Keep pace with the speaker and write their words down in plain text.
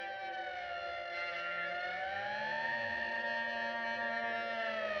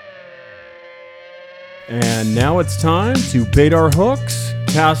And now it's time to bait our hooks,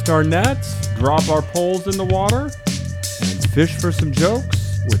 cast our nets, drop our poles in the water, and fish for some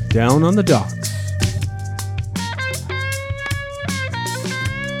jokes with Down on the Docks.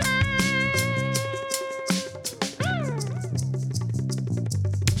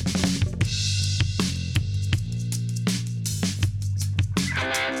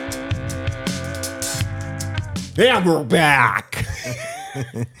 And we're back.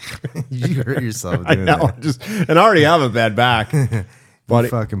 You hurt yourself I doing know, that. and I already have a bad back. Buddy,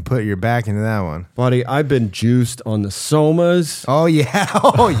 Fucking put your back into that one. buddy, I've been juiced on the somas. Oh, yeah.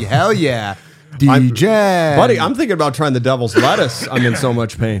 Oh, hell yeah. DJ. Buddy, I'm thinking about trying the devil's lettuce. I'm in so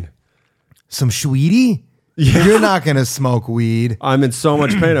much pain. Some sweetie? Yeah. You're not going to smoke weed. I'm in so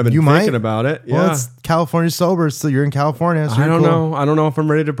much pain. I've been You thinking might. about it. Well, Yeah. it's California sober, so you're in California. So I don't you're cool. know. I don't know if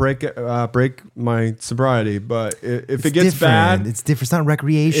I'm ready to break my sobriety, but if It's it gets different. bad, It's different. It's not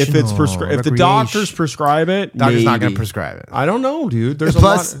recreational. if it's if the doctors prescribe it, Doctor's not going maybe. to prescribe it. I don't know, dude. There's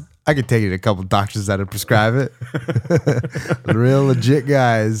Plus, a lot. I could take you to a couple doctors that would prescribe it. Real legit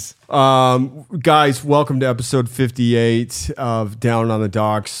guys. Guys, welcome to episode 58 of Down on the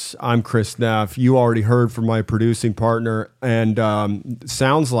Docks. I'm Chris Neff. You already heard from my producing partner and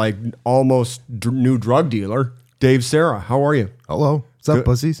sounds like almost new drug dealer, Dave Sarah. How are you? Hello. What's up,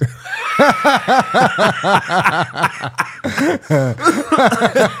 pussies?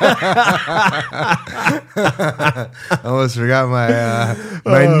 I almost forgot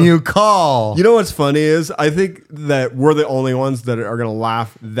my new call. You know what's funny is I think that we're the only ones that are going to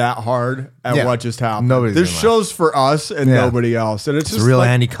laugh that hard at Yeah. what just happened. Nobody's This gonna laugh. show's for us and Yeah. nobody else. And it's It's just a real like,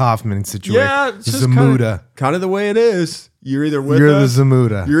 Andy Kaufman situation. yeah, it's just Zamuda. kind of the way it is. You're either with You're us. the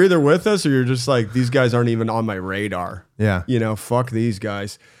Zamuda. You're either with us or you're just like, these guys aren't even on my radar. Yeah. You know, fuck these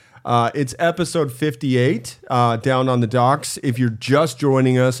guys. It's episode 58, Down on the Docks. If you're just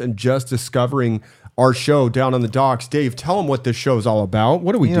joining us and just discovering our show, Down on the Docks, Dave, tell them what this show is all about.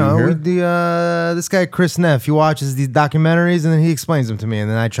 What do we You do know, here? we do, this guy Chris Neff, he watches these documentaries and then he explains them to me, and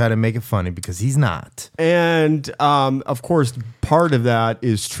then I try to make it funny because he's not. And of course, part of that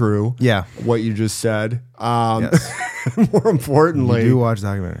is true. Yeah. What you just said. Yes. More importantly, You do watch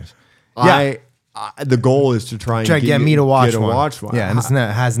documentaries. the goal is to try and Try to get me to watch get one. one. Yeah, and it's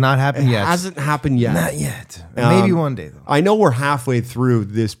not, has not happened It yet. hasn't happened yet. Not yet. Maybe one day, though. I know we're halfway through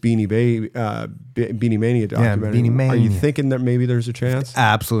this Beanie Mania documentary. Beanie Are you Mania. thinking that maybe there's a chance?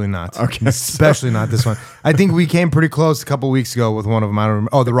 Absolutely not. Okay, Especially not this one. I think we came pretty close a couple weeks ago with one of them. I don't remember.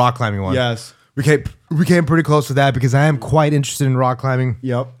 Oh, the rock climbing one. Yes. We came pretty close with that because I am quite interested in rock climbing.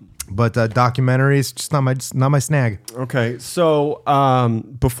 Yep. But documentaries, just not my snag. Okay. So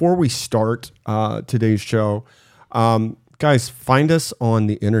before we start today's show, guys, find us on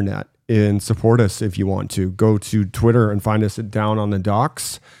the internet and support us if you want to. Go to Twitter and find us at Down on the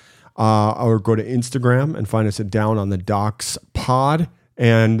Docks, or go to Instagram and find us at Down on the Docks Pod.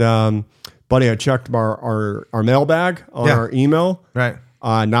 And buddy, I checked our mailbag on our email. Right.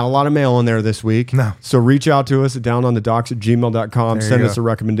 Not a lot of mail in there this week. No. So reach out to us at downonthedocks@gmail.com. There you Send go. us a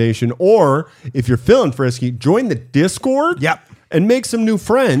recommendation. Or if you're feeling frisky, join the Discord. Yep. And make some new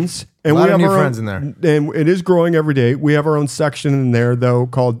friends. And A lot we of have new our friends own, in there. And it is growing every day. We have our own section in there, though,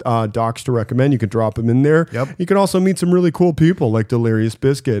 called Docs to Recommend. You can drop them in there. Yep. You can also meet some really cool people like Delirious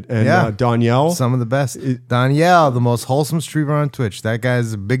Biscuit and Danielle. Some of the best. Danielle, the most wholesome streamer on Twitch. That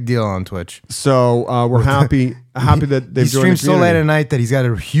guy's a big deal on Twitch. So we're happy that they've He joined the streams so late community. at night that he's got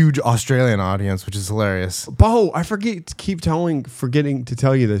a huge Australian audience, which is hilarious. Bo, I forgetting to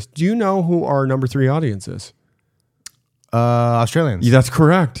tell you this. Do you know who our number 3 audience is? Australians. Yeah, that's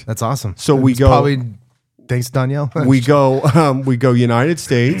correct. That's awesome. So we It's go- Probably thanks, Danielle. We go United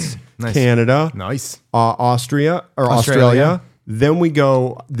States, Nice. Canada, Nice. Australia. Australia. Then we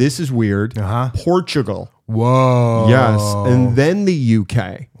go, this is weird, Uh-huh. Portugal. Whoa. Yes. And then the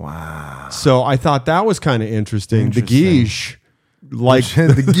UK. Wow. So I thought that was kind of interesting. The Interesting. Guiche, like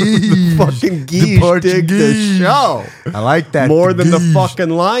The geese. fucking Guiche dig the Portuguese. show. I like that. More than the Guiche. fucking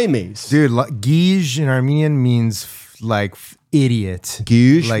limeys. Dude, Guiche in Armenian means idiot.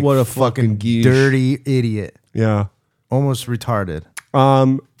 Guiche? Like What a fucking guiche. dirty idiot. Yeah. Almost retarded.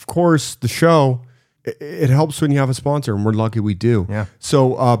 Of course, the show, it helps when you have a sponsor, and we're lucky we do. Yeah.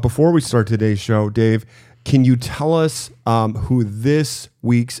 So before we start today's show, Dave, can you tell us who this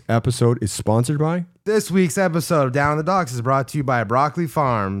week's episode is sponsored by? This week's episode of Down on the Docks is brought to you by Broccoli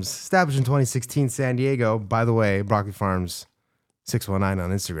Farms. Established in 2016 San Diego. By the way, Broccoli Farms 619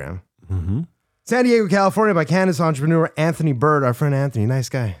 on Instagram. Mm-hmm. San Diego, California by Candace entrepreneur Anthony Bird. Our friend Anthony, nice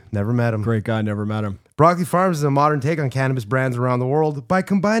guy. Never met him. Great guy, never met him. Broccoli Farms is a modern take on cannabis brands around the world by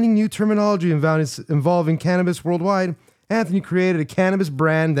combining new terminology involving cannabis worldwide Anthony created a cannabis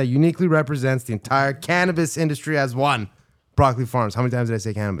brand that uniquely represents the entire cannabis industry as one. Broccoli Farms. How many times did I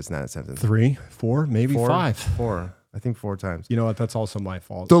say cannabis in that sentence? 3, 4, maybe 5. 4. I think 4 times. You know what? That's also my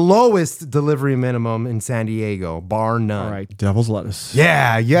fault. The lowest delivery minimum in San Diego, bar none. All right, devil's lettuce.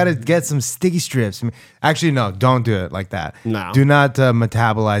 Yeah, you got to get some sticky strips. Actually, no, don't do it like that. No. Do not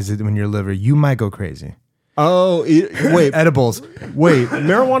metabolize it when your liver. You might go crazy. Oh, wait. Edibles. Wait,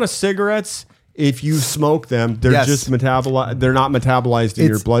 marijuana cigarettes, if you smoke them, they're Yes. just metabolized. They're not metabolized in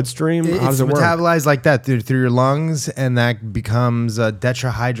your bloodstream. How does it work? It's metabolized like that through your lungs, and that becomes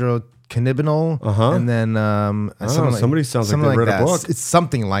tetrahydrocannabinol. And then somebody sounds like they read a book. It's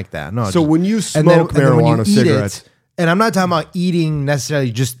something like that. No. So when you smoke marijuana cigarettes, and I'm not talking about eating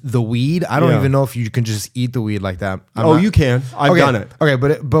necessarily just the weed. I don't even know if you can just eat the weed like that. You can. I've done it. Okay,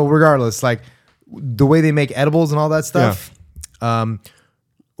 but regardless, like the way they make edibles and all that stuff,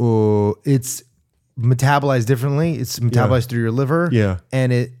 it's metabolized differently. It's metabolized through your liver. Yeah.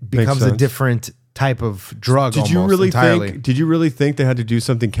 And it becomes a different type of drug. Did you really think they had to do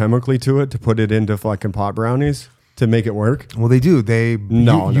something chemically to it to put it into fucking pot brownies to make it work? Well, they do.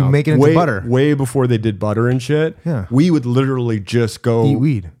 You make it into butter. Way before they did butter and shit. Yeah. We would literally just go eat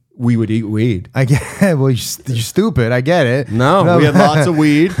weed. We would eat weed. I get it. Well, you're stupid. I get it. No, we had lots of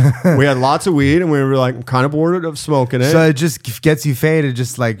weed. We had lots of weed, and we were like kind of bored of smoking it. So it just gets you faded,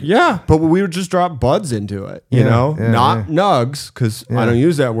 just like but we would just drop buds into it. You know, not nugs because I don't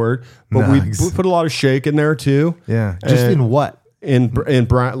use that word, but we put a lot of shake in there too. Yeah, just in what? In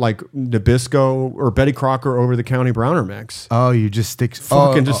like Nabisco or Betty Crocker over the county browner mix. Oh, you just stick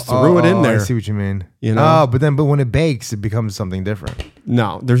threw it in there. I see what you mean. You know? But when it bakes, it becomes something different.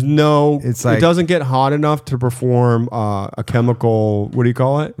 No, there's no. It's like, it doesn't get hot enough to perform a chemical. What do you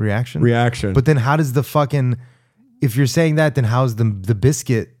call it? Reaction. But then how does the fucking? If you're saying that, then how's the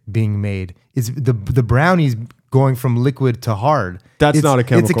biscuit being made? Is the brownies going from liquid to hard? That's not a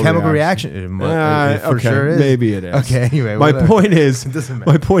chemical. It's a chemical reaction. It for sure is. Maybe it is. Okay. Anyway, my point is you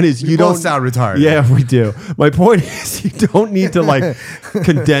don't sound retarded. Yeah, we do. My point is you don't need to like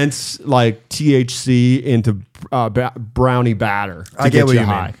condense like THC into brownie batter to get what you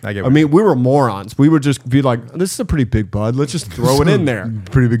high. I mean, we were morons. We would just be like, "This is a pretty big bud. Let's just throw it in there."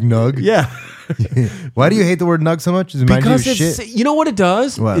 Pretty big nug. Yeah. Why do you hate the word nug so much? Because it's, you know what it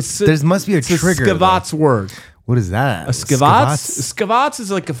does? What? There must be a trigger. It's a Skavats word. What is that? A Skavats? Skavats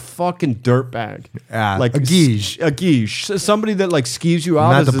is like a fucking dirtbag. Like a guige. A guige. Somebody that like skeeves you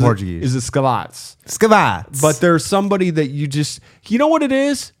out. Not the Portuguese. Is a Skavats. Skavats. But there's somebody that you know what it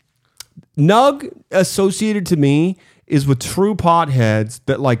is? Nug associated to me is with true potheads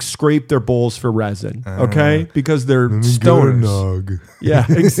that like scrape their bowls for resin, okay? Because they're stoners. Nug. Yeah,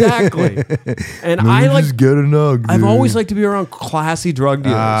 exactly. And I like just get a nug. I've always liked to be around classy drug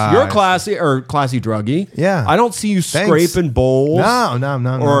dealers. You're a classy druggie. Yeah. I don't see you scraping bowls.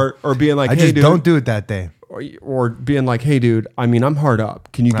 No. Or being like, I hey, just dude, don't do it that day. Or being like, hey, dude, I mean, I'm hard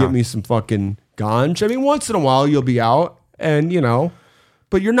up. Can you get me some fucking ganj? I mean, once in a while you'll be out, and you know.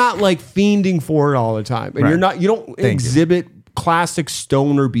 But you're not like fiending for it all the time, and you don't exhibit classic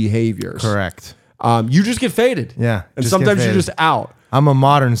stoner behaviors. Correct. You just get faded. Yeah, and sometimes you're just out. I'm a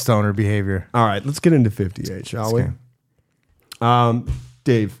modern stoner behavior. All right, let's get into 58, shall we?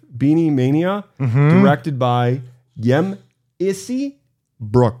 Dave, Beanie Mania, directed by Yem Issy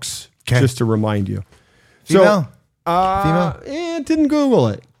Brooks. Just to remind you. Female? Female? Didn't Google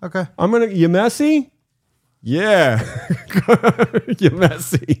it. Okay. Yemessi? Yeah.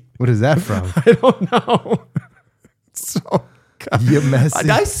 Yemessi. What is that from? I don't know. Yemessi.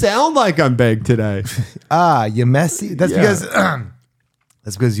 I sound like I'm baked today. Yemessi.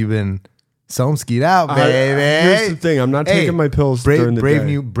 That's because you've been so skied out, baby. Here's the thing. I'm not taking my pills during the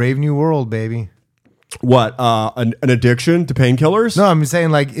day. Brave new world, baby. What? An addiction to painkillers? No, I'm saying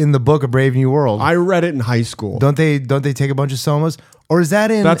like in the book of Brave New World. I read it in high school. Don't they take a bunch of somas? Or is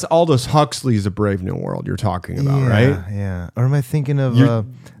that in... That's Aldous Huxley's A Brave New World you're talking about, right? Yeah. Or am I thinking of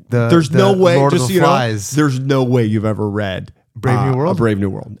There's no way, Lord just of the so you Flies. know, there's no way you've ever read Brave New World? A Brave New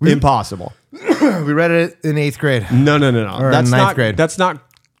World. Impossible. We read it in 8th grade. No. Or that's in 9th grade. That's not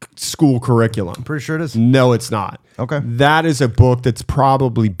school curriculum. I'm pretty sure it is. No, it's not. Okay. That is a book that's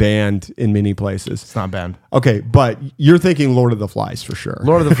probably banned in many places. It's not banned. Okay, but you're thinking Lord of the Flies for sure.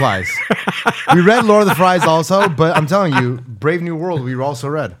 Lord of the Flies. We read Lord of the Flies also, but I'm telling you, Brave New World we also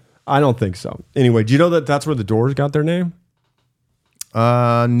read. I don't think so. Anyway, do you know that that's where the Doors got their name?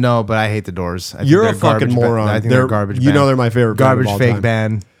 No, but I hate the Doors. You're a fucking moron. I think they're garbage band. You know they're my favorite garbage band of all fake time.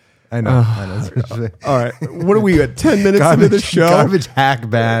 band. I know. All right. What are we at 10 minutes into the show? Garbage hack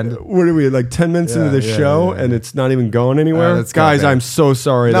band. What are we like 10 minutes into the show and it's not even going anywhere? Guys, I'm so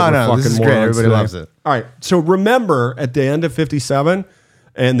sorry that we're fucking this is morons great. Everybody today. loves it. All right. So remember at the end of 57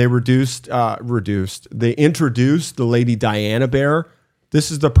 and they they introduced the Lady Diana bear. This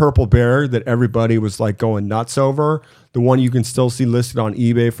is the purple bear that everybody was like going nuts over. The one you can still see listed on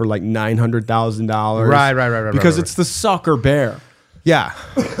eBay for like $900,000. Right. Because it's the sucker bear. Yeah.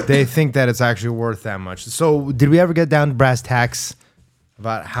 They think that it's actually worth that much. So did we ever get down to brass tacks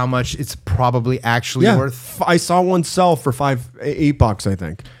about how much it's probably actually worth? I saw one sell for $8, I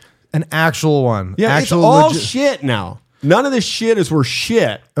think. An actual one. Yeah, actual it's all shit now. None of this shit is worth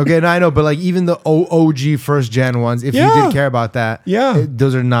shit. Okay, no, I know, but like even the OG first gen ones, if you did care about that,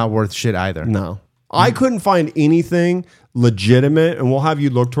 those are not worth shit either. No. I couldn't find anything legitimate, and we'll have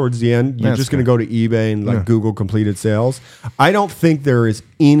you look towards the end. You're just going to go to eBay and like Google completed sales. I don't think there is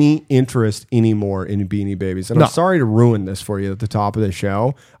any interest anymore in Beanie Babies. And I'm sorry to ruin this for you at the top of the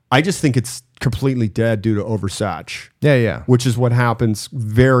show. I just think it's completely dead due to oversatch. Yeah. Which is what happens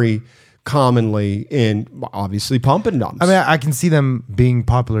very commonly in obviously pump and dumps. I mean, I can see them being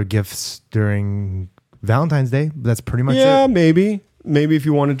popular gifts during Valentine's Day. That's pretty much it. Yeah, maybe if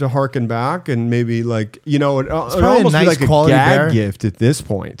you wanted to harken back and maybe like, it almost nice be like a gag gift at this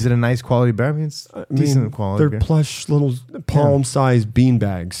point. Is it a nice quality bear? I mean, it's decent quality. They're beer. plush little palm-sized bean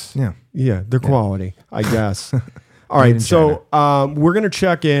bags. Yeah, they're quality, I guess. All right, so we're gonna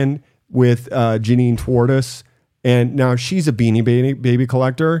check in with Janine Twardes, and now she's a Beanie Baby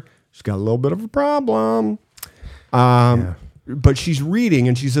collector. She's got a little bit of a problem, but she's reading,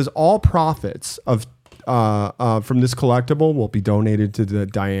 and she says all profits of from this collectible will be donated to the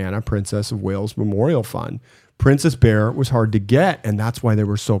Diana, Princess of Wales Memorial Fund. Princess Bear was hard to get, and that's why they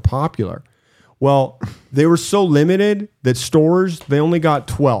were so popular. Well, they were so limited that stores, they only got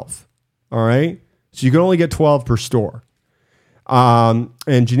 12. All right? So you can only get 12 per store. And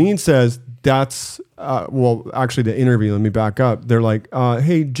Janine says that's, actually the interview, let me back up. They're like,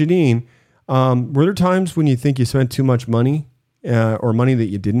 hey, Janine, were there times when you think you spent too much money or money that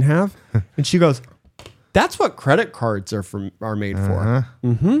you didn't have? And she goes, that's what credit cards are made for.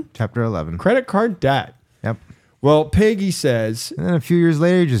 Mm-hmm. Chapter 11. Credit card debt. Yep. Well, Peggy says... And then a few years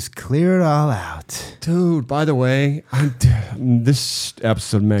later, just clear it all out. Dude, by the way, this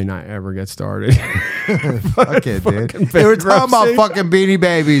episode may not ever get started. Fuck it, dude. They were talking about fucking Beanie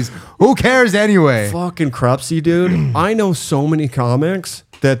Babies. Who cares anyway? Fucking crupsy, dude. I know so many comics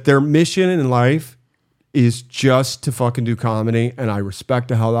that their mission in life is just to fucking do comedy, and I respect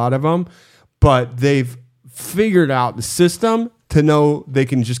the hell out of them. But they've figured out the system to know they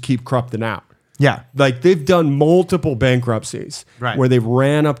can just keep corrupting out. Yeah. Like they've done multiple bankruptcies where they've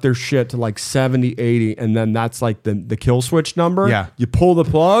ran up their shit to like 70, 80, and then that's like the kill switch number. Yeah. You pull the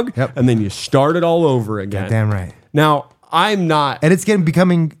plug and then you start it all over again. Damn right. Now, I'm not. And it's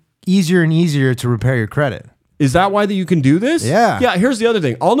becoming easier and easier to repair your credit. Is that why that you can do this? Yeah. Yeah, here's the other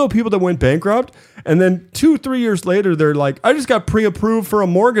thing. I'll know people that went bankrupt, and then 2-3 years later, they're like, I just got pre-approved for a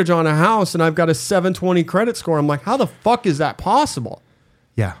mortgage on a house, and I've got a 720 credit score. I'm like, how the fuck is that possible?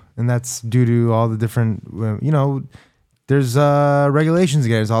 Yeah, and that's due to all the different, there's regulations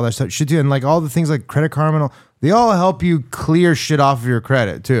against all that shit too. And like all the things like Credit Karma, they all help you clear shit off of your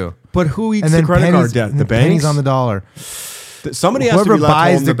credit too. But who eats the credit card debt? The banks? Pennies on the dollar. Somebody has to be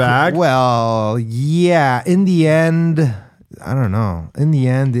left holding the bag. Well, yeah. In the end, I don't know. In the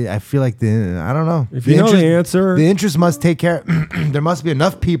end, I feel like I don't know. If you know the answer, the interest must take care. There must be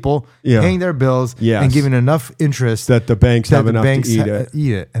enough people paying their bills and giving enough interest that the banks have enough to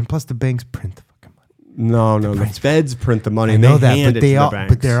eat it. And plus, the banks print the fucking money. No, the feds print the money. I know that, hand it to the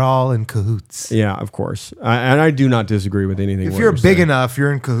banks. But they're all in cahoots. Yeah, of course. And I do not disagree with anything. If you're big enough,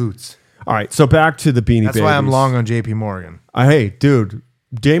 you're in cahoots. All right, so back to the Beanie Babies. That's why I'm long on JP Morgan. Hey, dude,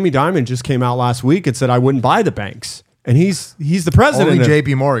 Jamie Dimon just came out last week and said I wouldn't buy the banks. And he's the president Only of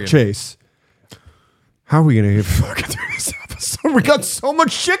JP Morgan. Chase. How are we going to get fucking through this episode? We got so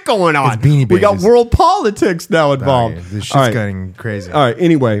much shit going on. It's Beanie Babies. We got world politics now involved. This shit's getting crazy. All right,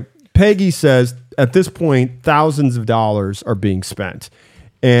 anyway, Peggy says at this point, thousands of dollars are being spent.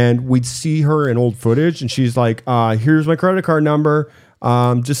 And we'd see her in old footage, and she's like, here's my credit card number.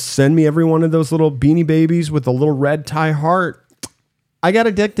 Just send me every one of those little Beanie Babies with a little red tie heart. I got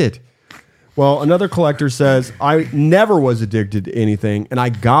addicted. Well, another collector says, I never was addicted to anything, and I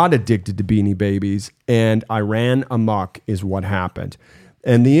got addicted to Beanie Babies, and I ran amok is what happened.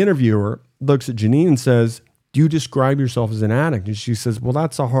 And the interviewer looks at Janine and says, do you describe yourself as an addict? And she says, well,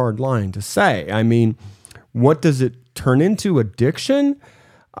 that's a hard line to say. I mean, what does it turn into? Addiction?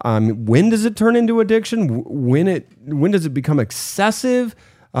 When does it turn into addiction? When does it become excessive?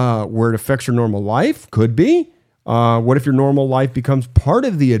 where it affects your normal life? Could be. What if your normal life becomes part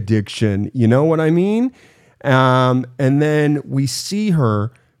of the addiction? You know what I mean? And then we see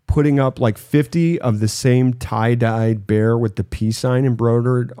her putting up like 50 of the same tie-dyed bear with the peace sign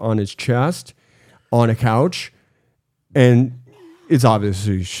embroidered on his chest on a couch. And it's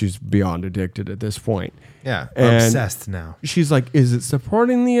obviously she's beyond addicted at this point. Yeah, and obsessed now. She's like, is it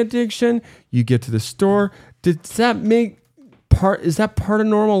supporting the addiction? You get to the store. Does that make part? Is that part of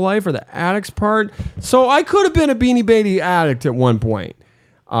normal life or the addict's part? So I could have been a Beanie Baby addict at one point.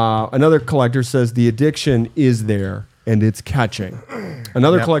 Another collector says the addiction is there and it's catching.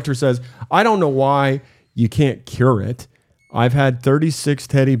 Another collector says, I don't know why you can't cure it. I've had 36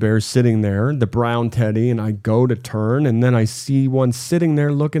 teddy bears sitting there, the brown teddy, and I go to turn, and then I see one sitting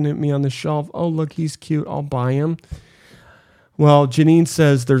there looking at me on the shelf. Oh, look, he's cute. I'll buy him. Well, Janine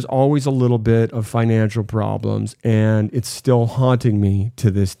says there's always a little bit of financial problems, and it's still haunting me to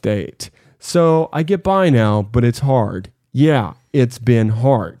this date. So I get by now, but it's hard. Yeah, it's been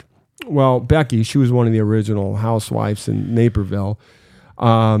hard. Well, Becky, she was one of the original housewives in Naperville.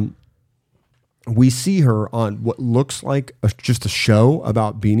 We see her on what looks like just a show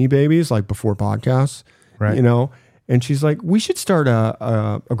about Beanie Babies, like before podcasts, right? You know, and she's like, we should start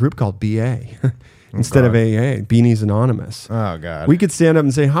a group called BA instead of AA, Beanies Anonymous. Oh, God. We could stand up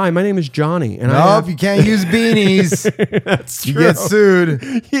and say, hi, my name is Johnny. And nope, you can't use beanies. That's true. You get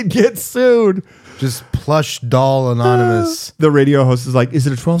sued. You'd get sued. Just plush doll anonymous. The radio host is like, is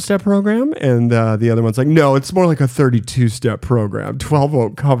it a 12-step program? And the other one's like, no, it's more like a 32-step program. 12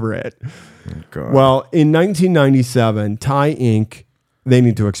 won't cover it. God. Well, in 1997, Thai Inc., they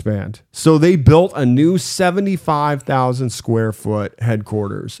need to expand. So they built a new 75,000 square foot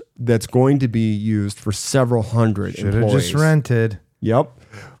headquarters that's going to be used for several hundred employees. Should have just rented. Yep.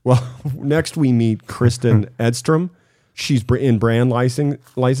 Well, next we meet Kristen Edstrom. She's in brand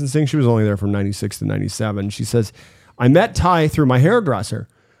licensing. She was only there from 96 to 97. She says, I met Ty through my hairdresser.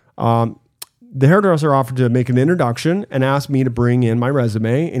 The hairdresser offered to make an introduction and asked me to bring in my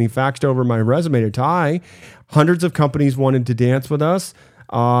resume, and he faxed over my resume to Ty. Hundreds of companies wanted to dance with us.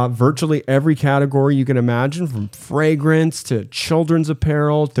 Virtually every category you can imagine, from fragrance to children's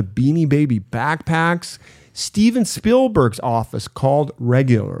apparel to Beanie Baby backpacks. Steven Spielberg's office called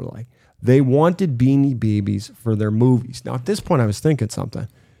regularly. They wanted Beanie Babies for their movies. Now, at this point, I was thinking something.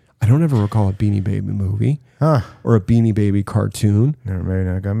 I don't ever recall a Beanie Baby movie or a Beanie Baby cartoon. Never maybe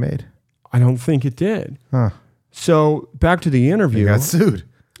not got made. I don't think it did. So back to the interview. You got sued.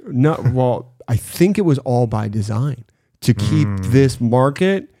 No, well, I think it was all by design to keep this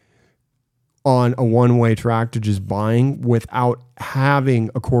market on a one-way track to just buying without having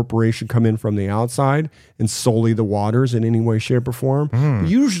a corporation come in from the outside and sully the waters in any way, shape, or form.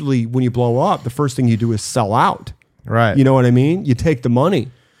 Usually when you blow up, the first thing you do is sell out. Right. You know what I mean? You take the money.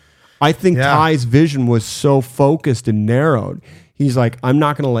 I think Ty's vision was so focused and narrowed. He's like, I'm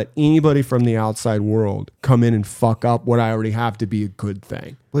not going to let anybody from the outside world come in and fuck up what I already have to be a good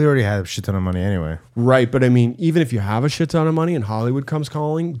thing. Well, you already had a shit ton of money anyway. Right. But I mean, even if you have a shit ton of money and Hollywood comes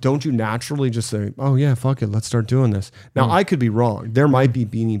calling, don't you naturally just say, oh yeah, fuck it, let's start doing this. Now, I could be wrong. There might be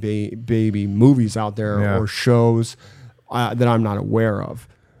Beanie Baby movies out there or shows that I'm not aware of.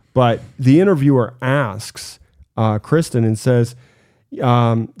 But the interviewer asks Kristen and says,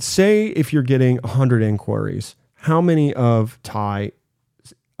 say if you're getting 100 inquiries, how many of Ty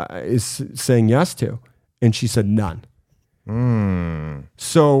is saying yes to? And she said none.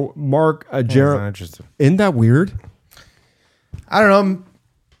 So Mark, isn't that weird? I don't know.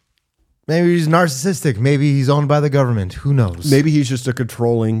 Maybe he's narcissistic. Maybe he's owned by the government. Who knows? Maybe he's just a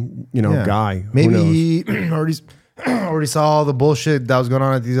controlling, guy. Maybe he already saw all the bullshit that was going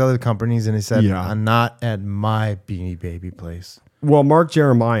on at these other companies, and he said, I'm not at my Beanie Baby place. Well, Mark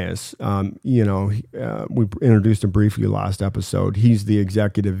Jeremias, we introduced him briefly last episode. He's the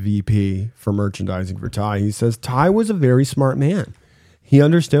executive VP for merchandising for Ty. He says Ty was a very smart man. He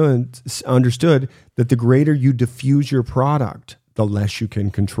understood that the greater you diffuse your product, the less you can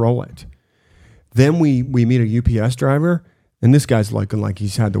control it. Then we meet a UPS driver, and this guy's looking like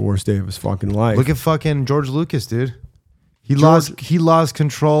he's had the worst day of his fucking life. Look at fucking George Lucas, dude. He lost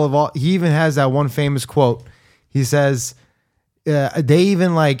control of all. He even has that one famous quote. He says, they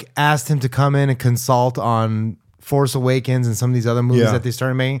even asked him to come in and consult on Force Awakens and some of these other movies that they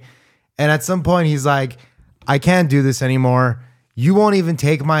started making. And at some point he's like, I can't do this anymore. You won't even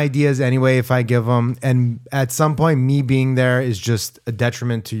take my ideas anyway if I give them. And at some point, me being there is just a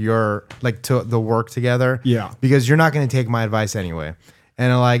detriment to your to the work together. Yeah, because you're not going to take my advice anyway.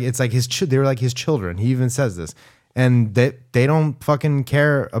 And it's like they were like his children. He even says this, and they don't fucking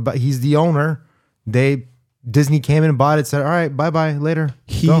care about. He's the owner. They Disney came in and bought it, said, all right, bye-bye, later.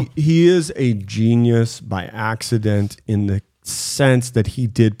 Go. He is a genius by accident in the sense that he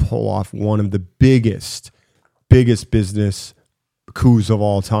did pull off one of the biggest business coups of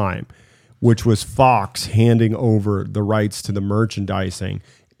all time, which was Fox handing over the rights to the merchandising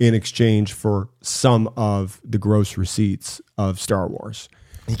in exchange for some of the gross receipts of Star Wars.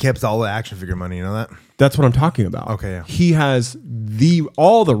 He kept all the action figure money, you know that? That's what I'm talking about. Okay, yeah. He has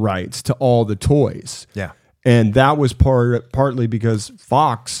all the rights to all the toys. Yeah. And that was partly because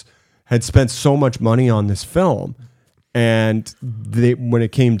Fox had spent so much money on this film. And when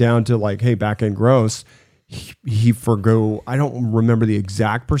it came down to like, hey, back end gross, he forgo, I don't remember the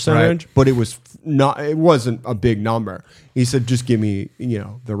exact percentage, but it wasn't a big number. He said, just give me,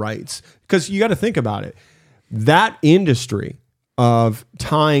 the rights. Because you got to think about it. That industry of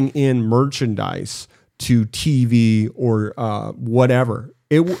tying in merchandise to TV or whatever,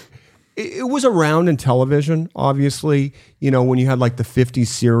 it was around in television, obviously. When you had like the 50s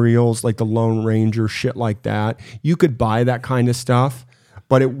serials, like the Lone Ranger, shit like that, you could buy that kind of stuff,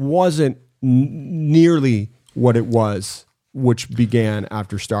 but it wasn't nearly what it was, which began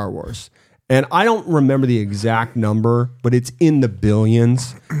after Star Wars. And I don't remember the exact number, but it's in the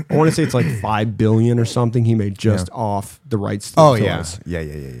billions. I want to say it's like 5 billion or something he made just off the rights to the toys.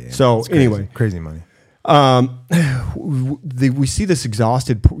 Yeah. So anyway. Crazy money. We see this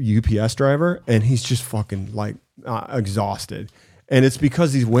exhausted UPS driver, and he's just fucking like exhausted. And it's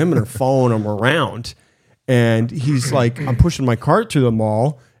because these women are following him around. And he's like, I'm pushing my cart through the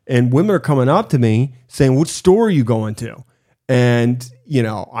mall, and women are coming up to me saying, what store are you going to? And,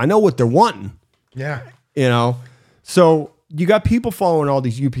 I know what they're wanting. Yeah. So you got people following all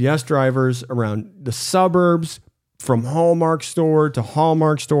these UPS drivers around the suburbs from Hallmark store to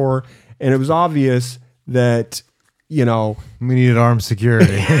Hallmark store. And it was obvious that, we needed armed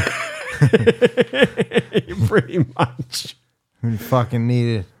security. Pretty much. We fucking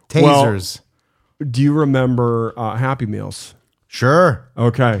needed tasers. Well, do you remember Happy Meals? Sure.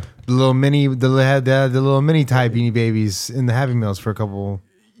 Okay. The little mini type Beanie Babies in the Happy Meals for a couple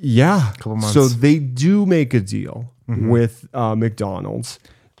months. So they do make a deal with McDonald's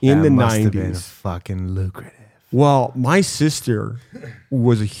in the 90s. Must have been fucking lucrative. Well, my sister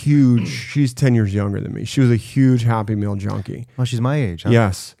was she's 10 years younger than me. She was a huge Happy Meal junkie. Oh, she's my age, huh?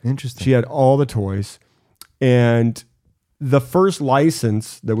 Yes. Interesting. She had all the toys. And the first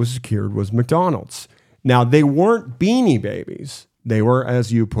license that was secured was McDonald's. Now, they weren't Beanie Babies. They were,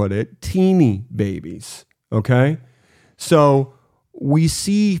 as you put it, teeny babies. Okay? So we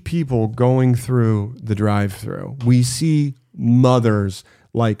see people going through the drive-thru. We see mothers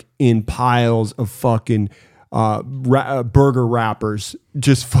like in piles of fucking burger wrappers,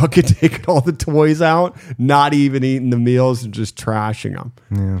 just fucking taking all the toys out, not even eating the meals and just trashing them.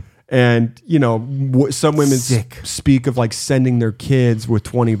 Yeah. And, some women speak of like sending their kids with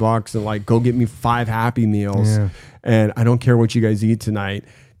 $20 and like, go get me 5 Happy Meals. Yeah. And I don't care what you guys eat tonight.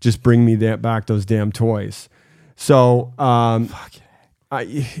 Just bring me back those damn toys. So,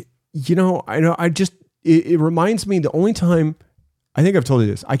 it reminds me the only time, I think I've told you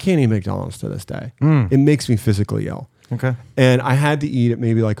this, I can't eat McDonald's to this day. It makes me physically ill. Okay. And I had to eat it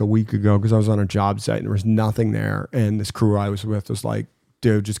maybe like a week ago because I was on a job site and there was nothing there. And this crew I was with was like,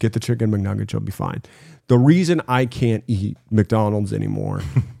 dude, just get the chicken McNuggets, you'll be fine. The reason I can't eat McDonald's anymore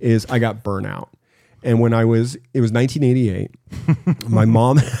is I got burnout. And it was 1988. My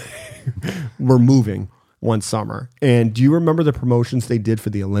mom were moving one summer. And do you remember the promotions they did for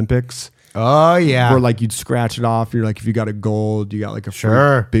the Olympics? Oh, yeah. Where like you'd scratch it off. You're like, if you got a gold, you got like a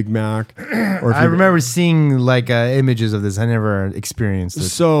free Big Mac. Or I remember seeing like images of this. I never experienced it.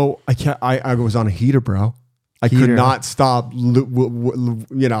 So I was on a heater, bro. I could not stop, winning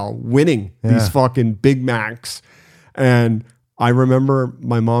these fucking Big Macs. And I remember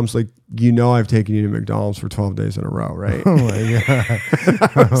my mom's like, I've taken you to McDonald's for 12 days in a row, right? Oh my God.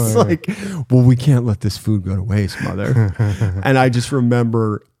 I was like, well, we can't let this food go to waste, mother. And I just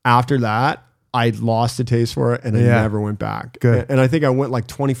remember after that, I lost the taste for it and I never went back. Good. And I think I went like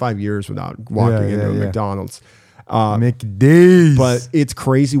 25 years without walking into a McDonald's. McD's. But it's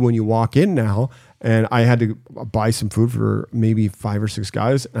crazy when you walk in now. And I had to buy some food for maybe 5 or 6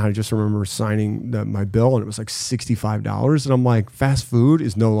 guys. And I just remember signing my bill and it was like $65. And I'm like, fast food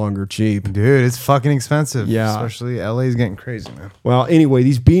is no longer cheap. Dude, it's fucking expensive. Yeah. Especially LA's getting crazy, man. Well, anyway,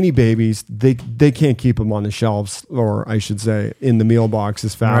 these Beanie Babies, they can't keep them on the shelves, or I should say in the meal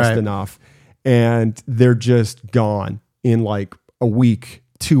boxes fast enough. And they're just gone in like a week,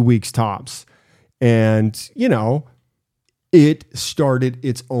 2 weeks tops. And, it started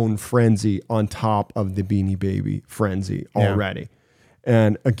its own frenzy on top of the Beanie Baby frenzy already.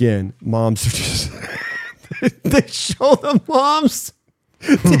 And again, moms are just, they show the moms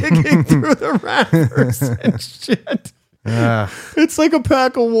digging through the wrappers and shit. It's like a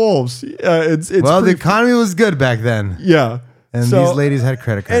pack of wolves. It's well, the economy was good back then. Yeah. And these ladies had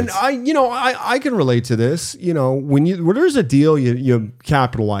credit cards. And I can relate to this. When there's a deal, you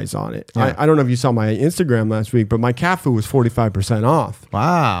capitalize on it. Yeah. I don't know if you saw my Instagram last week, but my cat food was 45% off.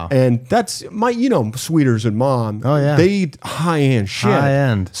 Wow. And that's Sweeters and Mom. Oh yeah. They eat high end shit. High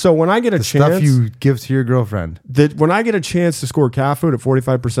end. So when I get a chance, stuff you give to your girlfriend. when I get a chance to score cat food at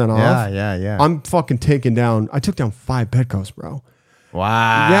 45% off, yeah. I'm fucking I took down 5 Petcos, bro.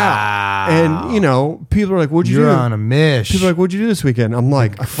 Wow. Yeah. And, people are like, what'd you do? You're on a mish. People are like, what'd you do this weekend? I'm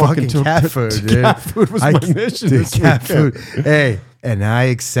like, I fucking took cat food, dude. Cat food was my mission this cat weekend. food. Hey, and I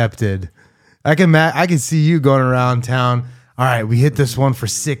accepted. I can see you going around town. All right, we hit this one for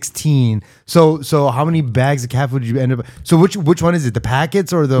 16. So how many bags of cat food did you end up? So which one is it? The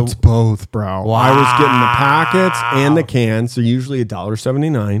packets or the? It's both, bro. Wow. I was getting the packets and the cans. They're usually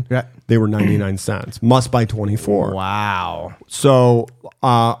 $1.79. Yeah. They were 99 cents. Must buy 24. Wow. So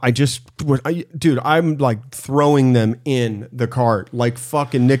I'm like throwing them in the cart like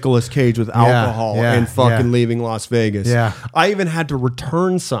fucking Nicolas Cage with alcohol and fucking leaving Las Vegas. Yeah. I even had to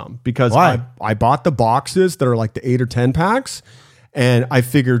return some because Why? I bought the boxes that are like the 8 or 10 packs. And I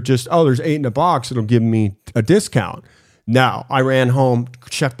figured there's 8 in a box. It'll give me a discount. Now, I ran home,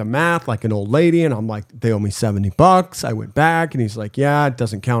 checked the math like an old lady, and I'm like, they owe me $70. I went back, and he's like, yeah, it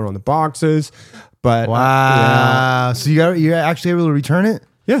doesn't count on the boxes. But wow. So you're actually able to return it?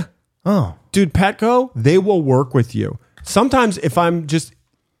 Yeah. Oh. Dude, Petco, they will work with you. Sometimes if I'm just,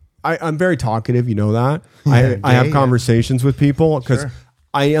 I'm very talkative, you know that. I have conversations with people because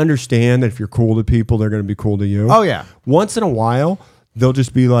I understand that if you're cool to people, they're going to be cool to you. Oh, yeah. Once in a while, they'll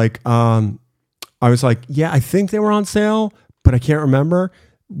just be like, I was like, yeah, I think they were on sale, but I can't remember.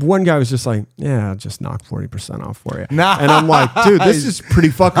 One guy was just like, yeah, I'll just knock 40% off for you. Nice. And I'm like, dude, this is pretty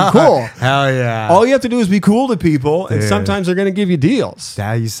fucking cool. Hell yeah. All you have to do is be cool to people, and sometimes they're going to give you deals.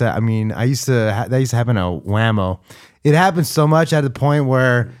 That used to happen at Whammo. It happened so much at the point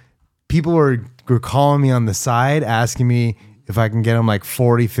where people were calling me on the side, asking me if I can get them like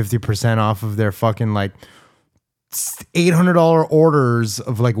 40, 50% off of their fucking like $800 orders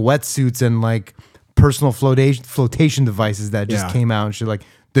of like wetsuits and like personal flotation devices that just came out and shit, like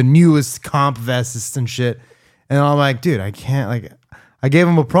the newest comp vests and shit. And I'm like, dude, I can't, like, I gave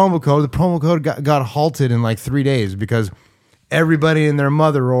them a promo code. The promo code got halted in like 3 days because everybody and their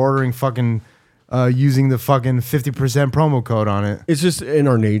mother were ordering fucking using the fucking 50% promo code on it. It's just in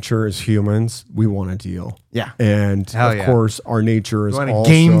our nature as humans, we want a deal. Yeah. And of course, our nature is also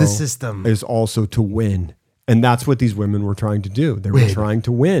game the system. Is also to win. And that's what these women were trying to do. They were trying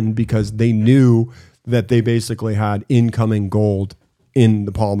to win because they knew that they basically had incoming gold in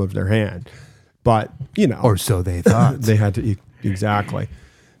the palm of their hand. But, or so they thought. They had to, exactly.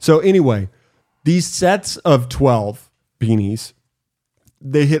 So anyway, these sets of 12 beanies,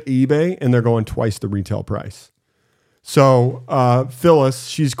 they hit eBay and they're going twice the retail price. So Phyllis,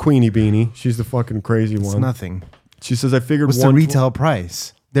 she's Queenie Beanie. She's the fucking crazy one. It's nothing. She says, I figured what's the retail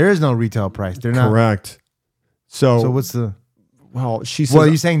price? There is no retail price. They're not. Correct. So what's the? Well, she says. Well,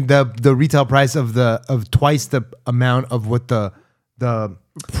 you're saying the retail price of twice the amount of what the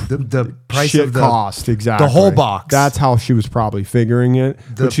price shit of the cost, exactly. the whole box. That's how she was probably figuring it.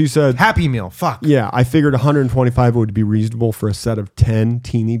 But she said Happy Meal. Fuck. Yeah, I figured 125 would be reasonable for a set of 10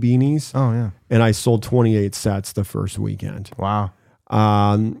 teeny beanies. Oh yeah. And I sold 28 sets the first weekend. Wow.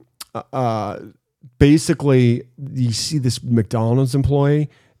 Basically, you see this McDonald's employee.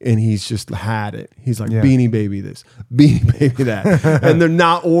 And he's just had it. He's like, Beanie Baby this, Beanie Baby that. And they're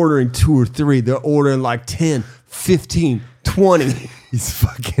not ordering 2 or 3. They're ordering like 10, 15, 20. He's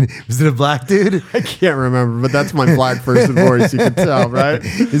fucking, was it a black dude? I can't remember, but that's my black person voice. You can tell, right?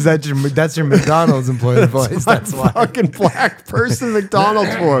 That's your McDonald's employee voice? That's why. Fucking black person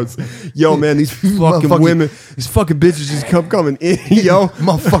McDonald's voice. Yo, man, these fucking women, these fucking bitches just coming in. Yo,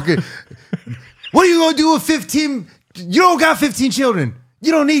 motherfucker. What are you going to do with 15? You don't got 15 children.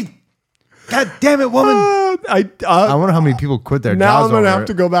 You don't need. God damn it, woman! I wonder how many people quit their now. jobs. I'm gonna have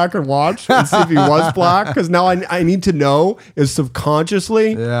to go back and watch and see if he was black because now I need to know if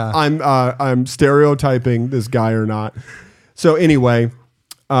subconsciously I'm stereotyping this guy or not. So anyway,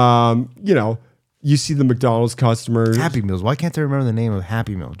 you see the McDonald's customers. Happy Meals. Why can't they remember the name of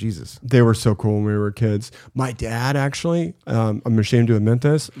Happy Meal? Jesus, they were so cool when we were kids. My dad actually, I'm ashamed to admit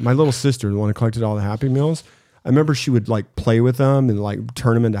this. My little sister, the one who collected all the Happy Meals. I remember she would like play with them and like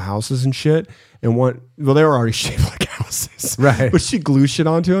turn them into houses and shit. And they were already shaped like houses. Right. But she glued shit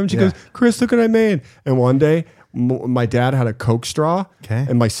onto them. She goes, Chris, look what I made. And one day my dad had a Coke straw, Okay.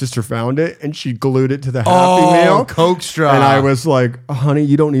 and my sister found it, and she glued it to the Happy Meal. Coke straw. And I was like, honey,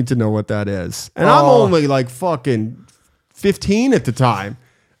 you don't need to know what that is. And I'm only like fucking 15 at the time,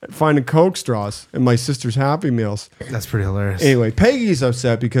 finding Coke straws in my sister's Happy Meals. That's pretty hilarious. Anyway, Peggy's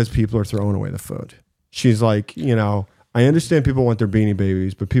upset because people are throwing away the food. She's like, I understand people want their Beanie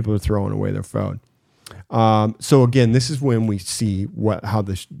Babies, but people are throwing away their food. So again, this is when we see how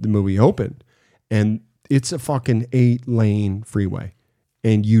the movie opened. And it's a fucking 8-lane freeway.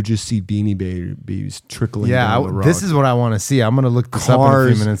 And you just see Beanie Babies trickling down the road. This is what I want to see. I'm going to look this up in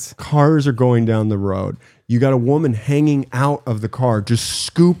a few minutes. Cars are going down the road. You got a woman hanging out of the car, just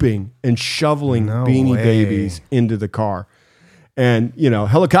scooping and shoveling Beanie Babies into the car. And,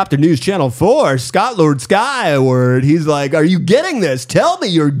 Helicopter News Channel 4, Scott Lord Skyward, he's like, are you getting this? Tell me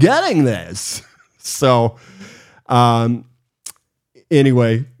you're getting this. So,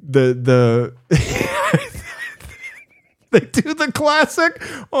 anyway, the they do the classic,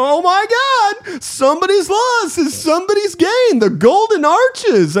 oh my God, somebody's loss is somebody's gain. The Golden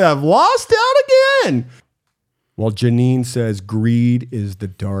Arches have lost out again. Well, Janine says greed is the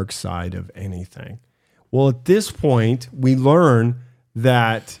dark side of anything. Well, at this point, we learn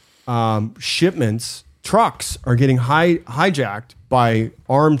that trucks are getting hijacked by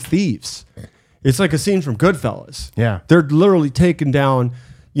armed thieves. It's like a scene from Goodfellas. Yeah. They're literally taking down,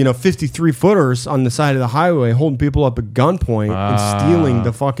 53-footers on the side of the highway, holding people up at gunpoint and stealing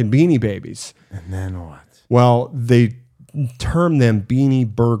the fucking Beanie Babies. And then what? Well, they term them Beanie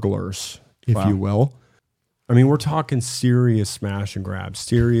burglars, if you will. I mean, we're talking serious smash and grabs,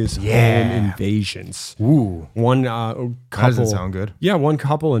 serious home invasions. Ooh. One couple. That doesn't sound good. Yeah, one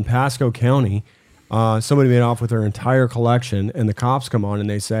couple in Pasco County. Somebody made off with their entire collection, and the cops come on and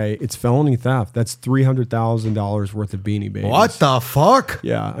they say, it's felony theft. That's $300,000 worth of Beanie Babies. What the fuck?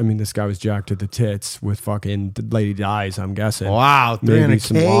 Yeah, I mean, this guy was jacked to the tits with fucking Lady Di's, I'm guessing. Wow, maybe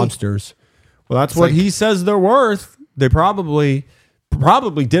some lobsters. Well, that's what he says they're worth. They probably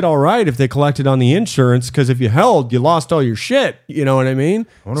did all right if they collected on the insurance, because if you held, you lost all your shit. You know what I mean?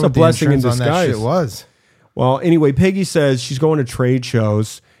 I wonder It's a what the blessing in insurance on that disguise. shit was. Well, anyway, Peggy says she's going to trade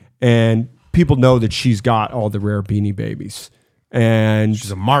shows, and people know that she's got all the rare Beanie Babies. And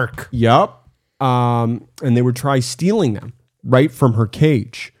She's a mark. Yep. And they would try stealing them right from her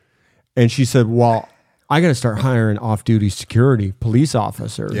cage. And she said, well, I got to start hiring off-duty security police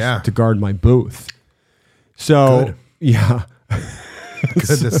officers to guard my booth. So, yeah.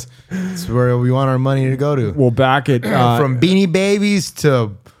 Goodness. That's where we want our money to go to. Well, back at... From Beanie Babies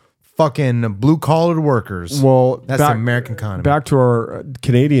to fucking blue-collared workers. Well, that's the American economy. Back to our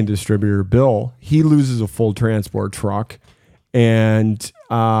Canadian distributor, Bill. He loses a full transport truck. And,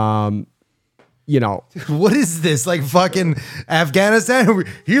 what is this? Like fucking Afghanistan?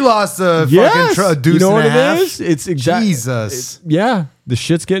 He lost a fucking deuce and a half. It is? It's exactly... Jesus. The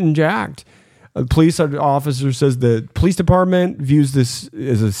shit's getting jacked. A police officer says the police department views this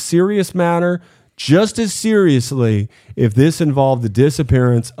as a serious matter, just as seriously if this involved the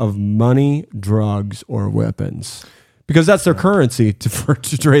disappearance of money, drugs, or weapons. Because that's their currency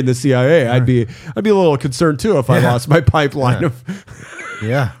to trade the CIA. I'd be a little concerned too if I lost my pipeline of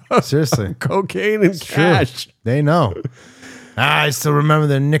seriously. cocaine and cash. True. They know. I still remember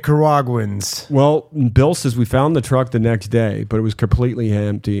the Nicaraguans. Well, Bill says we found the truck the next day, but it was completely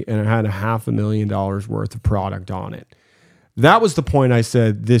empty and it had $500,000 worth of product on it. That was the point I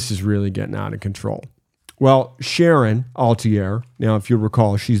said, this is really getting out of control. Well, Sharon Altier, now if you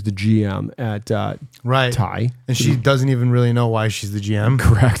recall, she's the GM at Thai. And she doesn't even really know why she's the GM.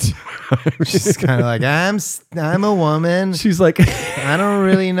 Correct. She's kind of like, I'm a woman. She's like, I don't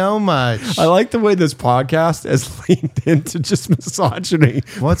really know much. I like the way this podcast has leaned into just misogyny.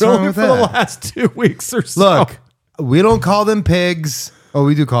 What's wrong with for that? the last 2 weeks or so. Look, we don't call them pigs. Oh,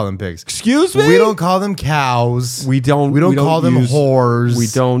 we do call them pigs. Excuse me? We don't call them cows. We don't call them whores. We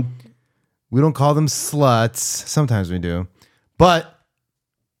don't call them sluts. Sometimes we do. But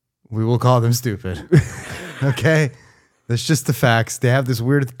we will call them stupid. Okay? That's just the facts. They have this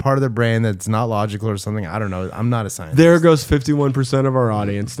weird part of their brain that's not logical or something. I don't know. I'm not a scientist. There goes 51% of our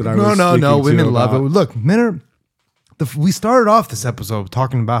audience that I was speaking to Women love it. about. Look, men are... we started off this episode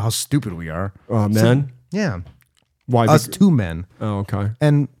talking about how stupid we are. Men? Yeah. Why? Us two men. Oh, okay.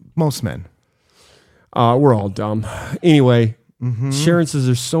 And most men. We're all dumb. Anyway, Sharon says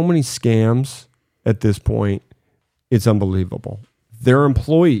there's so many scams at this point. It's unbelievable. Their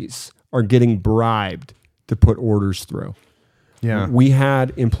employees are getting bribed to put orders through. Yeah. We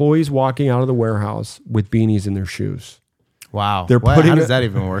had employees walking out of the warehouse with beanies in their shoes. Wow. How does that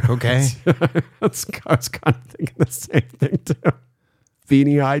even work? Okay. I was kind of thinking the same thing too.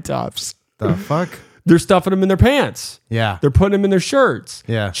 Beanie high tops. The fuck? They're stuffing them in their pants. Yeah. They're putting them in their shirts.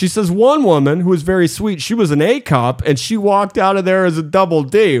 Yeah. She says one woman who was very sweet, she was an A cup, and she walked out of there as a double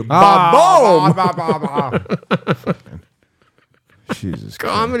D. Boom! Jesus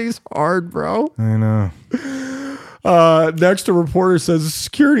Christ. Comedy's hard, bro. I know. Next, a reporter says a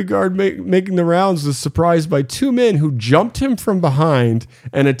security guard making the rounds was surprised by two men who jumped him from behind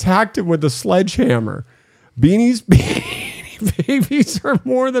and attacked him with a sledgehammer. Beanie's babies are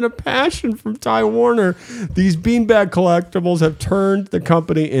more than a passion from Ty Warner. These beanbag collectibles have turned the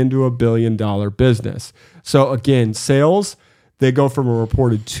company into $1 billion business. So again, sales, they go from a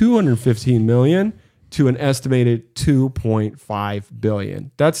reported 215 million to an estimated 2.5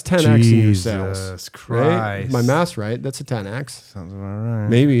 billion. That's 10x in your sales. Jesus Christ. Right? My math's right. That's a 10x. Sounds about right.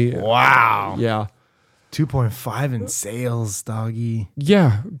 Maybe. Wow. Yeah. 2.5 in sales, doggy.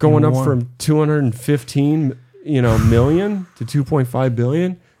 Yeah. Going up More. from 215 million to 2.5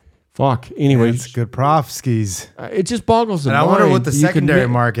 billion. Fuck. Anyway, It's good profskis. it just boggles the And I mind. wonder what the You could secondary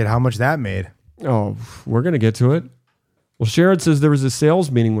ma- market, how much that made. Oh, we're going to get to it. Well, Sherrod says there was a sales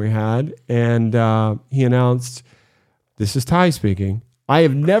meeting we had, and he announced, this is Ty speaking, I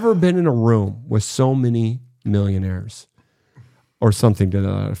have never been in a room with so many millionaires, or something to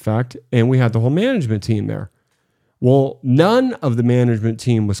that effect. And we had the whole management team there. Well, none of the management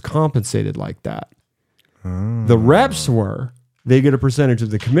team was compensated like that. The reps were. They get a percentage of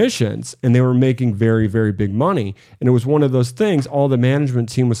the commissions, and they were making very, very big money. And it was one of those things, all the management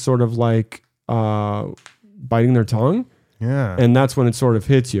team was sort of like biting their tongue. Yeah. And that's when it sort of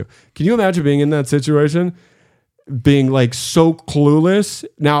hits you. Can you imagine being in that situation? Being like so clueless.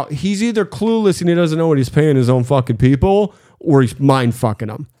 Now, he's either clueless and he doesn't know what he's paying his own fucking people, or he's mind fucking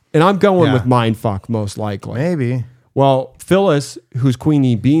them. And I'm going with mind fuck most likely. Maybe. Well, Phyllis, who's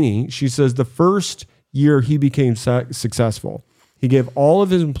Queenie Beanie, she says the first year he became successful, he gave all of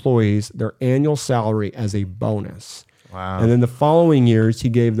his employees their annual salary as a bonus. Wow. And then the following years, he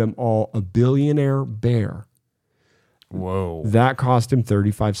gave them all a billionaire bear. Whoa. That cost him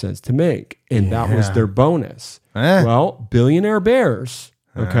 35 cents to make. And that was their bonus. Well, billionaire bears,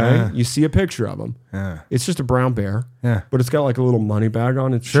 okay? You see a picture of them. It's just a brown bear, but it's got like a little money bag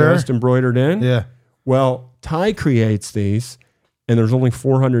on its chest embroidered in. Yeah. Well, Ty creates these, and there's only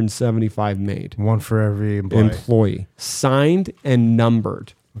 475 made. One for every employee. Signed and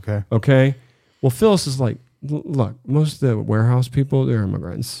numbered. Okay. Okay? Well, Phyllis is like, look, most of the warehouse people, they're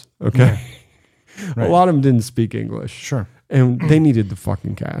immigrants. Okay? Right. A lot of them didn't speak English. Sure. And they needed the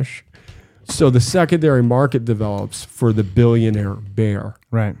fucking cash. So the secondary market develops for the billionaire bear.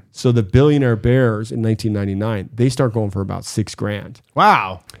 Right. So the billionaire bears in 1999, they start going for about $6,000.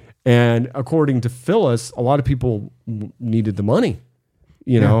 Wow. And according to Phyllis, a lot of people needed the money,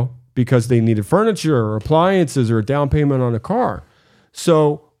 you know, because they needed furniture or appliances or a down payment on a car.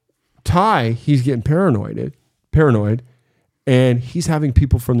 So Ty, he's getting paranoid, and he's having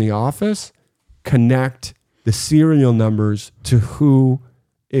people from the office connect the serial numbers to who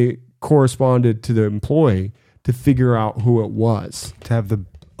it corresponded to the employee to figure out who it was. To have the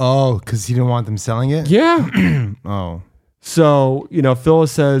because he didn't want them selling it. Yeah. Oh. So, you know,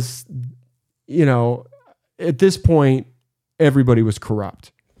 Phyllis says, you know, at this point, everybody was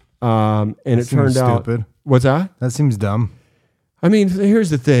corrupt. And it turned out. Stupid. What's that? That seems dumb. I mean,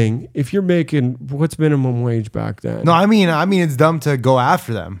 here's the thing. If you're making, what's minimum wage back then? No, I mean it's dumb to go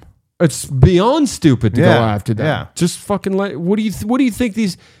after them. It's beyond stupid to go after them. Yeah. Just fucking what do you think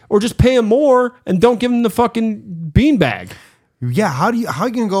these, or just pay them more and don't give them the fucking beanbag. Yeah, how are you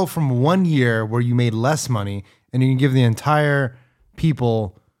gonna go from 1 year where you made less money and you can give the entire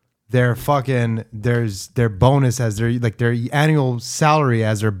people their fucking their bonus as their annual salary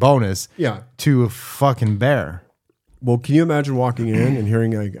as their bonus to a fucking bear? Well, can you imagine walking in and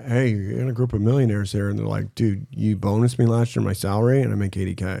hearing like, hey, you're in a group of millionaires here, and they're like, dude, you bonused me last year my salary and I make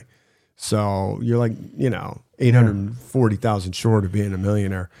 80K. So you're like, you know, 840,000 short of being a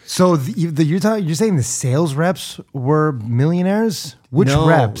millionaire. So you're saying the sales reps were millionaires? Which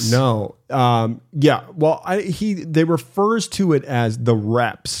reps? No. Yeah. Well, they refers to it as the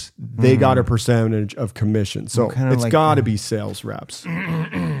reps. They got a percentage of commission. So it's got to be sales reps.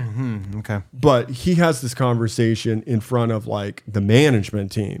 Okay. But he has this conversation in front of like the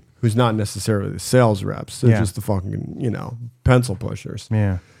management team, who's not necessarily the sales reps. They're just the fucking, you know, pencil pushers.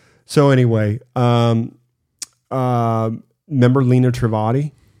 Yeah. So anyway, remember Lena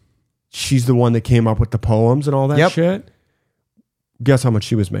Trivati? She's the one that came up with the poems and all that shit. Guess how much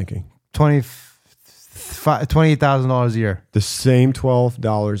she was making? $28,000 a year. The same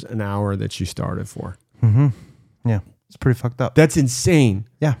 $12 an hour that she started for. Mm-hmm. Yeah. It's pretty fucked up. That's insane.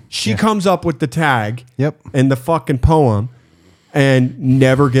 Yeah. She comes up with the tag Yep. and the fucking poem, and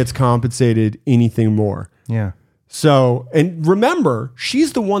never gets compensated anything more. Yeah. So, and remember,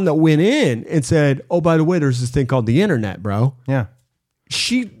 she's the one that went in and said, "Oh, by the way, there's this thing called the internet, bro." Yeah.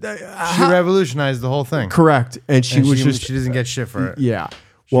 She revolutionized the whole thing. Correct. And she doesn't get shit for it. Yeah.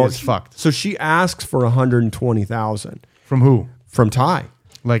 Well, it's fucked. So she asks for $120,000 From who? from Ty.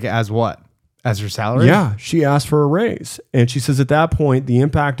 Like as what? As her salary? Yeah, she asked for a raise. And she says at that point, the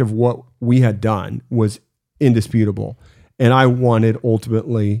impact of what we had done was indisputable. And I wanted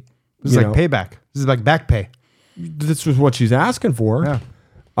ultimately... This is like payback. This is like back pay. This was what she's asking for.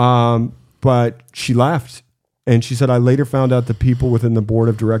 Yeah. But she left. And she said, I later found out the people within the board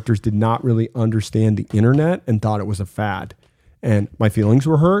of directors did not really understand the internet and thought it was a fad. And my feelings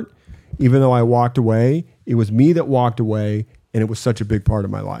were hurt. Even though I walked away, it was me that walked away, and it was such a big part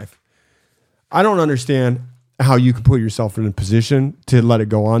of my life. I don't understand how you can put yourself in a position to let it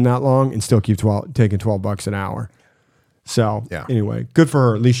go on that long and still keep taking $12 an hour. So anyway, good for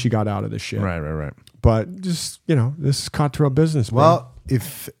her. At least she got out of this shit. Right. But just, this is cutthroat business, bro. Well,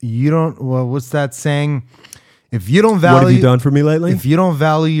 if you don't, what's that saying? If you don't value... What have you done for me lately? If you don't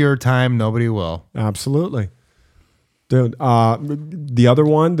value your time, nobody will. Absolutely. Dude, the other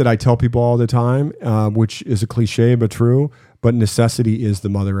one that I tell people all the time, which is a cliche but true, but necessity is the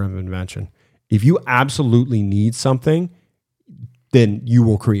mother of invention. If you absolutely need something, then you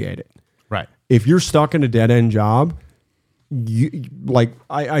will create it. Right. If you're stuck in a dead-end job,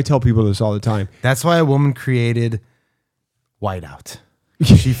 I tell people this all the time. That's why a woman created Whiteout.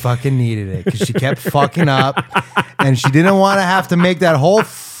 She fucking needed it because she kept fucking up and she didn't want to have to make that whole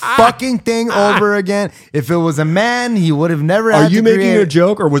fucking thing over again. If it was a man, he would have never had to create it. Are you making a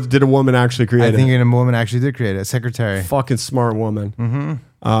joke or did a woman actually create it? I think a woman actually did create it. A secretary. Fucking smart woman.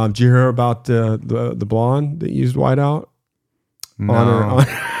 Mm-hmm. Did you hear about the blonde that used Whiteout? No.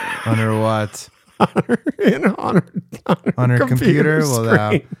 On her what? on her computer?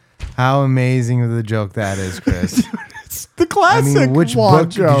 Well, how amazing of the joke that is, Chris. It's the classic. I mean, which book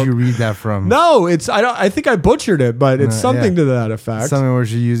did you read that from? No, I think I butchered it, but it's something to that effect. Something where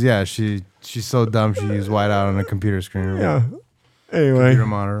she used, she's so dumb she used Whiteout on a computer screen. Yeah. Anyway, computer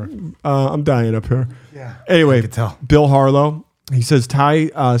monitor. I'm dying up here. Yeah. Anyway, I could tell. Bill Harlow. He says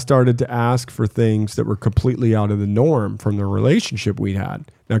Ty started to ask for things that were completely out of the norm from the relationship we had.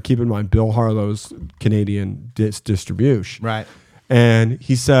 Now, keep in mind, Bill Harlow's Canadian distribution. Right. And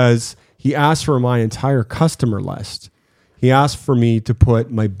he says he asked for my entire customer list. He asked for me to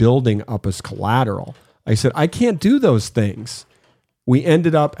put my building up as collateral. I said, I can't do those things. We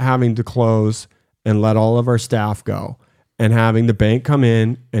ended up having to close and let all of our staff go and having the bank come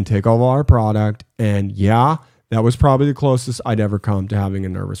in and take all of our product. And that was probably the closest I'd ever come to having a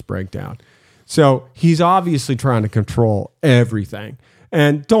nervous breakdown. So he's obviously trying to control everything.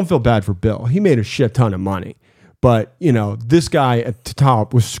 And don't feel bad for Bill. He made a shit ton of money. But, this guy at the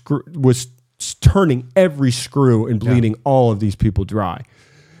top was turning every screw and bleeding all of these people dry.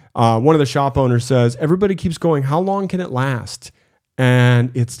 One of the shop owners says, everybody keeps going, how long can it last?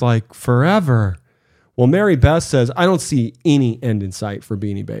 And it's like forever. Well, Mary Beth says, I don't see any end in sight for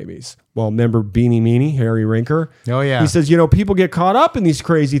Beanie Babies. Well, remember Beanie Meanie, Harry Rinker? Oh, yeah. He says, people get caught up in these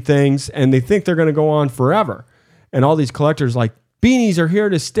crazy things and they think they're going to go on forever. And all these collectors like, beanies are here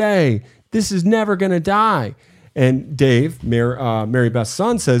to stay. This is never going to die. And Dave, Mary Beth's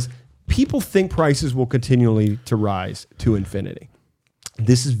son, says, people think prices will continually to rise to infinity.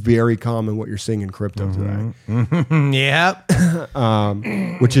 This is very common what you're seeing in crypto today. Mm-hmm.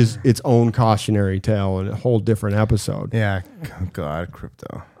 Yep. Which is its own cautionary tale and a whole different episode. Yeah. God,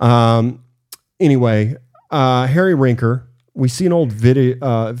 crypto. Anyway, Harry Rinker, we see an old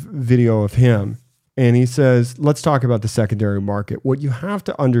video of him. And he says, let's talk about the secondary market. What you have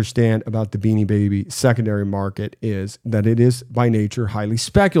to understand about the Beanie Baby secondary market is that it is by nature highly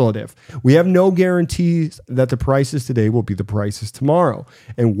speculative. We have no guarantees that the prices today will be the prices tomorrow.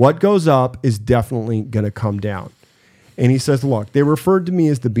 And what goes up is definitely going to come down. And he says, look, they referred to me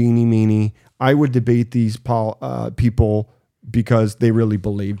as the Beanie Meanie. I would debate these people because they really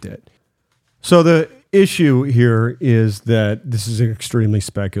believed it. So the issue here is that this is an extremely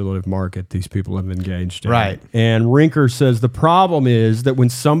speculative market these people have engaged in. Right. And Rinker says the problem is that when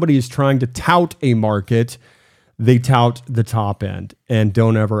somebody is trying to tout a market, they tout the top end and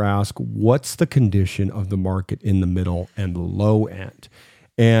don't ever ask what's the condition of the market in the middle and the low end.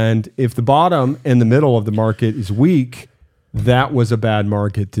 And if the bottom and the middle of the market is weak, that was a bad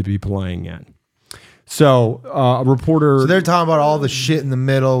market to be playing in. So a reporter... So they're talking about all the shit in the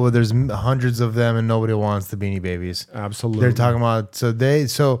middle where there's hundreds of them and nobody wants the Beanie Babies. Absolutely. They're talking about...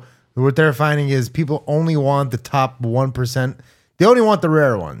 So what they're finding is people only want the top 1%. They only want the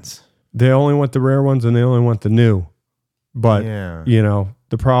rare ones. They only want the rare ones and they only want the new. But, Yeah. you know,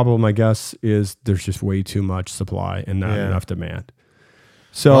 the problem, I guess, is there's just way too much supply and not enough demand.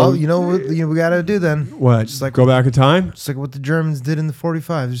 So, Well, you know what we got to do then? what? Just like Go back in time? Just like what the Germans did in the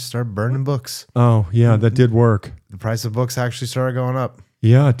 45. Just start burning books. Oh, yeah, that did work. The price of books actually started going up.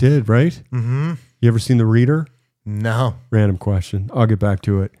 Yeah, it did, right? Mm-hmm. You ever seen The Reader? No. Random question. I'll get back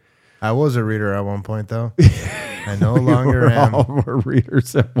to it. I was a reader at one point, though. I no longer am. All of our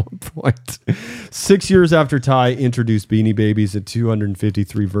readers at one point. 6 years after Ty introduced Beanie Babies at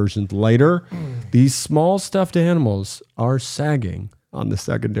 253 versions later, these small stuffed animals are sagging on the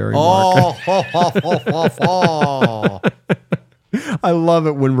secondary market. I love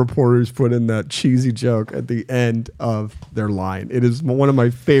it when reporters put in that cheesy joke at the end of their line. It is one of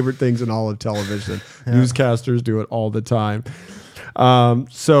my favorite things in all of television. Newscasters do it all the time.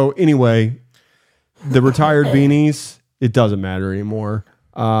 So anyway, the retired beanies, it doesn't matter anymore.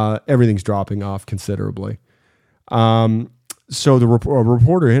 Everything's dropping off considerably. So the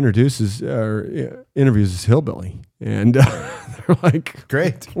reporter interviews this hillbilly, and they're like,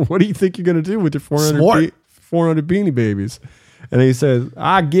 "Great, what do you think you're going to do with your 400 Beanie Babies?" And he says,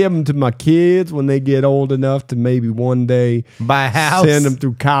 "I give them to my kids when they get old enough to maybe one day buy a house, send them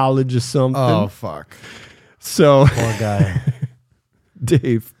through college or something." Oh fuck! So poor guy.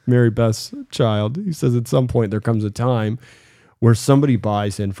 Dave, Mary Beth's child, he says at some point there comes a time where somebody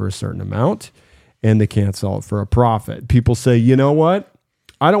buys in for a certain amount and they can't sell it for a profit. People say, you know what?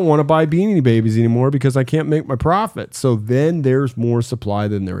 I don't want to buy Beanie Babies anymore because I can't make my profit. So then there's more supply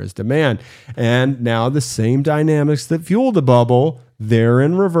than there is demand. And now the same dynamics that fuel the bubble, they're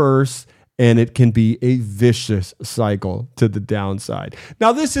in reverse, and it can be a vicious cycle to the downside.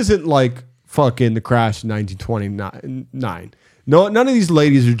 Now, this isn't like fucking the crash in 1929. No, none of these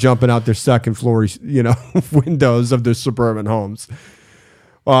ladies are jumping out their second floor, windows of their suburban homes.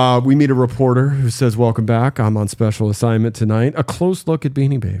 We meet a reporter who says, "Welcome back. I'm on special assignment tonight. A close look at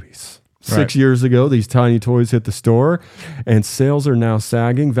Beanie Babies. 6 years ago, these tiny toys hit the store, and sales are now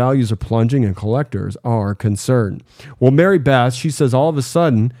sagging. Values are plunging, and collectors are concerned." Well, Mary Beth, she says all of a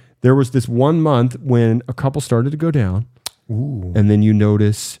sudden there was this 1 month when a couple started to go down, and then you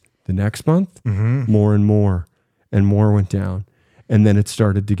notice the next month more and more went down. And then it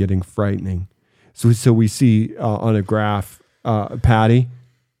started to getting frightening. So we see on a graph, Patty,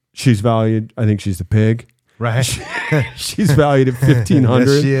 she's valued, I think she's the pig. Right. She's valued at $1,500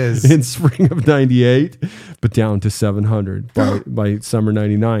 Yes, she is. in spring of 98, but down to $700 by summer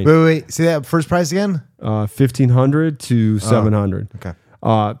 99. Wait. See that first price again? $1,500 to $700. Okay.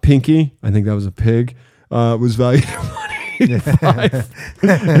 Pinky, I think that was a pig, was valued at $185.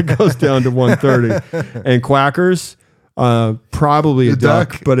 It goes down to $130. And Quackers, probably a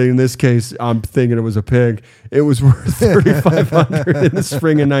duck, but in this case, I'm thinking it was a pig. It was worth $3,500 in the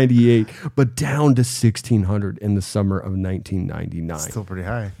spring of 98, but down to $1,600 in the summer of 1999. Still pretty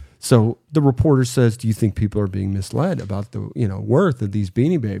high. So the reporter says, "Do you think people are being misled about the worth of these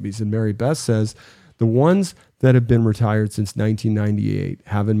Beanie Babies?" And Mary Beth says, "The ones that have been retired since 1998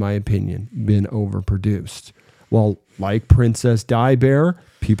 have, in my opinion, been overproduced. Well, like Princess Di Bear,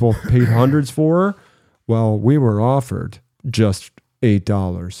 people paid hundreds for her. Well, we were offered just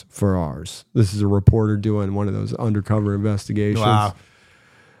 $8 for ours." This is a reporter doing one of those undercover investigations. Wow.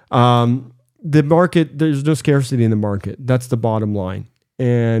 The market, there's no scarcity in the market. That's the bottom line.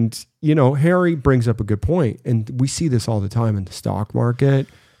 And, Harry brings up a good point. And we see this all the time in the stock market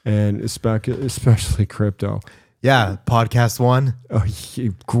and especially crypto. Yeah, podcast one. Oh,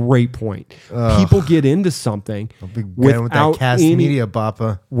 great point. People get into something without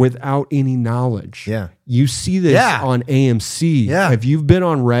any knowledge. Yeah. You see this on AMC. Yeah. Have you been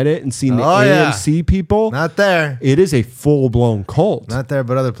on Reddit and seen the AMC people? Not there. It is a full-blown cult. Not there,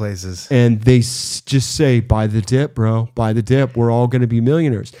 but other places. And they just say, buy the dip, bro. Buy the dip. We're all going to be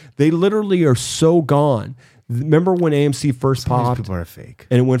millionaires. They literally are so gone. Remember when AMC first popped? These people are fake.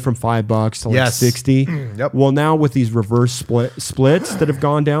 And it went from $5 to like 60. Yep. Well, now with these reverse splits that have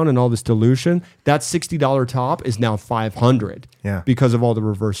gone down and all this dilution, that $60 top is now $500. Yeah. Because of all the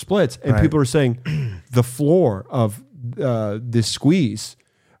reverse splits. And people are saying the floor of this squeeze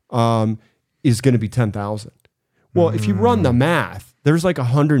is going to be 10,000. Well, if you run the math, there's like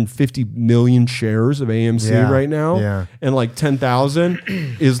 150 million shares of AMC right now. Yeah. And like 10,000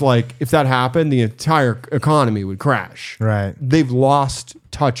 is like, if that happened, the entire economy would crash. Right. They've lost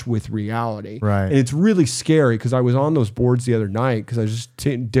touch with reality. Right. And it's really scary because I was on those boards the other night because I was just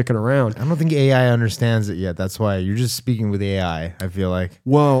dicking around. I don't think AI understands it yet. That's why you're just speaking with AI, I feel like.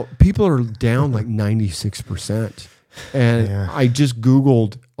 Well, people are down like 96%. And I just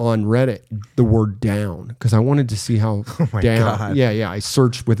Googled on Reddit the word down because I wanted to see how down. God. Yeah. I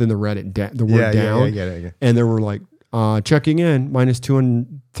searched within the Reddit the word down. I get it. And there were like Checking in, minus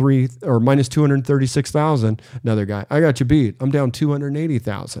 203 or minus 236,000. Another guy, I got you beat. I'm down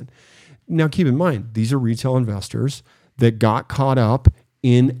 280,000. Now keep in mind, these are retail investors that got caught up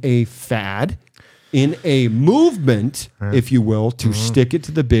in a fad, in a movement, if you will, to stick it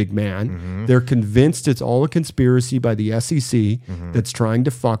to the big man. They're convinced it's all a conspiracy by the SEC that's trying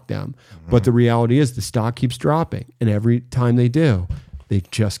to fuck them. But the reality is the stock keeps dropping. And every time they do, they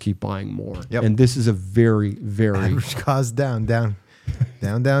just keep buying more. Yep. And this is a very, very... Average cost down.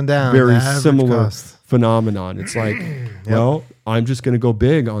 Very similar phenomenon. It's like, well, I'm just going to go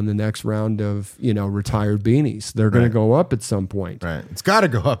big on the next round of, retired beanies. They're going to go up at some point. Right. It's got to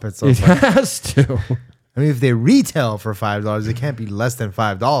go up at some It point. has to. I mean, if they retail for $5, it can't be less than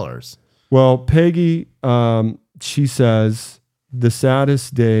 $5. Well, Peggy, she says the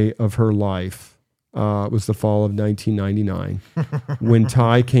saddest day of her life was the fall of 1999 when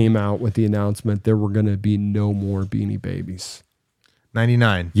Ty came out with the announcement there were going to be no more Beanie Babies.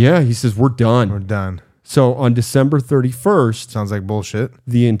 99. Yeah, he says, we're done. We're done. So on December 31st, Sounds like bullshit.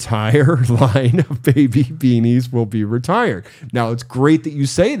 the entire line of baby beanies will be retired. Now, it's great that you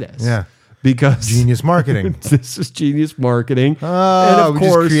say this. Yeah. Because Genius marketing. this is genius marketing. Oh, we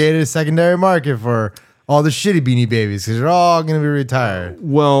just created a secondary market for all the shitty Beanie Babies because they're all going to be retired.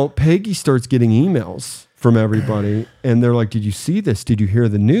 Well, Peggy starts getting emails from everybody, and they're like, did you see this? Did you hear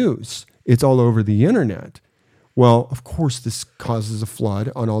the news? It's all over the internet. Well, of course, this causes a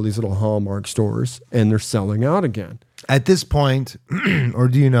flood on all these little Hallmark stores, and they're selling out again. At this point, or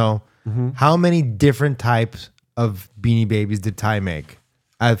do you know, how many different types of Beanie Babies did Ty make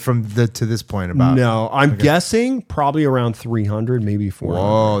to this point? About No, I'm guessing probably around 300, maybe 400.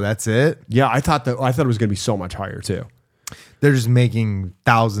 Whoa, that's it? Yeah, I thought it was going to be so much higher too. They're just making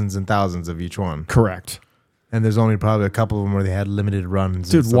thousands and thousands of each one. Correct. And there's only probably a couple of them where they had limited runs.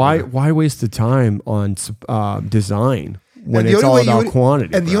 Dude, why waste the time on design when the it's only all way you about would-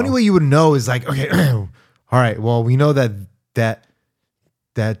 quantity? And the only way you would know is like, okay, all right, well, we know that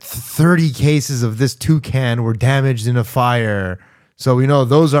 30 cases of this toucan were damaged in a fire. So we know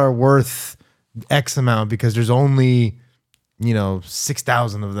those are worth X amount because there's only,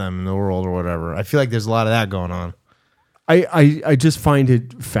 6,000 of them in the world or whatever. I feel like there's a lot of that going on. I just find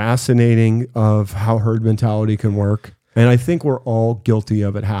it fascinating of how herd mentality can work. And I think we're all guilty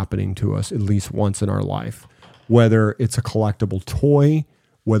of it happening to us at least once in our life, whether it's a collectible toy,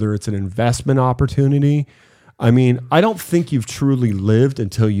 whether it's an investment opportunity. I mean, I don't think you've truly lived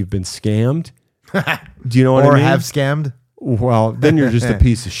until you've been scammed. Do you know what I mean? Or have scammed. Well, then you're just a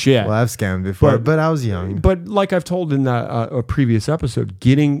piece of shit. Well, I've scammed before, but I was young. But like I've told in a previous episode,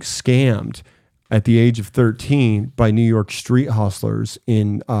 getting scammed at the age of 13 by New York street hustlers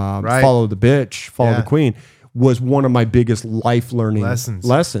in Follow the Bitch, Follow the Queen was one of my biggest life learning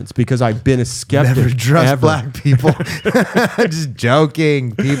lessons because I've been a skeptic. Never trust black people. Just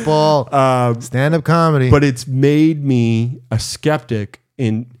joking, people. Stand-up comedy. But it's made me a skeptic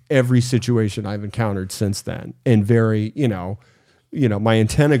in every situation I've encountered since then. And very, my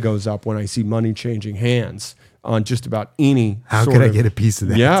antenna goes up when I see money changing hands on just about any. How could I get a piece of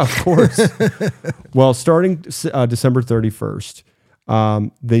that? Yeah, of course. Well, starting December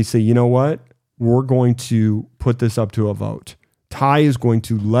 31st, they say, you know what? We're going to put this up to a vote. Ty is going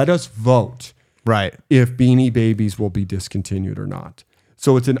to let us vote if Beanie Babies will be discontinued or not.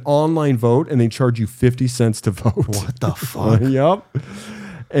 So it's an online vote, and they charge you 50 cents to vote. What the fuck? Yep.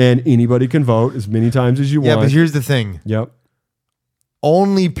 And anybody can vote as many times as you want. Yeah, but here's the thing. Yep.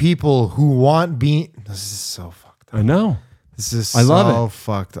 Only people who want Beanie... This is so fucked up. I know. This is I love so it.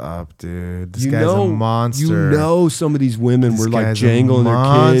 fucked up, dude. This guy's a monster. You know some of these women were like guy's jangling a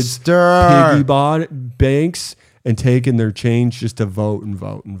their kids, monster. piggy banks, and taking their change just to vote and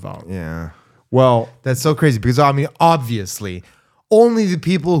vote and vote. Yeah. Well, That's so crazy because, I mean, obviously, only the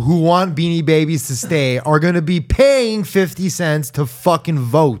people who want Beanie Babies to stay are going to be paying 50 cents to fucking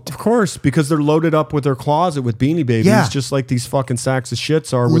vote. of course, because they're loaded up with their closet with Beanie Babies, just like these fucking sacks of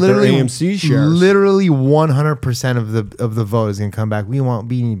shits are with their AMC shares. Literally 100% of the vote is going to come back. We want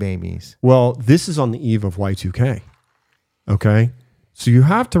Beanie Babies. Well, this is on the eve of Y2K. Okay? So you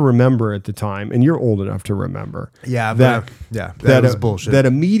have to remember at the time, and you're old enough to remember. Yeah, that was bullshit. That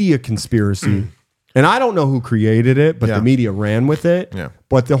a media conspiracy, and I don't know who created it, but the media ran with it. Yeah.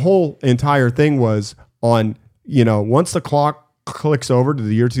 But the whole entire thing was on, once the clock clicks over to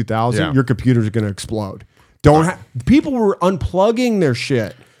the year 2000, your computer's going to explode. People were unplugging their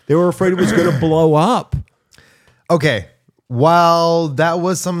shit. They were afraid it was going to blow up. Okay. While that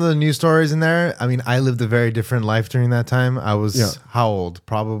was some of the news stories in there, I mean, I lived a very different life during that time. I was how old?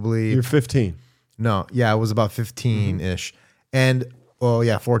 Probably. You're 15. No, yeah, I was about 15-ish. And,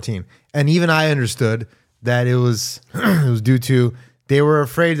 14. And even I understood that it was it was due to they were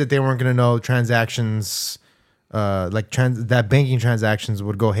afraid that they weren't going to know transactions, that banking transactions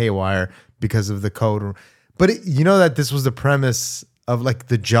would go haywire because of the code. But you know that this was the premise of like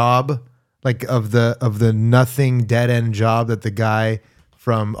the job, like of the nothing dead end job that the guy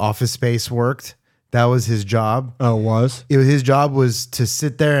from Office Space worked. That was his job. Oh, it was? His job was to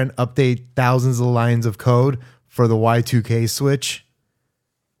sit there and update thousands of lines of code for the Y2K switch.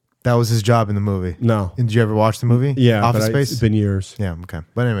 That was his job in the movie. No. Did you ever watch the movie? Yeah, Office but Space. It's been years. Yeah. Okay.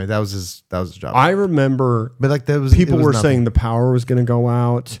 But anyway, that was his job. I remember, but like people were nothing. saying the power was going to go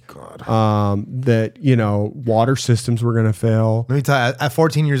out. God. That water systems were going to fail. Let me tell you, at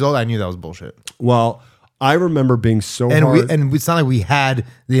 14 years old, I knew that was bullshit. Well, I remember being so And hard. it's not like we had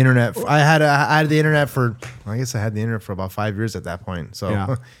the internet. I had the internet for. I guess I had the internet for about 5 years at that point. So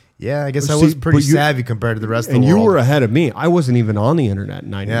Yeah. yeah, I guess I See, was pretty but you- savvy compared to the rest of and the you world. were ahead of me. I wasn't even on the internet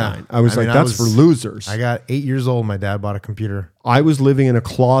in 99. Yeah. I was I mean, like, I that's was- for losers. I got 8 years old. My dad bought a computer. I was living in a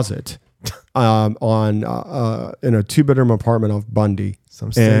closet in a 2-bedroom apartment off Bundy.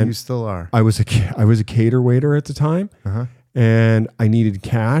 Some say And you still are. I was a cater waiter at the time, and I needed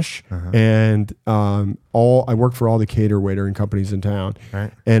cash, and I worked for all the cater waitering companies in town,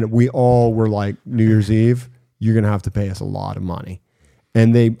 Right. and we all were like, New Year's Eve, you're gonna have to pay us a lot of money.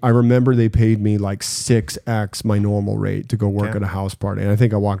 And I remember they paid me like 6x my normal rate to go work at a house party. And I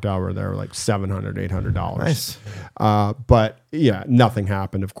think I walked out with there like $700, $800. Nice. But yeah, nothing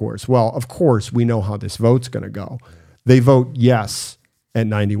happened, of course. Well, of course, we know how this vote's going to go. They vote yes at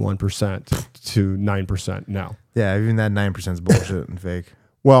 91% to 9% no. Yeah, even that 9% is bullshit and fake.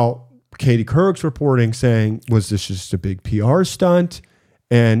 Well, Katie Couric's reporting saying, was this just a big PR stunt?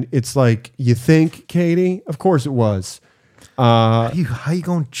 And it's like, you think, Katie? Of course it was. How you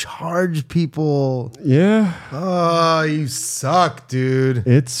gonna charge people? Yeah. Oh, you suck, dude.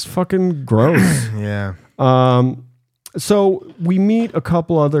 It's fucking gross. Yeah. So we meet a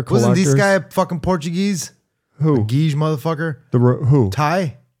couple other collectors. Wasn't this guy fucking Portuguese? Who? Guige motherfucker? Who?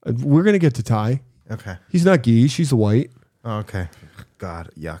 Thai? We're going to get to Ty. Okay. He's not Guy. She's white. Oh, okay. God,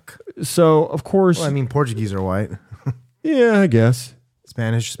 yuck. So, of course. Well, I mean, Portuguese are white. Yeah, I guess.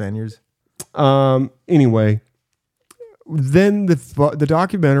 Spaniards. Anyway, then the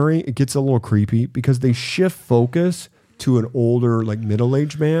documentary, it gets a little creepy because they shift focus to an older, like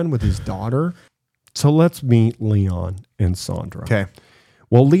middle-aged man with his daughter. So let's meet Leon and Sandra. Okay.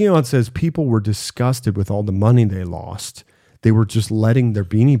 Well, Leon says people were disgusted with all the money they lost. They were just letting their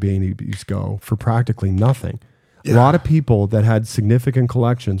Beanie Babies go for practically nothing. Yeah. A lot of people that had significant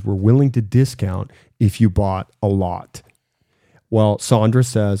collections were willing to discount if you bought a lot. Well, Sandra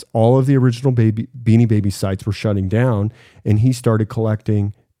says all of the original Beanie Baby sites were shutting down, and he started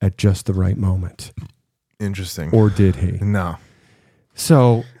collecting at just the right moment. Interesting. Or did he? No.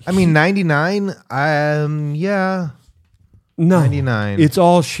 So, I mean, 99, yeah. No. 99. It's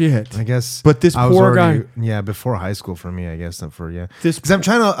all shit. I guess. But this I was poor already- guy. Yeah, before high school for me, I guess. Not for, yeah. This- Because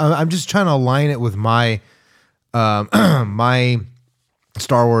I'm just trying to align it with my, my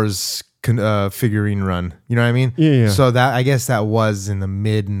Star Wars figurine run. You know what I mean? Yeah. So that, I guess that was in the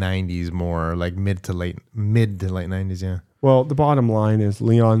mid 90s more, like mid to late 90s, yeah. Well, the bottom line is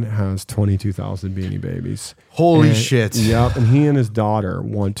Leon has 22,000 Beanie Babies. Holy And- shit. Yep. And he and his daughter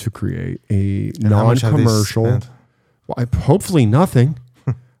want to create a And how much have they non-commercial. spent? Well, hopefully nothing.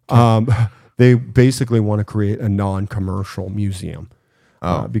 They basically want to create a non-commercial museum.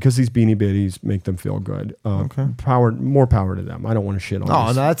 Because these Beanie Babies make them feel good. Okay. More power to them. I don't want to shit on Oh, no,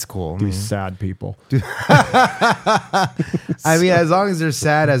 these, that's cool. I mean, these sad people. I mean, as long as they're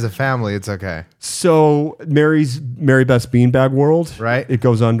sad as a family, it's okay. So Mary Beth's Beanbag World, Right. It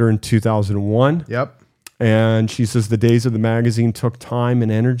goes under in 2001. Yep. And she says the days of the magazine took time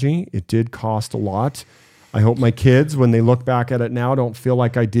and energy. It did cost a lot. I hope my kids, when they look back at it now, don't feel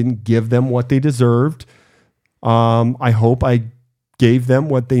like I didn't give them what they deserved. I hope I gave them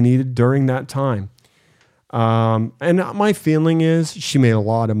what they needed during that time. And my feeling is she made a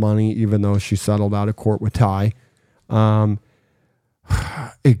lot of money, even though she settled out of court with Ty.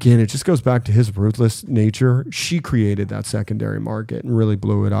 Again, it just goes back to his ruthless nature. She created that secondary market and really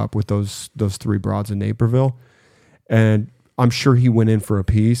blew it up with those three broads in Naperville. And I'm sure he went in for a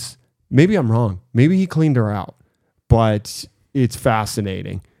piece. Maybe I'm wrong. Maybe he cleaned her out. But it's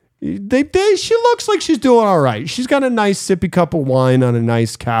fascinating. She looks like she's doing all right. She's got a nice sippy cup of wine on a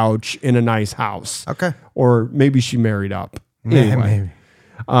nice couch in a nice house. Okay. Or maybe she married up. Anyway. Maybe.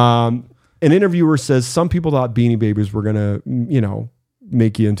 An interviewer says some people thought Beanie Babies were going to,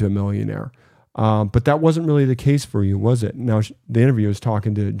 make you into a millionaire. But that wasn't really the case for you, was it? Now, the interviewer was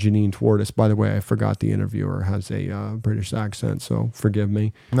talking to Janine Tortoise. By the way, I forgot the interviewer has a British accent, so forgive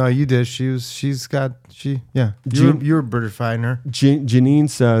me. No, you did. You were Britifying her. Janine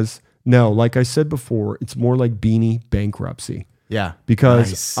says, no, like I said before, it's more like Beanie bankruptcy. Yeah.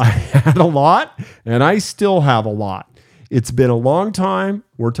 Because I had a lot, and I still have a lot. It's been a long time.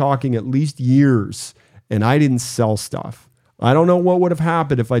 We're talking at least years, and I didn't sell stuff. I don't know what would have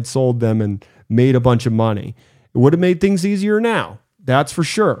happened if I'd sold them and made a bunch of money. It would have made things easier now. That's for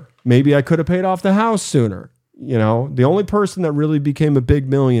sure. Maybe I could have paid off the house sooner. You know, the only person that really became a big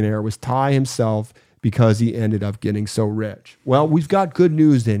millionaire was Ty himself because he ended up getting so rich. Well, we've got good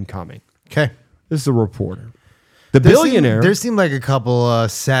news incoming. Okay. This is a reporter. The billionaire. There seemed like a couple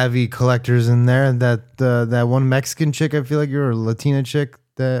savvy collectors in there. That one Mexican chick, I feel like you're a Latina chick.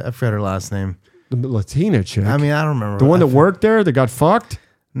 I forgot her last name. The Latina chick? I mean, I don't remember. The one that worked there that got fucked?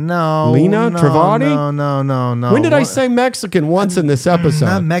 No. Lena Travati? No. When did I say Mexican once in this episode?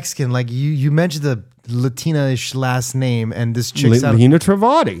 Not Mexican. Like you mentioned the Latina-ish last name, and this chick Lena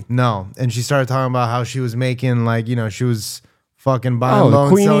Travati. No. And she started talking about how she was making, like, you know, she was fucking buying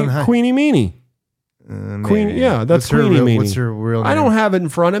loans. Queenie Meanie. Queen, yeah, that's Queenie Meanie. What's her real name? I don't have it in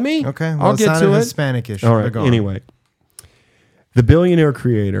front of me. Okay, well, I'll get to it. Hispanic-ish. All right. Anyway, the billionaire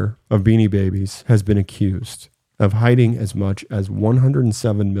creator of Beanie Babies has been accused of hiding as much as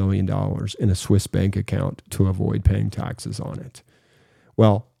 $107 million in a Swiss bank account to avoid paying taxes on it.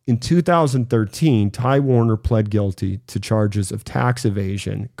 Well, in 2013, Ty Warner pled guilty to charges of tax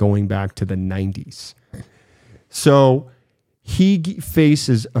evasion going back to the 90s. So he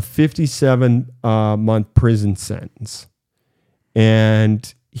faces a 57-month prison sentence.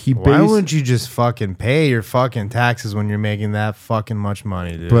 And why wouldn't you just fucking pay your fucking taxes when you're making that fucking much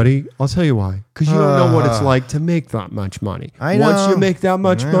money, dude? Buddy, I'll tell you why. Because you don't know what it's like to make that much money. I know. Once you make that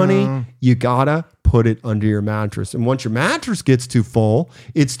much money, you gotta put it under your mattress. And once your mattress gets too full,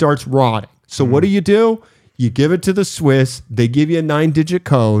 it starts rotting. So what do? You give it to the Swiss, they give you a 9-digit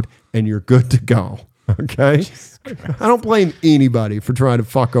code, and you're good to go. Okay? I don't blame anybody for trying to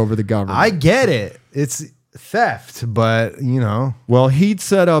fuck over the government. I get it. It's theft, but you know. Well, he'd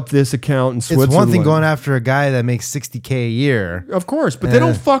set up this account in Switzerland. It's one thing going after a guy that makes $60K a year. Of course, but they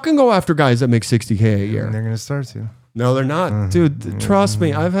don't fucking go after guys that make $60K a year. And they're going to start to. No, they're not. Dude, trust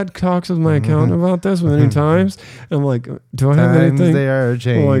me. I've had talks with my accountant about this many times. And I'm like, do I have anything? They are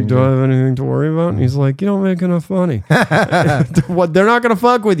changing. Like, do I have anything to worry about? And he's like, you don't make enough money. What? They're not going to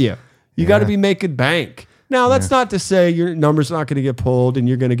fuck with you. You got to be making bank. Now, that's not to say your number's not going to get pulled and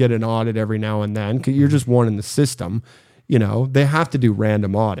you're going to get an audit every now and then because you're just one in the system. You know, they have to do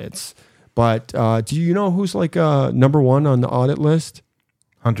random audits. But do you know who's like number one on the audit list?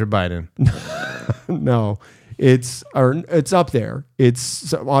 Hunter Biden. No, it's up there.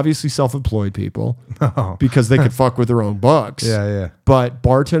 It's obviously self-employed people because they could fuck with their own books. Yeah. But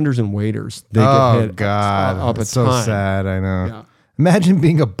bartenders and waiters, they get hit up a so ton. sad. I know. Yeah. Imagine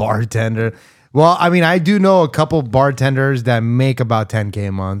being a bartender. Well, I mean, I do know a couple bartenders that make about $10K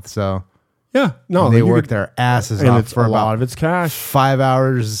a month. So yeah, no, they work their asses off for a lot of it's cash. 5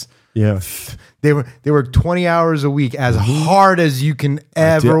 hours. Yeah, they work 20 hours a week as hard as you can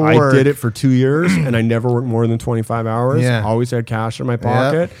ever work. I did it for 2 years, and I never worked more than 25 hours. Yeah. Always had cash in my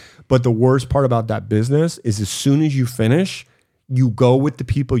pocket. Yep. But the worst part about that business is as soon as you finish, you go with the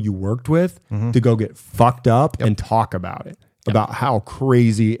people you worked with to go get fucked up and talk about it. About how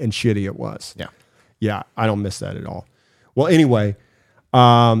crazy and shitty it was. Yeah, I don't miss that at all. Well, anyway,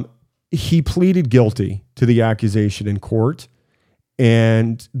 he pleaded guilty to the accusation in court,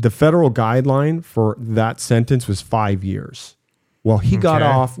 and the federal guideline for that sentence was 5 years. Well, he got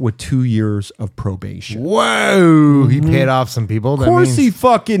off with 2 years of probation. Whoa! He paid off some people. Of course he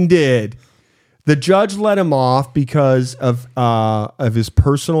fucking did. The judge let him off because of his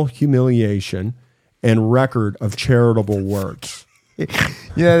personal humiliation and record of charitable works.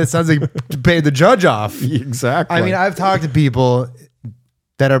 Yeah, it sounds like to pay the judge off. Exactly. I mean, I've talked to people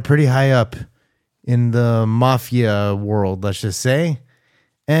that are pretty high up in the mafia world, let's just say.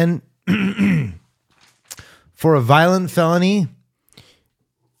 And for a violent felony,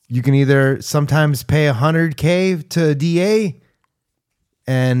 you can either sometimes pay $100K to a DA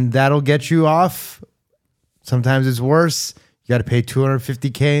and that'll get you off. Sometimes it's worse. You got to pay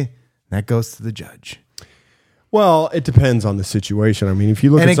 $250K. That goes to the judge. Well, it depends on the situation. I mean, if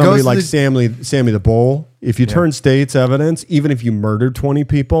you look at somebody like Sammy the Bull, if you turn state's evidence, even if you murdered 20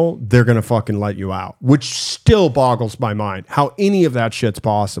 people, they're going to fucking let you out, which still boggles my mind how any of that shit's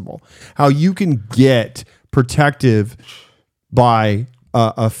possible. How you can get protective by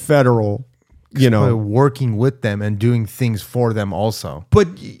a federal, working with them and doing things for them also. But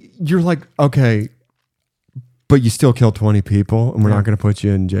you're like, okay, but you still killed 20 people, and we're not going to put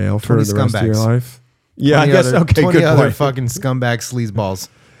you in jail for the rest of your life. Yeah, I guess. Okay, 20 good other point. fucking scumbag sleazeballs.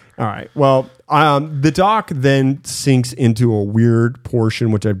 All right. Well, the doc then sinks into a weird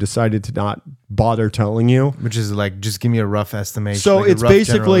portion, which I've decided to not bother telling you. Which is like, just give me a rough estimation. So like it's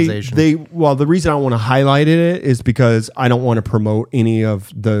basically the reason I want to highlight it is because I don't want to promote any of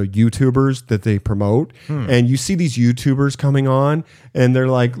the YouTubers that they promote. And you see these YouTubers coming on and they're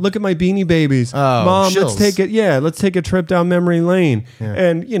like, look at my Beanie Babies. Mom, shills. let's take a trip down memory lane. Yeah.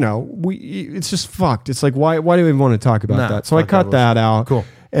 And it's just fucked. It's like, why do we even want to talk about that? So I cut that out. Cool.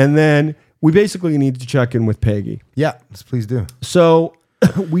 And then we basically need to check in with Peggy. Yeah, please do. So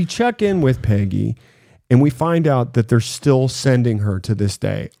we check in with Peggy and we find out that they're still sending her to this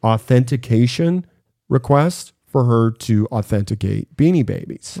day authentication requests for her to authenticate Beanie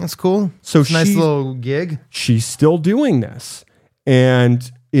Babies. That's cool. So it's a nice little gig. She's still doing this. And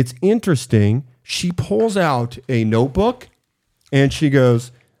it's interesting. She pulls out a notebook and she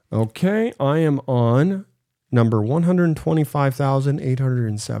goes, okay, I am on number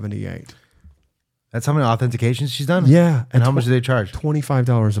 125,878. That's how many authentications she's done? Yeah. And how much do they charge?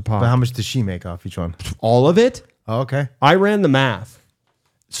 $25 a pop. But how much does she make off each one? All of it? Oh, okay. I ran the math.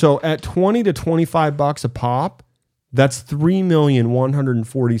 So at $20 to $25 a pop, that's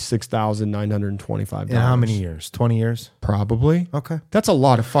 $3,146,925. In how many years? 20 years? Probably. Okay. That's a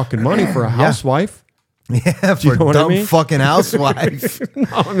lot of fucking money for a housewife. Yeah, for a dumb fucking housewife.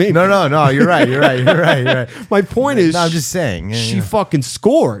 I mean, no. You're right. My point is, I'm just saying. She fucking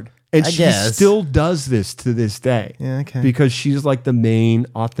scored. And she guess. still does this to this day. Yeah, okay. Because she's like the main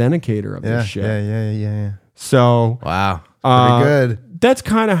authenticator of this shit. Yeah. So, wow. Pretty good. That's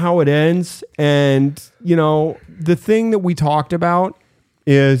kind of how it ends. And, the thing that we talked about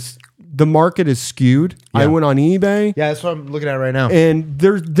is the market is skewed. Yeah. I went on eBay. Yeah, that's what I'm looking at right now. And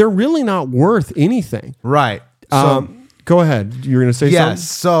they're really not worth anything. Right. So, go ahead. You're going to say something?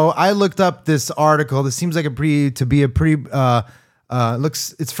 Yes. So I looked up this article. This seems like it's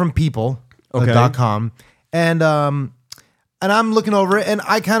from people.com. And I'm looking over it and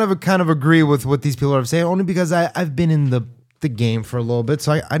I kind of agree with what these people are saying, only because I've been in the game for a little bit.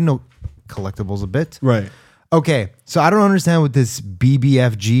 So I know collectibles a bit. Right. Okay. So I don't understand what this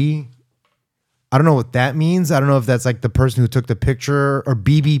BBFG, I don't know what that means. I don't know if that's like the person who took the picture or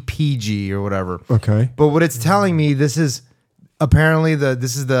BBPG or whatever. Okay. But what it's telling me, this is apparently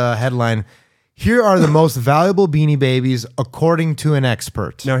this is the headline. Here are the most valuable Beanie Babies according to an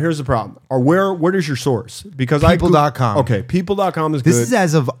expert. Now, here's the problem. Or where is your source? Because People.com. Okay, people.com is This good. is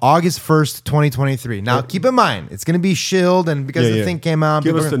as of August 1st, 2023. Now, keep in mind, it's going to be shilled, and because the thing came out.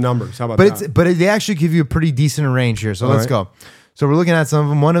 Give us the numbers. How about that? But they actually give you a pretty decent range here. So let's go. So we're looking at some of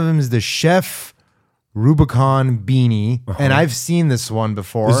them. One of them is the Chef Rubicon Beanie, and I've seen this one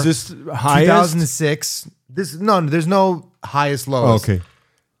before. Is this highest? 2006. There's no highest, lowest. Okay.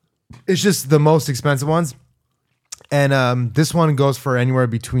 It's just the most expensive ones. And this one goes for anywhere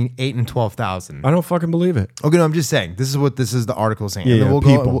between $8,000 and $12,000. I don't fucking believe it. Okay, no, I'm just saying. This is the article saying. Yeah, and then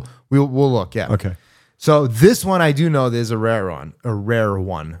people. We'll look. Yeah. Okay. So this one I do know there's a rare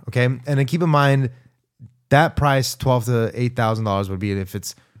one. Okay, and then keep in mind that price $12,000 to $8,000 would be if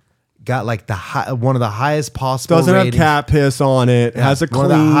it's got like one of the highest possible. Doesn't ratings. have cat piss on it. Yeah. Has a clean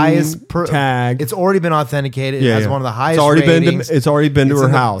one of the highest tag. It's already been authenticated. It has one of the highest. It's already been to her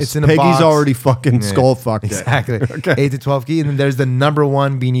house. It's in a Peggy's box. already fucking skull fucked exactly. it. Okay. 8 to 12 key. And then there's the number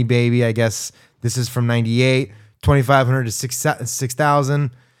one Beanie Baby. I guess this is from 98, 2,500 to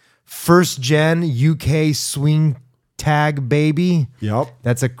 6,000. First gen UK swing tag baby. Yep.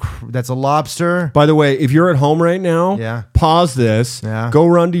 That's a lobster. By the way, if you're at home right now, pause this. Yeah. Go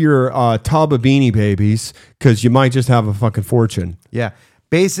run to your tub of Beanie Babies because you might just have a fucking fortune. Yeah.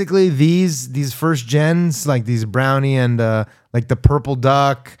 Basically, these first gens, like these brownie and like the purple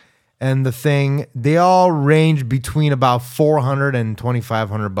duck and the thing, they all range between about $400 and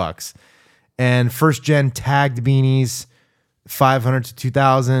 $2,500. And first gen tagged beanies, $500 to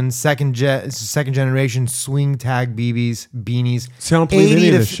 $2,000. Second generation swing tag beanies. See, I don't believe any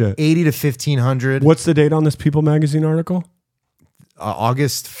of this shit. $80 to $1,500. What's the date on this People Magazine article?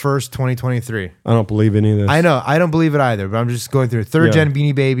 August 1st, 2023. I don't believe any of this. I know. I don't believe it either, but I'm just going through. Third gen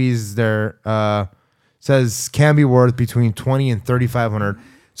Beanie Babies, they're says can be worth between $2,000 and $3,500.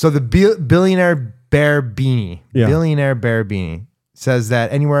 So the Billionaire Bear Beanie says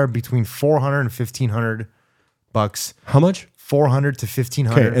that anywhere between $400 and $1,500. How much? $400 to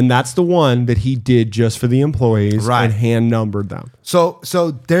 $1,500. Okay, and that's the one that he did just for the employees and hand numbered them. So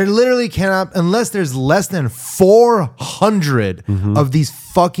there literally cannot, unless there's less than 400 of these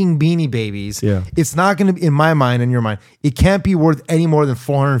fucking Beanie Babies, it's not going to be, in my mind and your mind, it can't be worth any more than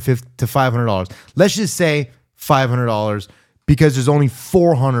 $450 to $500. Let's just say $500 because there's only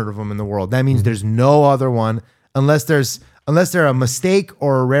 400 of them in the world. That means there's no other one unless they're a mistake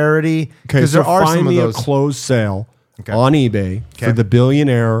or a rarity. Okay, so there are find some me of those. A closed sale on eBay for the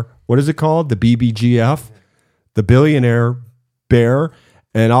billionaire. What is it called? The BBGF, the billionaire bear.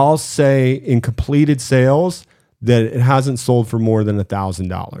 And I'll say in completed sales that it hasn't sold for more than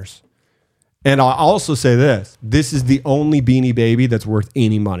 $1,000. And I'll also say this: this is the only Beanie Baby that's worth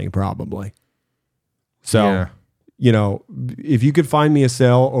any money, probably. So, you know, if you could find me a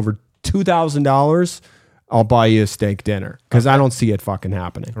sale over $2,000. I'll buy you a steak dinner because I don't see it fucking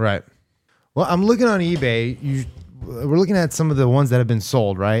happening. Right. Well, I'm looking on eBay. We're looking at some of the ones that have been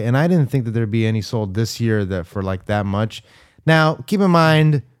sold, right? And I didn't think that there'd be any sold this year that for like that much. Now, keep in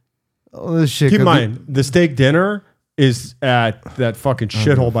mind, the steak dinner is at that fucking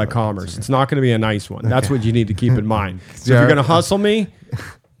shithole by Commerce. It's not going to be a nice one. That's what you need to keep in mind. So if you're going to hustle me,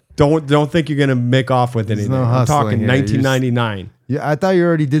 don't think you're going to make off with anything. I'm talking here. 1999. Yeah, I thought you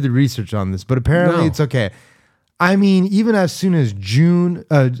already did the research on this, but apparently it's okay. I mean, even as soon as July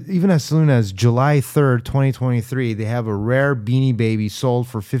 3rd, 2023, they have a rare Beanie Baby sold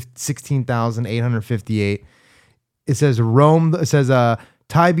for $16,858. It says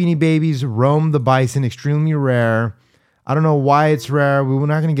Thai Beanie Babies roam the bison, extremely rare. I don't know why it's rare. We're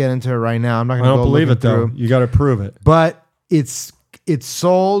not going to get into it right now. I'm not going to. I don't believe it though. You got to prove it. But it's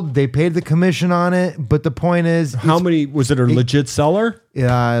sold. They paid the commission on it. But the point is, how many was it? A legit seller?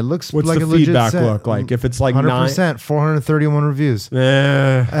 Yeah, it looks. What's like the a legit feedback set. look like? If it's like 100%, 431 reviews.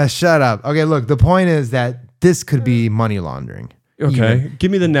 Shut up. Okay, look. The point is that this could be money laundering. Okay, even.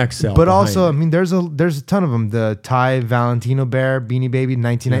 Give me the next sale. But also, I mean, there's a ton of them. The Thai Valentino Bear Beanie Baby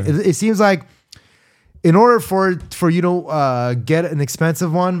 1990. It seems like in order for you to get an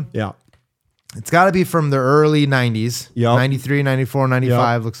expensive one, it's got to be from the early 90s. 93, 94,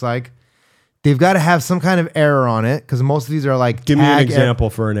 95 looks like. They've got to have some kind of error on it because most of these are like give me an example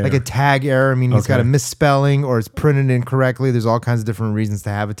for an error. Like a tag error. I mean, it's got a misspelling or it's printed incorrectly. There's all kinds of different reasons to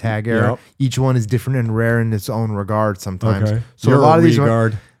have a tag error. Each one is different and rare in its own regard sometimes. So You're a lot of these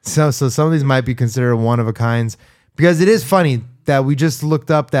so some of these might be considered one of a kinds because it is funny that we just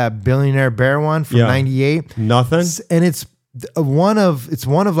looked up that billionaire bear one from 98. Nothing. And it's one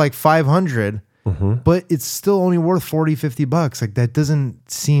of like 500. But it's still only worth $40-$50. Like that doesn't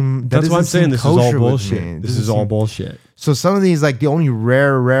seem. That's why I'm saying this is all bullshit. This is all bullshit. So some of these, like the only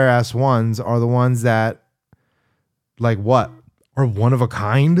rare ass ones, are the ones that, like, what are one of a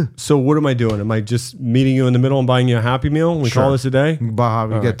kind. So what am I doing? Am I just meeting you in the middle and buying you a Happy Meal? We call this a day. You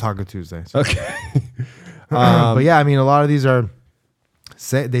get Taco Tuesdays. Okay. But yeah, I mean, a lot of these are.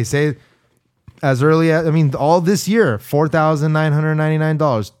 They say as early as all this year,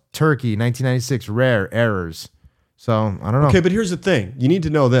 $4,999. Turkey, 1996, rare errors. So I don't know. Okay, but here's the thing: you need to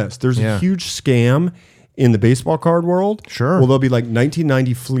know this. There's a huge scam in the baseball card world. Sure. Well, there'll be like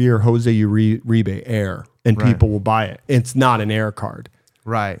 1990 Fleer Jose Uribe Air, and people will buy it. It's not an Air card.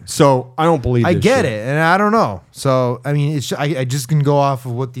 Right. So I don't believe. I get it, and I don't know. So I mean, I just can go off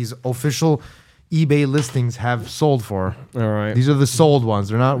of what these official eBay listings have sold for. All right. These are the sold ones.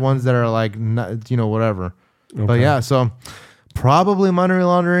 They're not ones that are like, whatever. Okay. But yeah, so. Probably money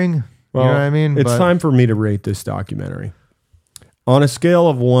laundering. Well, you know what I mean? It's time for me to rate this documentary. On a scale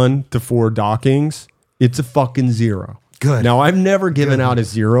of 1 to 4 dockings, it's a fucking 0. Good. Now, I've never given out a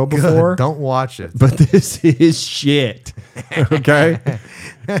 0 before. Don't watch it. But this is shit. Okay?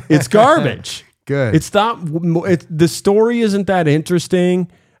 It's garbage. Good. It's not. The story isn't that interesting.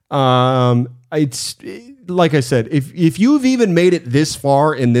 It's like I said, if you've even made it this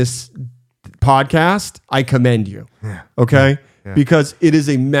far in this podcast, I commend you. Yeah. Okay? Yeah. Because it is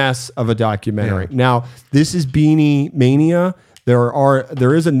a mess of a documentary. Yeah. Now, this is Beanie Mania.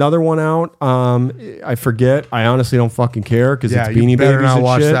 There is another one out. I forget. I honestly don't fucking care because it's Beanie Babies and shit. Not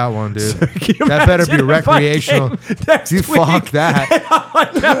watch that one, dude. So that better be recreational. You fuck that.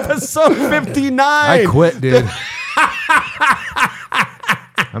 Like episode 59. I quit, dude.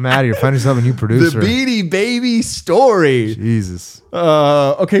 I'm out of here. Find yourself a new producer. The Beanie Baby story. Jesus.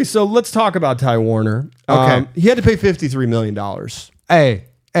 Okay, so let's talk about Ty Warner. Okay. He had to pay $53 million. Hey.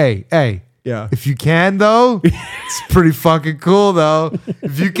 Yeah. If you can, though, it's pretty fucking cool, though.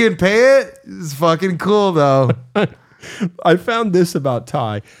 If you can pay it, it's fucking cool, though. I found this about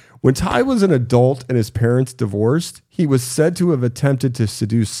Ty. When Ty was an adult and his parents divorced, he was said to have attempted to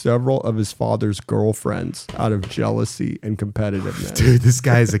seduce several of his father's girlfriends out of jealousy and competitiveness. Dude, this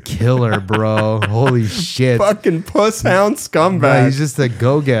guy's a killer, bro. Holy shit. Fucking puss hound scumbag. No, he's just a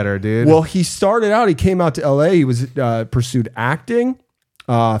go-getter, dude. Well, he started out, he came out to LA, he was pursued acting,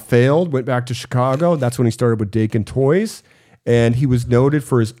 failed, went back to Chicago. That's when he started with Dakin Toys. And he was noted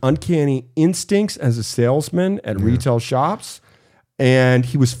for his uncanny instincts as a salesman at retail shops. And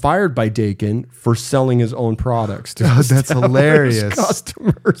he was fired by Dakin for selling his own products to that's hilarious.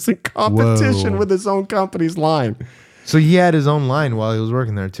 Customers in competition with his own company's line. So he had his own line while he was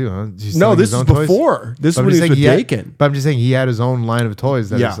working there too, huh? No, this is before. This is when he was with Dakin. But I'm just saying he had his own line of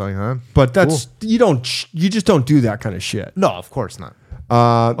toys that he's like, huh? But that's you just don't do that kind of shit. No, of course not.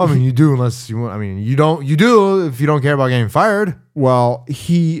 I mean, you do unless you want. I mean, you do if you don't care about getting fired. Well,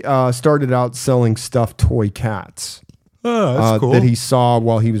 he started out selling stuffed toy cats. Oh, that's cool. That he saw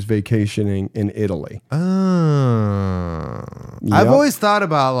while he was vacationing in Italy. I've always thought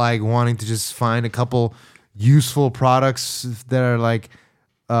about like wanting to just find a couple useful products that are like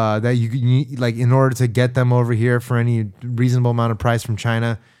that you need, like in order to get them over here for any reasonable amount of price from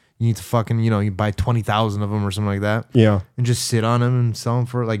China. You need to fucking, you buy 20,000 of them or something like that. Yeah. And just sit on them and sell them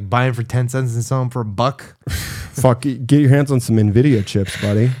for like buy them for 10 cents and sell them for $1. Fuck, get your hands on some NVIDIA chips,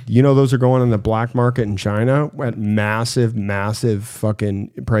 buddy. You know those are going on the black market in China at massive fucking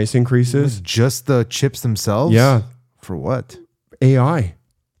price increases. Just the chips themselves? Yeah. For what? AI.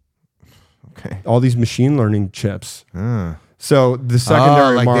 Okay. All these machine learning chips. So the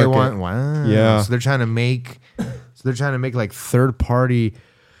secondary market. They want, wow. Yeah. So they're trying to make like third party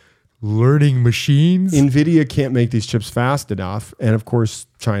learning machines. NVIDIA can't make these chips fast enough, and of course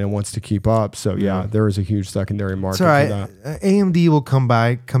China wants to keep up. So yeah, there is a huge secondary market for that. AMD will come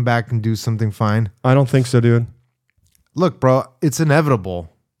back and do something fine. I don't think so, dude. Look, bro, it's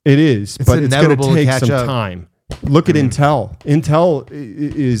inevitable. It is, but it's going to take some up. time. Look at Intel. Intel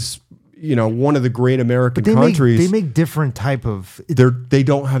is one of the great American countries. They make different type of. They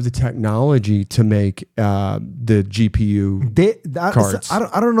don't have the technology to make the GPU cards.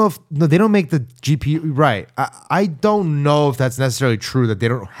 I don't know if they don't make the GPU right. I don't know if that's necessarily true that they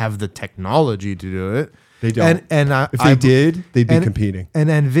don't have the technology to do it. They don't. And if they did, they'd be competing. And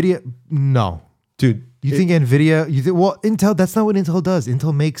NVIDIA, no, dude. You think NVIDIA? You think Intel? That's not what Intel does.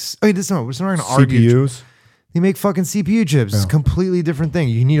 Intel makes. We're not going to argue. CPUs. They make fucking CPU chips. It's a completely different thing.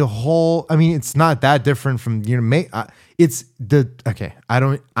 You need a whole. I mean, it's not that different from it's the okay. I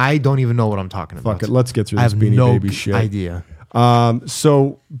don't even know what I'm talking about. Fuck it. Let's get through this Beanie Baby shit. Idea.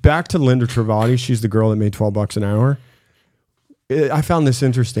 So back to Linda Travati. She's the girl that made $12 an hour. I found this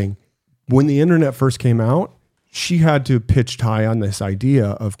interesting. When the internet first came out, she had to pitch Ty on this idea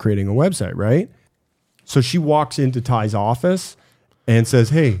of creating a website, right? So she walks into Ty's office and says,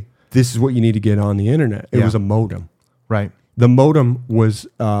 "Hey, this is what you need to get on the internet." It was a modem. Right. The modem was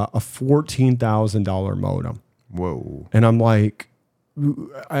a $14,000 modem. Whoa. And I'm like,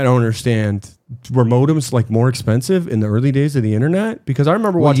 I don't understand. Were modems like more expensive in the early days of the internet? Because I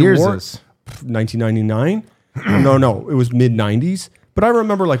remember watching years is this? 1999. No, it was mid 90s. But I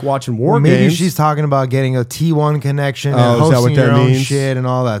remember like watching war games. Maybe she's talking about getting a T1 connection and hosting your own shit and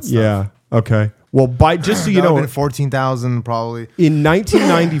all that stuff. Yeah. Okay. Well, just so you know, 14,000 probably. In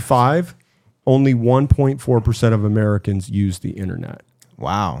 1995, only 1.4% of Americans used the internet.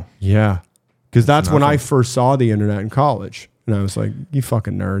 Wow. Yeah. Because that's when I first saw the internet in college. And I was like, you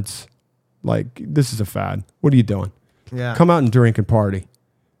fucking nerds. Like, this is a fad. What are you doing? Yeah. Come out and drink and party.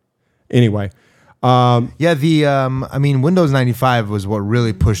 Anyway. Windows 95 was what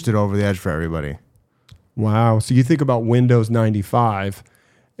really pushed it over the edge for everybody. Wow. So you think about Windows 95,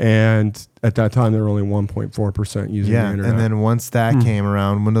 and at that time, there were only 1.4% using the internet. And then once that came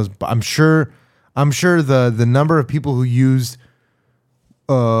around, Windows, I'm sure the number of people who used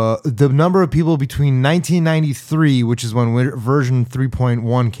the number of people between 1993, which is when version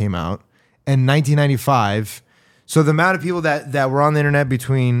 3.1 came out, and 1995. So the amount of people that were on the internet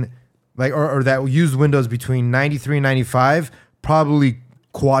between or that used Windows between 93 and 95 probably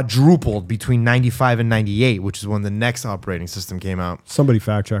quadrupled between 95 and 98, which is when the next operating system came out. Somebody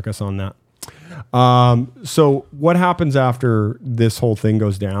fact check us on that. So what happens after this whole thing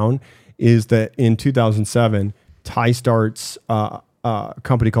goes down is that in 2007, Ty starts a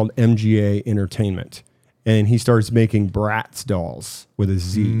company called MGA Entertainment, and he starts making Bratz dolls with a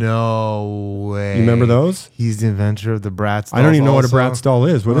Z. No way. You remember those? He's the inventor of the Bratz dolls. I don't even know what a Bratz doll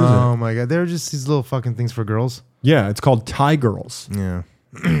is. What is it? Oh my God. They're just these little fucking things for girls. Yeah, it's called Ty Girls. Yeah.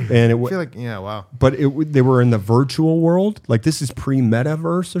 And I feel like, wow. But they were in the virtual world. Like this is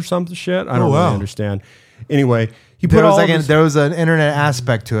pre-metaverse or some shit. I don't really understand. Anyway, He put all of his, there was an internet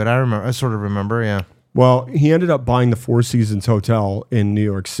aspect to it. I sort of remember. Yeah. well, he ended up buying the Four Seasons Hotel in New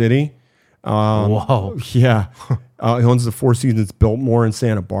York City. Whoa. Yeah. He owns the Four Seasons Biltmore in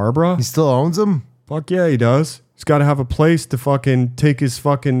Santa Barbara. He still owns them? Fuck yeah, he does. He's got to have a place to fucking take his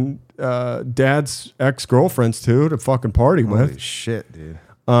fucking dad's ex-girlfriends to fucking party with. Holy shit, dude.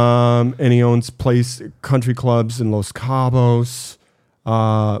 And he owns country clubs in Los Cabos.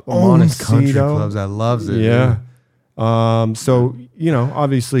 Owns Montecito. country clubs. I loves it. Yeah. Dude. So,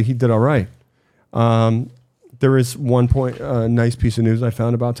 obviously he did all right. There is one nice piece of news I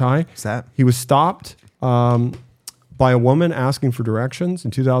found about Ty. What's that? He was stopped by a woman asking for directions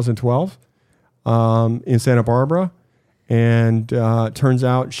in 2012 in Santa Barbara. And turns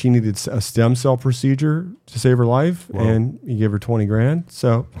out she needed a stem cell procedure to save her life. Whoa. And he gave her 20 grand.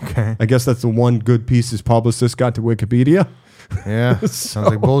 So I guess that's the one good piece his publicist got to Wikipedia. Yeah. Sounds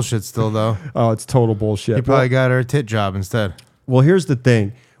like bullshit still, though. Oh, it's total bullshit. He probably got her a tit job instead. Well, here's the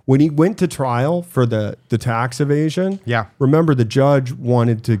thing. When he went to trial for the tax evasion, remember the judge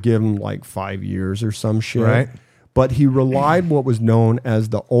wanted to give him like 5 years or some shit. Right. But he relied what was known as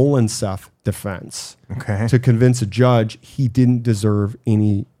the Olensef defense to convince a judge he didn't deserve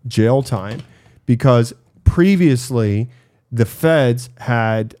any jail time because previously the feds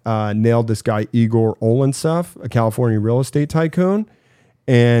had nailed this guy, Igor Olensef, a California real estate tycoon,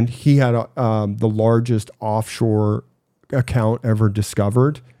 and he had the largest offshore account ever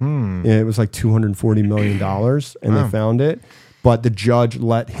discovered. And it was like $240 million, and they found it. But the judge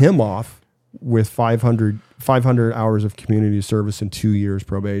let him off with 500 hours of community service and 2 years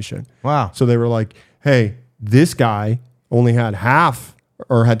probation. Wow. So they were like, hey, this guy only had half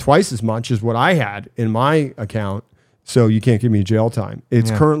or had twice as much as what I had in my account, so you can't give me jail time. It's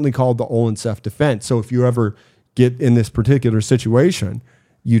currently called the Olensef defense. So if you ever get in this particular situation,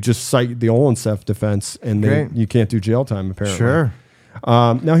 you just cite the Olensef defense and you can't do jail time, apparently. Sure.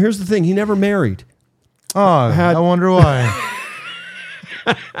 Now, here's the thing. He never married. Oh, I wonder why.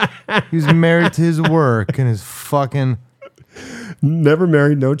 He was married to his work and his fucking... Never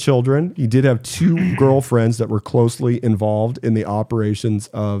married, no children. He did have 2 girlfriends that were closely involved in the operations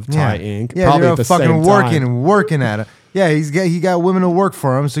of Thai Inc. Yeah, probably they're at the fucking same working at it. Yeah, he got women to work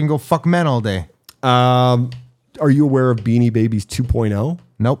for him, so he can go fuck men all day. Are you aware of Beanie Babies 2.0?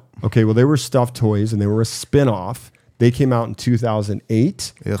 Nope. Okay, well, they were stuffed toys, and they were a spin-off. They came out in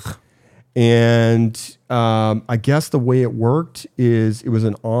 2008. Ugh. And I guess the way it worked is it was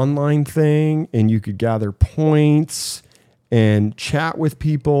an online thing, and you could gather points and chat with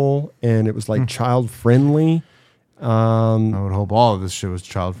people, and it was like child-friendly. I would hope all of this shit was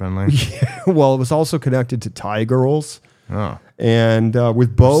child-friendly. Yeah, well, it was also connected to Thai girls. Oh. And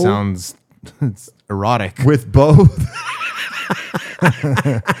with Bo... Sounds erotic. With Bo...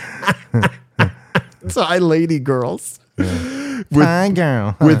 Thai lady girls. Yeah. Thai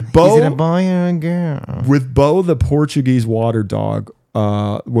girl. With Bo... Is it a boy or a girl? With Bo, the Portuguese water dog,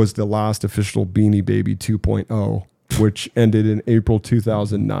 was the last official Beanie Baby 2.0. Which ended in April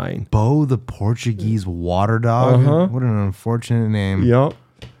 2009. Bo the Portuguese water dog? What an unfortunate name. Yep.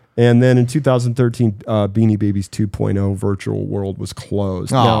 And then in 2013, Beanie Babies 2.0 virtual world was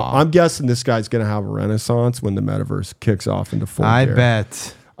closed. Aww. Now, I'm guessing this guy's going to have a renaissance when the metaverse kicks off into full I gear.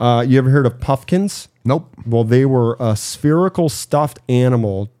 bet. You ever heard of puffkins? Nope. Well, they were a spherical stuffed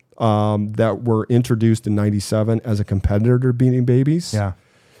animal that were introduced in 97 as a competitor to Beanie Babies. Yeah.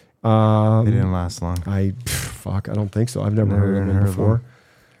 They didn't last long. I don't think so. I've never heard of them before.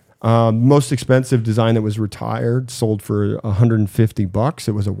 Most expensive design that was retired sold for $150.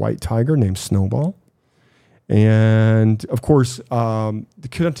 It was a white tiger named Snowball. And of course, the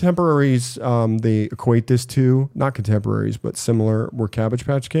contemporaries they equate this to, not contemporaries, but similar, were Cabbage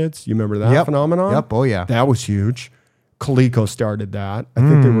Patch Kids. You remember that phenomenon? Yep. Oh, yeah. That was huge. Coleco started that. I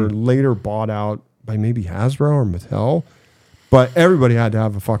think they were later bought out by maybe Hasbro or Mattel. But everybody had to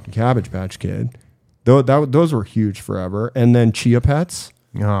have a fucking Cabbage Patch Kid. Those were huge forever. And then Chia Pets.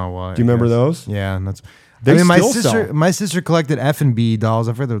 Oh, well. Do you remember those? Yeah, and that's. They my sister collected F&B dolls.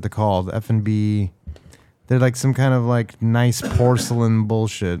 I forget what they're called. F&B. They're like some kind of like nice porcelain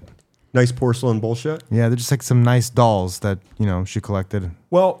bullshit. Nice porcelain bullshit? Yeah, they're just like some nice dolls that, she collected.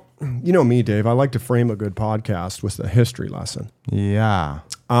 Well, you know me, Dave. I like to frame a good podcast with a history lesson. Yeah.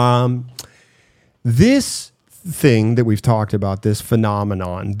 This thing that we've talked about, this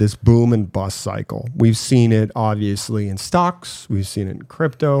phenomenon, this boom and bust cycle, we've seen it obviously in stocks, we've seen it in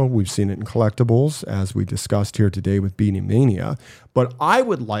crypto, we've seen it in collectibles, as we discussed here today with Beanie Mania. But I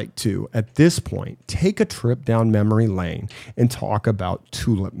would like to, at this point, take a trip down memory lane and talk about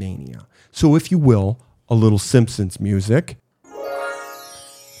Tulip Mania. So if you will, a little Simpsons music.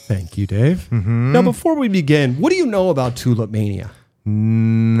 Thank you, Dave. Now, before we begin, what do you know about Tulip Mania?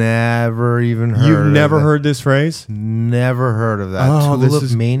 Never even heard. You've never heard this phrase? Never heard of that.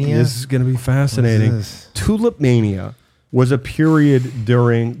 Tulip Mania? This is going to be fascinating. Tulip Mania was a period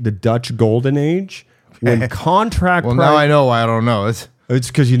during the Dutch Golden Age when contract now I know why I don't know it. It's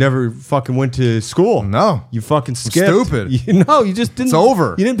because you never fucking went to school. No. You fucking skipped. Stupid. You just didn't. It's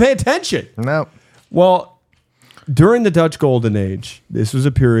over. You didn't pay attention. No. Well, during the Dutch Golden Age, this was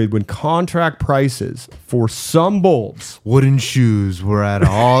a period when contract prices for some bulbs. Wooden shoes were at an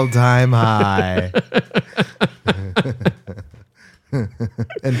all-time high.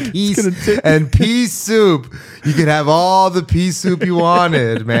 and pea soup. You could have all the pea soup you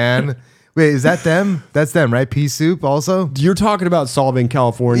wanted, man. Wait, is that them? That's them, right? Pea soup also? You're talking about Solving,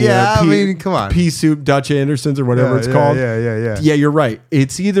 California. Yeah, I mean, come on. Pea soup, Dutch Andersons, or whatever it's called. Yeah. Yeah, you're right.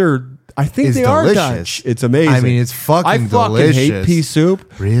 It's either... I think It's they delicious. are Dutch. It's amazing. I mean, it's fucking delicious. Hate delicious. pea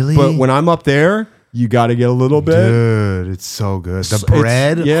soup. Really? But when I'm up there, you got to get a little bit. Dude, it's so good. The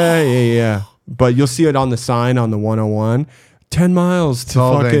bread? Yeah. But you'll see it on the sign on the 101. 10 miles to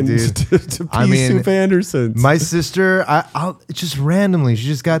Solving, fucking dude. to pea soup Andersons. My sister, I'll just randomly, she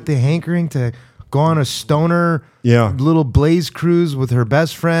just got the hankering to go on a stoner little blaze cruise with her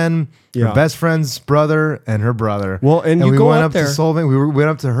best friend, her best friend's brother, and her brother. Well, and you we go went up up there. to Solving. We went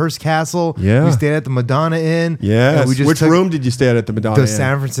up to Hearst Castle. Yeah. We stayed at the Madonna Inn. Yeah. We just Which room did you stay at the Madonna The Inn?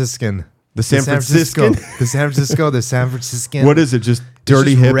 San Franciscan. The San Franciscan? The San Franciscan. What is it? Just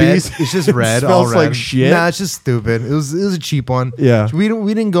dirty just hippies? Red. It's just red. It smells all red. like shit. Nah, it's just stupid. It was a cheap one. Yeah. We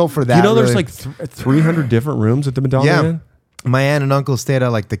didn't go for that. You know, there's really. like 300 different rooms at the Madonna Inn? My aunt and uncle stayed at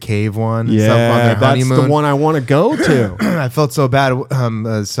like the cave one. And Yeah, stuff on their that's honeymoon. the one I want to go to. I felt so bad.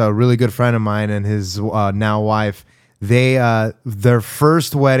 So a really good friend of mine and his now wife, they their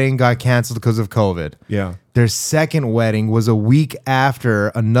first wedding got canceled because of COVID. Yeah. Their second wedding was a week after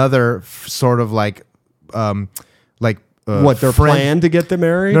another sort of like What, their plan to get them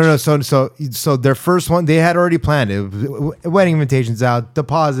married? No. So their first one, they had already planned it. Wedding invitations out,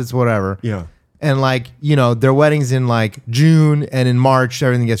 deposits, whatever. Yeah. And their wedding's in like June, and in March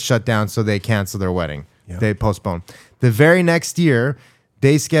everything gets shut down, so they cancel their wedding. Yeah. They postpone. The very next year,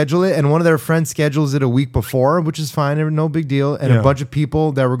 they schedule it, and one of their friends schedules it a week before, which is fine, no big deal. And a bunch of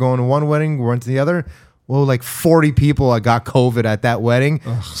people that were going to one wedding went to the other. Well, like 40 people got COVID at that wedding,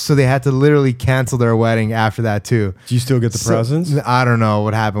 so they had to literally cancel their wedding after that too. Do you still get the presents? I don't know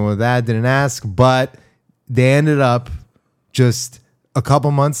what happened with that. Didn't ask, but they ended up just a couple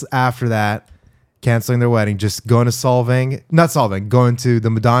months after that canceling their wedding, just going to going to the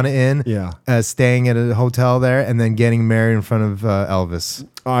Madonna Inn, staying at a hotel there, and then getting married in front of Elvis.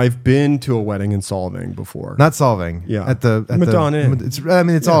 I've been to a wedding in Solving before. Not Solving, at the Madonna Inn.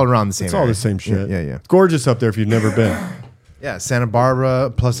 It's all around the same. It's all the same shit. Yeah. It's gorgeous up there if you've never been. Yeah, Santa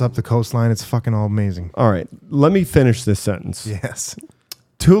Barbara plus up the coastline. It's fucking all amazing. All right, let me finish this sentence. Yes.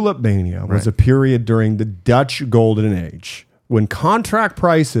 Tulip Mania was a period during the Dutch Golden Age when contract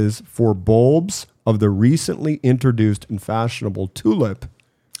prices for bulbs of the recently introduced and fashionable tulip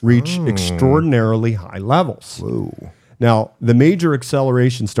reached extraordinarily high levels. Whoa. Now, the major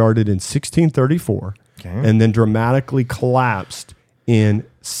acceleration started in 1634 and then dramatically collapsed in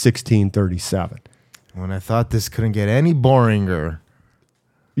 1637. When I thought this couldn't get any boringer.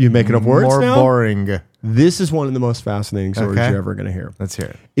 You making up words now? More boring. This is one of the most fascinating stories you're ever going to hear. Let's hear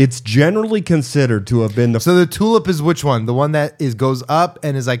it. It's generally considered to have been the... So the tulip is which one? The one that goes up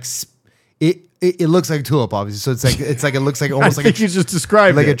and is like... It looks like a tulip, obviously. So it looks like almost I think you just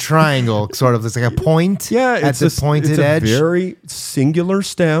described like it. a triangle, sort of. It's like a point. Yeah, at the pointed edge. It's a very singular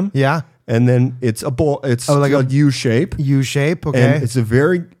stem. Yeah, and then it's a bowl. It's like a U shape. U shape. Okay, and it's a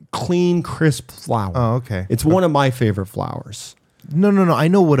very clean, crisp flower. Oh, okay. It's one of my favorite flowers. No. I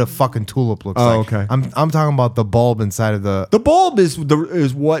know what a fucking tulip looks like. Okay. I'm talking about the bulb inside of the. The bulb is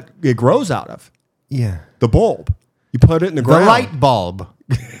what it grows out of. Yeah. The bulb. You put it in the ground. The light bulb.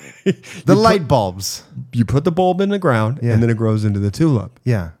 The light bulbs. You put the bulb in the ground, and then it grows into the tulip.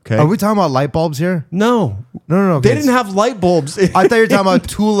 Yeah. Okay. Are we talking about light bulbs here? No. Okay. They didn't have light bulbs. I thought you were talking about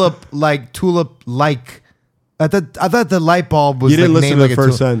tulip-like. I thought the light bulb was. You didn't listen to the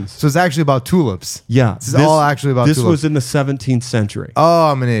first tulip. sentence. So it's actually about tulips. Yeah. This is all actually about tulips. This tulips. was in the 17th century.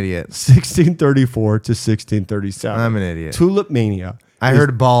 Oh, I'm an idiot. 1634 to 1637. I'm an idiot. Tulip Mania. I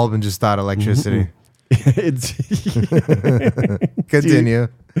heard bulb and just thought electricity. It's Continue.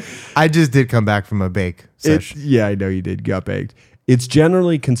 I just did come back from a bake session. Yeah, I know you did. Got baked. It's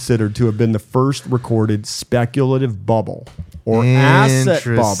generally considered to have been the first recorded speculative bubble or asset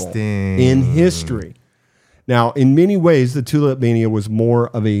bubble in history. Now, in many ways, the tulip mania was more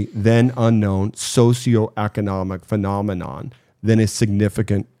of a then unknown socioeconomic phenomenon than a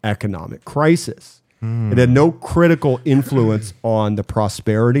significant economic crisis. It had no critical influence on the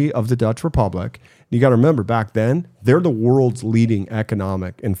prosperity of the Dutch Republic. You got to remember, back then, they're the world's leading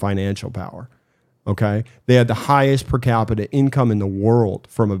economic and financial power. Okay? They had the highest per capita income in the world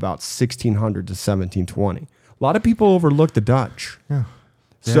from about 1600 to 1720. A lot of people overlook the Dutch. Yeah.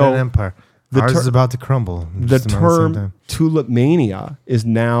 So an empire. Ours is about to crumble. The term tulip mania is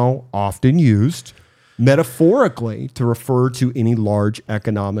now often used metaphorically to refer to any large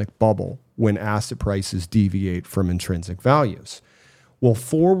economic bubble when asset prices deviate from intrinsic values. Well,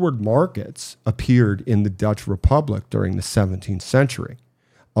 forward markets appeared in the Dutch Republic during the 17th century.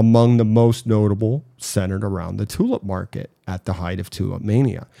 Among the most notable centered around the tulip market at the height of tulip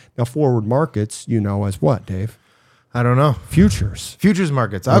mania. Now, forward markets, you know as what, Dave? I don't know. Futures. Futures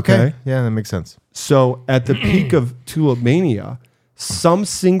markets. Okay. Yeah, that makes sense. So at the peak of tulip mania, some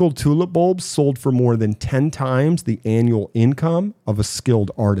single tulip bulbs sold for more than 10 times the annual income of a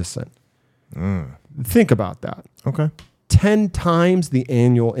skilled artisan. Think about that. Okay. 10 times the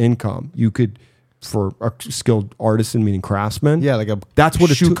annual income you could, for a skilled artisan, meaning craftsman. Yeah, like that's what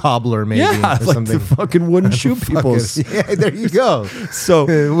shoe cobbler maybe. Yeah, or like something. the fucking wooden shoe people. Yeah, there you go. So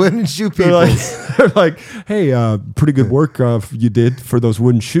wooden shoe people. they're like, hey, pretty good work you did for those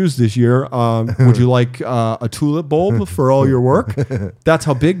wooden shoes this year. Would you like a tulip bulb for all your work? That's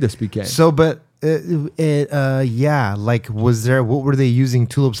how big this became. So, but yeah, like, what were they using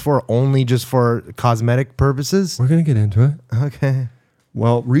tulips for? Only just for cosmetic purposes? We're going to get into it. Okay.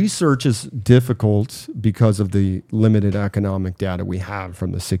 Well, research is difficult because of the limited economic data we have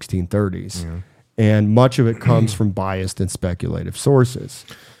from the 1630s. Yeah. And much of it comes from biased and speculative sources.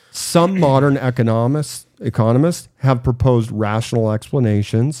 Some modern economists have proposed rational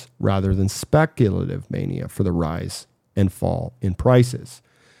explanations rather than speculative mania for the rise and fall in prices.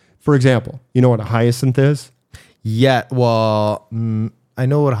 For example, you know what a hyacinth is? Yeah, well, I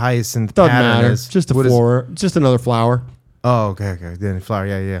know what hyacinth doesn't pattern matter. is. Just a flower, just another flower. Oh, okay. Then flower,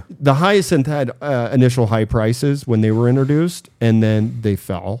 yeah. The hyacinth had initial high prices when they were introduced, and then they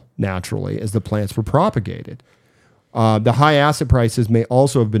fell naturally as the plants were propagated. The high asset prices may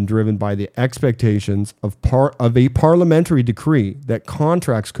also have been driven by the expectations of a parliamentary decree that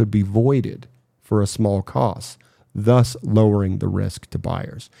contracts could be voided for a small cost, thus lowering the risk to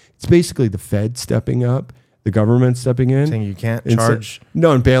buyers. It's basically the Fed stepping up, the government stepping in, saying you can't charge.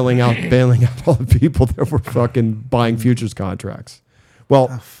 And bailing out all the people that were fucking buying futures contracts. Well,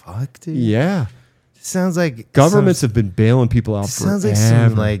 the fuck, dude. Yeah, it sounds like governments have been bailing people out. Sounds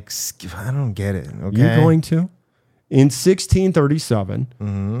like some I don't get it. Okay, you're going to. In 1637,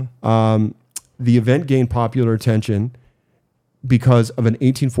 the event gained popular attention because of an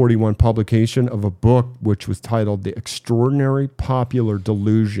 1841 publication of a book which was titled The Extraordinary Popular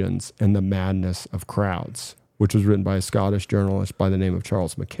Delusions and the Madness of Crowds, which was written by a Scottish journalist by the name of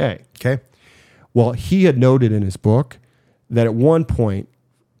Charles Mackay. Okay. Well, he had noted in his book that at one point,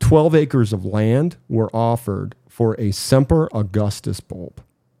 12 acres of land were offered for a Semper Augustus bulb,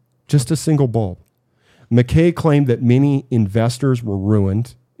 just a single bulb. Mackay claimed that many investors were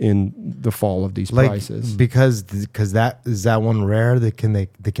ruined in the fall of these prices because that is that one rare that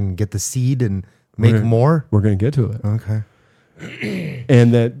they can get the seed and make more. We're going to get to it. Okay.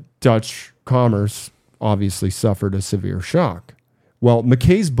 And that Dutch commerce obviously suffered a severe shock. Well,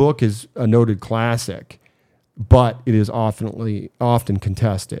 Mackay's book is a noted classic, but it is often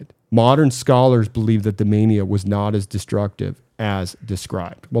contested. Modern scholars believe that the mania was not as destructive as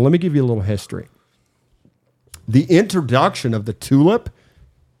described. Well, let me give you a little history. The introduction of the tulip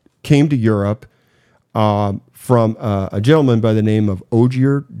came to Europe from a gentleman by the name of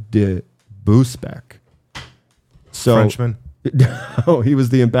Ogier de Busbecq. Frenchman? No, he was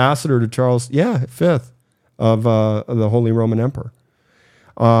the ambassador to Charles V of the Holy Roman Emperor.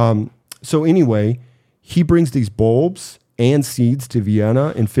 So anyway, he brings these bulbs and seeds to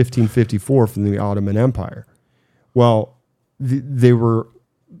Vienna in 1554 from the Ottoman Empire. Well, they were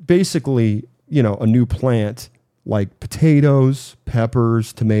basically, a new plant like potatoes,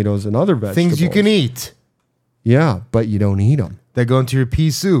 peppers, tomatoes, and other vegetables. Things you can eat. Yeah, but you don't eat them. They go into your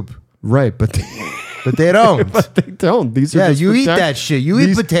pea soup. Right, but they don't. But they don't. These are just you eat that shit. You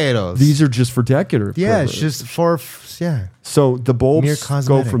eat potatoes. These are just for decorative. Yeah, it's just for So the bulbs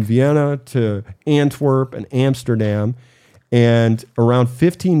go from Vienna to Antwerp and Amsterdam, and around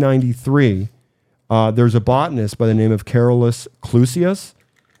 1593, there's a botanist by the name of Carolus Clusius.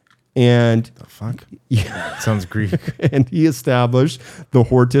 And the fuck? Yeah. Sounds Greek. And he established the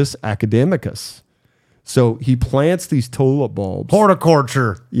Hortus Academicus. So he plants these tulip bulbs.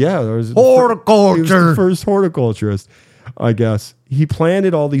 Horticulture. Yeah. Horticulture. He was the first horticulturist, I guess. He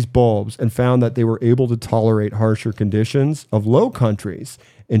planted all these bulbs and found that they were able to tolerate harsher conditions of low countries.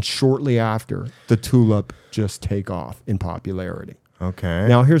 And shortly after, the tulip just take off in popularity. Okay.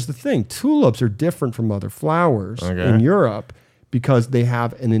 Now, here's the thing. Tulips are different from other flowers in Europe because they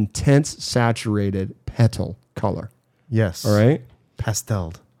have an intense saturated petal color. Yes. All right?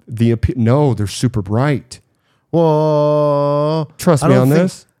 Pasteled. No, they're super bright. Whoa. Trust me on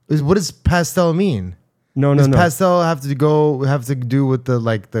this. What does pastel mean? No. Does pastel have to do with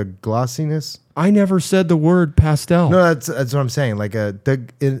the glossiness? I never said the word pastel. No, that's what I'm saying.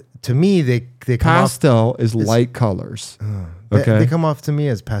 To me, they come pastel is light colors. Okay, they come off to me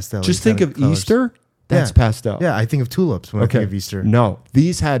as pastel. Just think of colors. Easter. That's pastel. Yeah, I think of tulips when I think of Easter. No,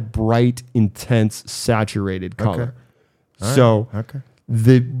 these had bright, intense, saturated color. So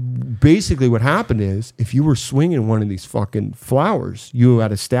basically what happened is if you were swinging one of these fucking flowers, you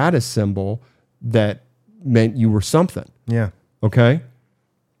had a status symbol that meant you were something. Yeah. Okay.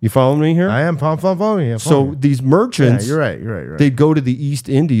 You following me here? I am following you. So these merchants, you're right. They'd go to the East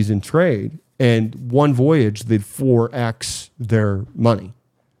Indies and trade, and one voyage they'd 4x their money.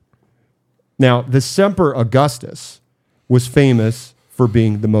 Now, the Semper Augustus was famous for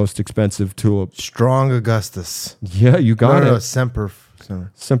being the most expensive tulip. Strong Augustus. Yeah, you got it. No, Semper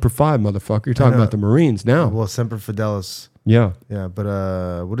Fi, motherfucker. You're talking about the Marines now. Well, Semper Fidelis. Yeah. Yeah, but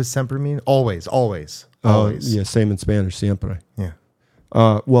what does Semper mean? Always. Yeah, same in Spanish, siempre. Yeah.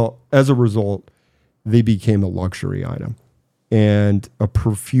 Well, as a result, they became a luxury item, and a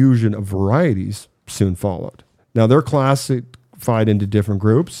profusion of varieties soon followed. Now, they're classified into different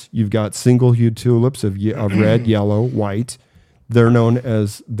groups. You've got single-hued tulips of red, yellow, white. They're known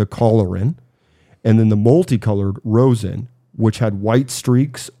as the colorin, and then the multicolored rosin, which had white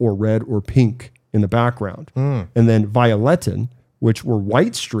streaks or red or pink in the background, and then violetin, which were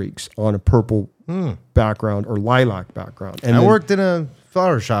white streaks on a purple background or lilac background. And I worked in a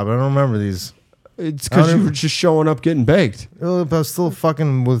flower shop. I don't remember these. It's because you were just showing up getting baked. I was still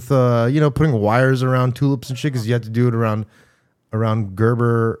fucking with, putting wires around tulips and shit because you had to do it around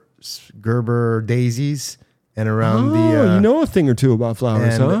Gerber daisies and around you know a thing or two about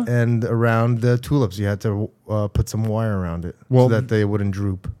flowers, huh? And around the tulips, you had to put some wire around it so that they wouldn't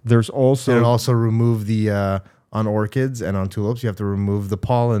droop. There's also... And also remove the... on orchids and on tulips, you have to remove the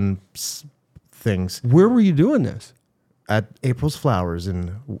pollen things. Where were you doing this? At April's Flowers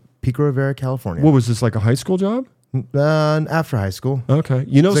in Pico Rivera, California. What was this, like a high school job? After high school. Okay.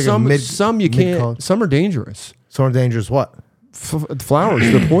 You know, like some you can't... Some are dangerous. Some are dangerous what? Flowers,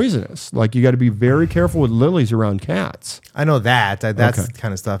 they're poisonous. Like, you got to be very careful with lilies around cats. I know that. That's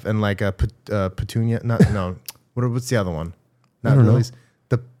kind of stuff. And like a petunia. What's the other one? Not lilies.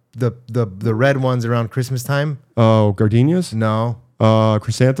 The red ones around Christmas time. Oh, gardenias? No.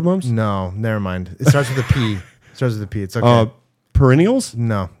 Chrysanthemums? No, never mind. It starts with a P. It's okay. Perennials?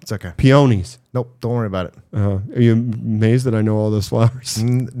 No, it's okay. Peonies? Nope, don't worry about it. Are you amazed that I know all those flowers?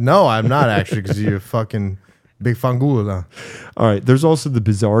 No, I'm not actually because you're fucking big fangula. All right, there's also the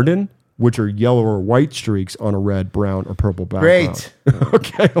bizarden, which are yellow or white streaks on a red, brown, or purple background. Great.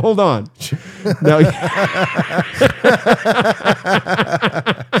 Okay, hold on. Now,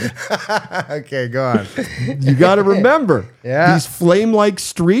 okay, go on. You got to remember, Yeah. these flame-like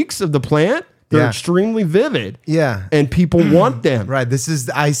streaks of the plant, they're Yeah. extremely vivid. Yeah. And people want them. Right.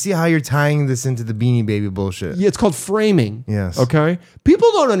 I see how you're tying this into the Beanie Baby bullshit. Yeah, it's called framing. Yes. Okay? People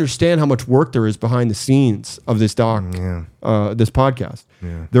don't understand how much work there is behind the scenes of this this podcast.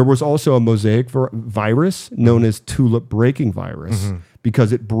 Yeah. There was also a mosaic virus known as tulip breaking virus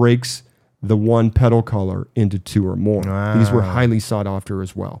because it breaks the one petal color into two or more. Wow. These were highly sought after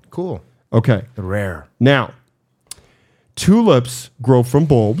as well. Cool. Okay. Rare. Now, tulips grown from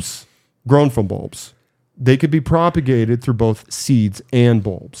bulbs. They could be propagated through both seeds and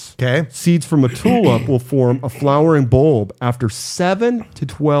bulbs. Okay. Seeds from a tulip will form a flowering bulb after 7 to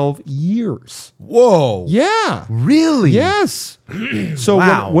 12 years. Whoa. Yeah. Really? Yes. So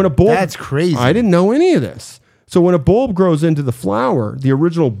Wow. when a bulb... That's crazy. I didn't know any of this. So when a bulb grows into the flower, the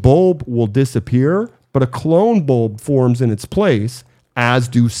original bulb will disappear, but a clone bulb forms in its place, as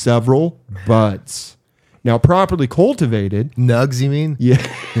do several buds. Now, properly cultivated... Nugs, you mean? Yeah,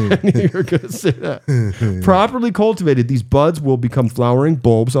 I knew you were going to say that. Properly cultivated, these buds will become flowering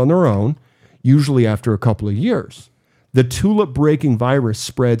bulbs on their own, usually after a couple of years. The tulip-breaking virus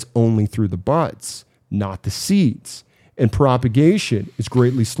spreads only through the buds, not the seeds, and propagation is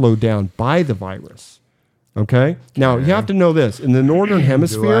greatly slowed down by the virus. Okay? Now, you have to know this. In the Northern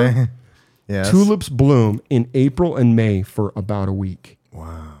Hemisphere, Yes. tulips bloom in April and May for about a week.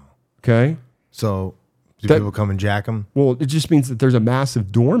 Wow. Okay? So... Do people come and jack them? Well, it just means that there's a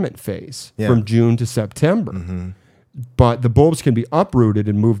massive dormant phase from June to September. but the bulbs can be uprooted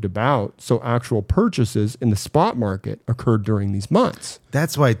and moved about, so actual purchases in the spot market occurred during these months.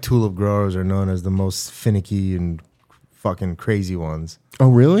 That's why tulip growers are known as the most finicky and fucking crazy ones. Oh,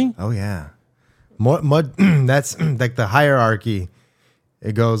 really? Oh yeah, that's like the hierarchy.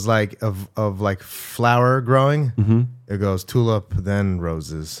 It goes like of like flower growing. Mm-hmm. It goes tulip, then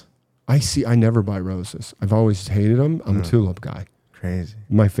roses. I see. I never buy roses. I've always hated them. I'm a tulip guy. Crazy.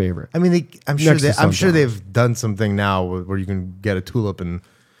 My favorite. I mean, I'm sure they've done something now where you can get a tulip in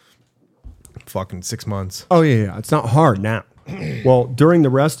fucking 6 months. Oh yeah. It's not hard now. Well, during the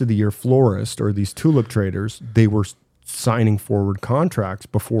rest of the year, florists or these tulip traders, they were signing forward contracts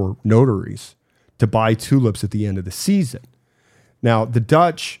before notaries to buy tulips at the end of the season. Now, the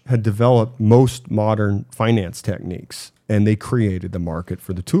Dutch had developed most modern finance techniques, and they created the market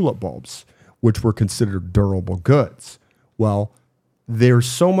for the tulip bulbs, which were considered durable goods. Well, there's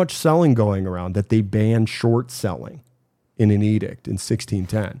so much selling going around that they banned short selling in an edict in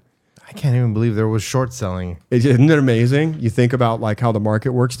 1610. I can't even believe there was short selling. Isn't it amazing? You think about like how the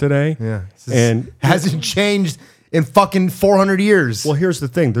market works today. Yeah. And hasn't changed in fucking 400 years. Well, here's the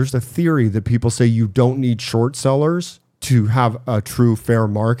thing. There's a theory that people say you don't need short sellers to have a true fair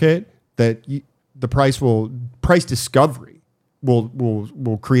market, that the price discovery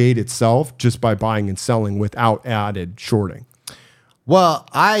will create itself just by buying and selling without added shorting. Well,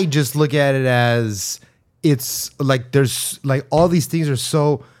 I just look at it as it's like there's like all these things are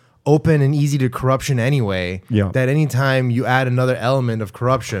so open and easy to corruption anyway, that anytime you add another element of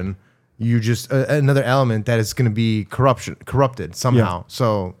corruption, you just another element that is going to be corrupted somehow. Yeah.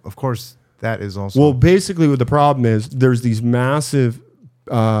 So, of course, that is also... Well, basically what the problem is, there's these massive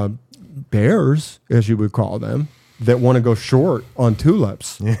bears, as you would call them, that want to go short on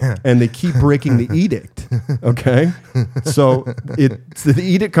tulips, and they keep breaking the edict. Okay, so the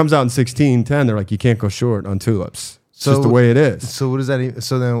edict comes out in 1610. They're like, you can't go short on tulips. It's just the way it is. So what does that?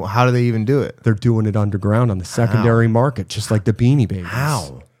 So then, how do they even do it? They're doing it underground on the secondary market, just like the Beanie Babies.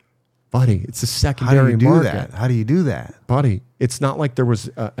 How, buddy? It's a secondary market. How do you do that, buddy? It's not like there was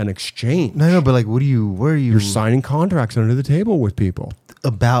an exchange. No, but like, where are you? You're signing contracts under the table with people.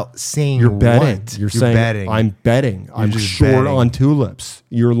 About saying you're betting. What? You're saying betting. I'm betting. I'm short betting on tulips.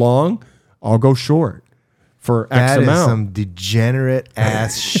 You're long. I'll go short for X amount. That is some degenerate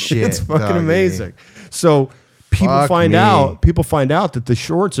ass shit. It's fucking amazing. So people find out that the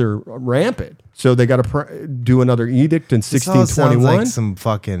shorts are rampant. So they got to do another edict in 1621. This all sounds like some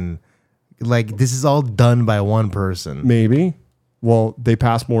fucking this is all done by one person. Maybe. Well, they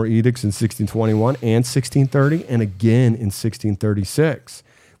passed more edicts in 1621 and 1630 and again in 1636.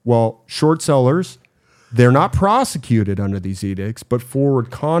 Well, short sellers, they're not prosecuted under these edicts, but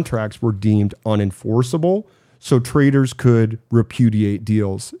forward contracts were deemed unenforceable, so traders could repudiate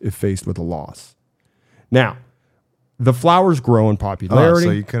deals if faced with a loss. Now, the flowers grow in popularity.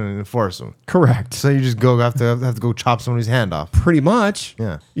 So you couldn't enforce them. Correct. So you just have to go chop somebody's hand off. Pretty much.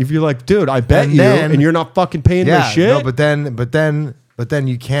 Yeah. If you're like, dude, I bet and you're not fucking paying my shit. No, but then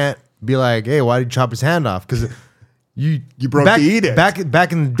you can't be like, hey, why did you chop his hand off? Because you broke the edict.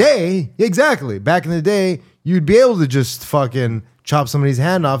 Back in the day, exactly. Back in the day, you'd be able to just fucking chop somebody's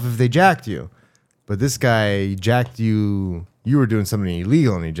hand off if they jacked you. But this guy jacked you. You were doing something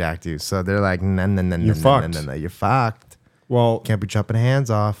illegal and he jacked you. So they're like, no, you're fucked. Well, can't be chopping hands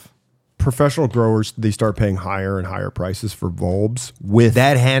off. Professional growers, they start paying higher and higher prices for bulbs with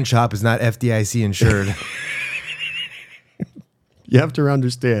that hand chop is not FDIC insured. You have to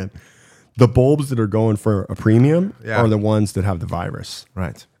understand, the bulbs that are going for a premium are the ones that have the virus.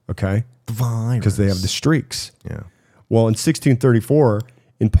 Right. Okay? The virus. Because they have the streaks. Yeah. Well, in 1634,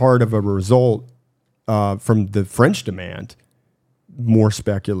 in part of a result from the French demand, more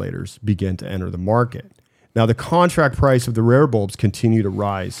speculators began to enter the market. Now, the contract price of the rare bulbs continued to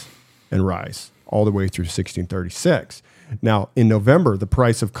rise and rise all the way through 1636. Now, in November, the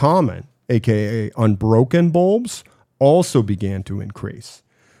price of common, aka unbroken bulbs, also began to increase,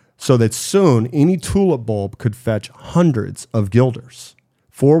 so that soon any tulip bulb could fetch hundreds of guilders.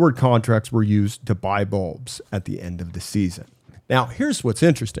 Forward contracts were used to buy bulbs at the end of the season. Now, here's what's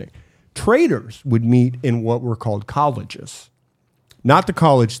interesting. Traders would meet in what were called colleges. Not the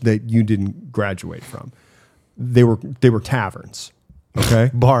college that you didn't graduate from. They were taverns.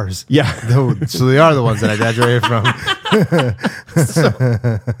 Okay? Bars. Yeah. So they are the ones that I graduated from.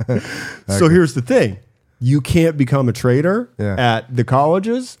 So here's the thing. You can't become a trader at the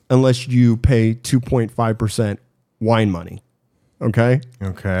colleges unless you pay 2.5% wine money. Okay?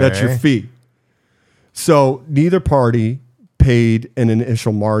 Okay. That's your fee. So neither party paid an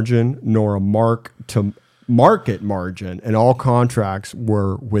initial margin nor a mark to market margin, and all contracts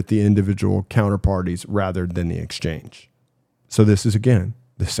were with the individual counterparties rather than the exchange. So this is, again,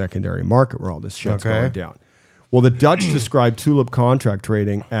 the secondary market where all this shit's going down. Well, the Dutch described tulip contract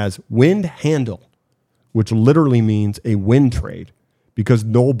trading as wind handle, which literally means a wind trade, because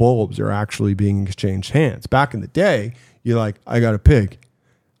no bulbs are actually being exchanged hands. Back in the day, you're like, I got a pig.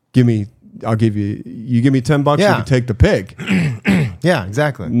 You give me $10, you can take the pig. Yeah,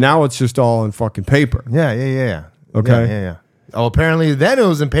 exactly. Now it's just all in fucking paper. Yeah. Okay. Yeah. Oh, apparently then it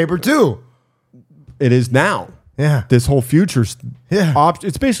was in paper too. It is now. Yeah. This whole future's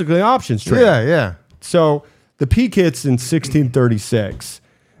it's basically options trade. Yeah. So the peak hits in 1636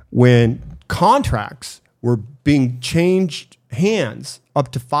 when contracts were being changed hands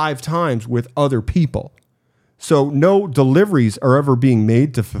up to 5 times with other people. So no deliveries are ever being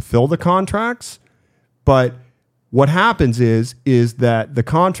made to fulfill the contracts. But what happens is that the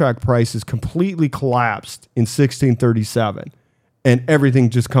contract prices completely collapsed in 1637 and everything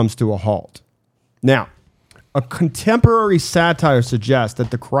just comes to a halt. Now, a contemporary satire suggests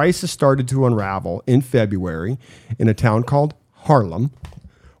that the crisis started to unravel in February in a town called Haarlem,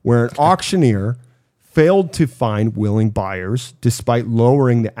 where an auctioneer failed to find willing buyers despite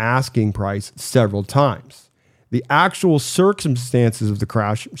lowering the asking price several times. The actual circumstances of the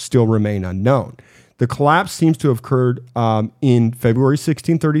crash still remain unknown. The collapse seems to have occurred in February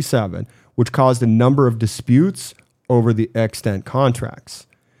 1637, which caused a number of disputes over the extant contracts.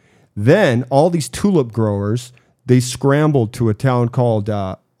 Then all these tulip growers, they scrambled to a town called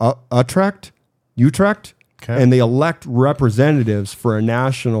Utrecht, and they elect representatives for a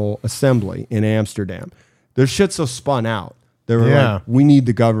national assembly in Amsterdam. Their shit's so spun out. They were like, we need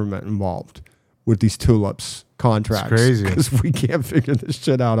the government involved with these tulips contracts. It's crazy. Because we can't figure this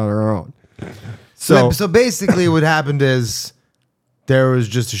shit out on our own. So basically what happened is there was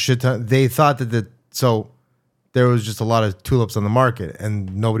just a shit ton. They thought that there was just a lot of tulips on the market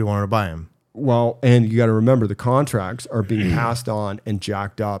and nobody wanted to buy them. Well, and you got to remember the contracts are being passed on and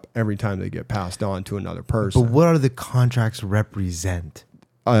jacked up every time they get passed on to another person. But what do the contracts represent?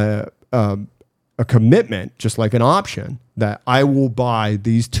 A commitment, just like an option, that I will buy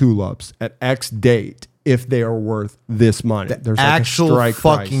these tulips at X date if they are worth this money. There's actual like a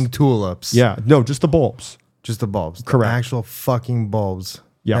strike fucking price. tulips. Yeah, no, just the bulbs. Just the bulbs. Correct. The actual fucking bulbs.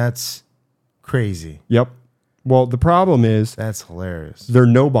 Yep. That's crazy. Yep. Well, the problem is that's hilarious. There are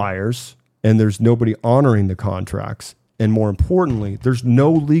no buyers and there's nobody honoring the contracts. And more importantly, there's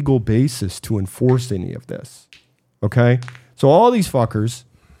no legal basis to enforce any of this. Okay? So all these fuckers,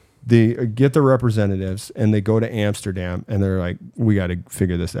 they get their representatives and they go to Amsterdam and they're like, we got to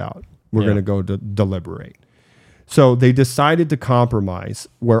figure this out. We're going to go to deliberate. So they decided to compromise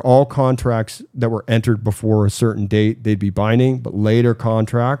where all contracts that were entered before a certain date, they'd be binding, but later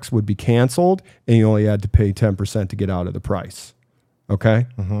contracts would be canceled and you only had to pay 10% to get out of the price. Okay?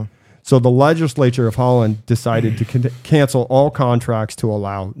 Mm-hmm. So the legislature of Holland decided to cancel all contracts to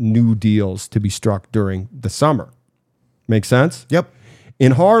allow new deals to be struck during the summer. Make sense? Yep.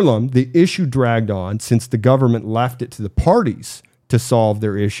 In Haarlem, the issue dragged on since the government left it to the parties to solve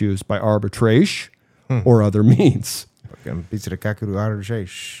their issues by arbitration or other means. In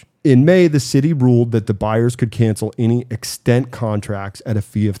May, the city ruled that the buyers could cancel any extant contracts at a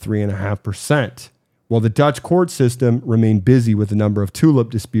fee of 3.5%, while the Dutch court system remained busy with a number of tulip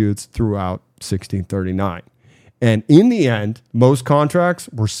disputes throughout 1639. And in the end, most contracts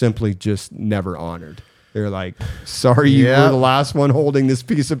were simply just never honored. They're like, sorry, you were the last one holding this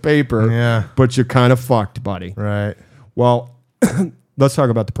piece of paper, but you're kind of fucked, buddy. Right. Well, let's talk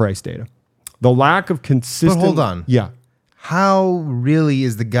about the price data. The lack of consistent... But hold on. Yeah. How really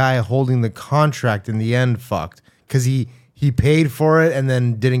is the guy holding the contract in the end fucked? Because he paid for it and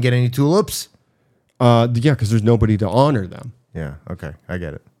then didn't get any tulips? Yeah, because there's nobody to honor them. Yeah, okay. I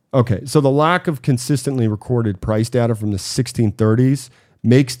get it. Okay, so the lack of consistently recorded price data from the 1630s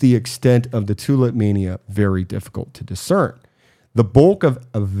makes the extent of the tulip mania very difficult to discern. The bulk of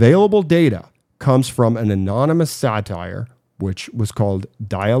available data comes from an anonymous satire, which was called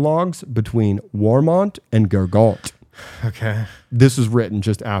Dialogues between Warmont and Gergant. Okay. This was written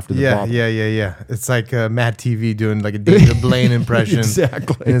just after the bubble. Yeah. It's like Matt TV doing like a David Blaine impression.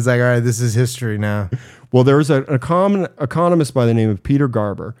 Exactly. And it's like, all right, this is history now. Well, there was an economist by the name of Peter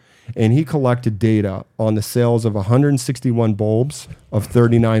Garber, and he collected data on the sales of 161 bulbs of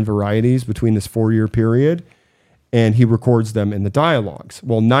 39 varieties between this 4-year period, and he records them in the dialogues.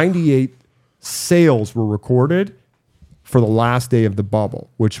 Well, 98 sales were recorded for the last day of the bubble,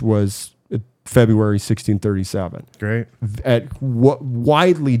 which was February 1637. Great. At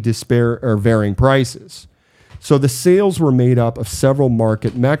widely varying prices. So the sales were made up of several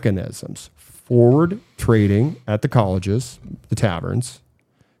market mechanisms. forward trading at the colleges, the taverns,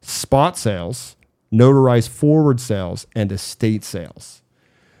 spot sales, notarized forward sales, and estate sales.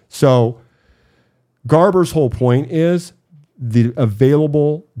 So Garber's whole point is the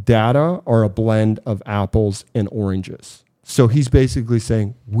available data are a blend of apples and oranges. So he's basically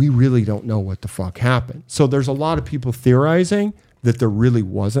saying, we really don't know what the fuck happened. So there's a lot of people theorizing that there really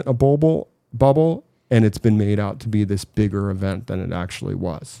wasn't a bubble, and it's been made out to be this bigger event than it actually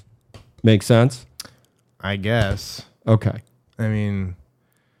was. Make sense? I guess. Okay. I mean,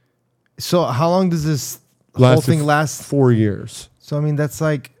 so how long does this whole thing last? 4 years. So, I mean, that's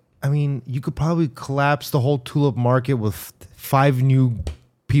like, I mean, you could probably collapse the whole tulip market with 5 new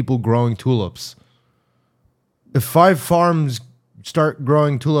people growing tulips. If 5 farms start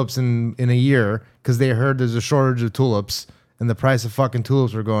growing tulips in a year because they heard there's a shortage of tulips and the price of fucking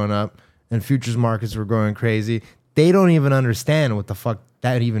tulips were going up and futures markets were going crazy, they don't even understand what the fuck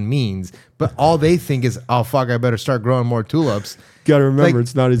that even means. But all they think is, oh, fuck, I better start growing more tulips. Got to remember,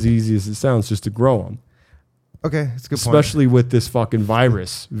 it's not as easy as it sounds just to grow them. Okay, that's a good point. Especially with this fucking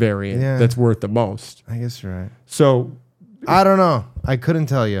virus variant that's worth the most. I guess you're right. So, I don't know. I couldn't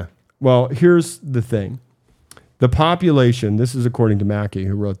tell you. Well, here's the thing. The population, this is according to Mackey,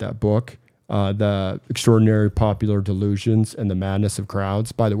 who wrote that book, The Extraordinary Popular Delusions and the Madness of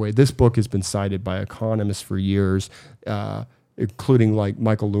Crowds. By the way, this book has been cited by economists for years, including like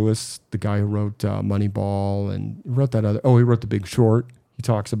Michael Lewis, the guy who wrote Moneyball, and wrote that other, he wrote The Big Short. He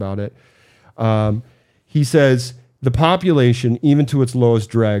talks about it. He says, the population, even to its lowest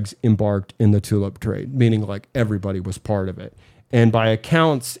dregs, embarked in the tulip trade, meaning like everybody was part of it. And by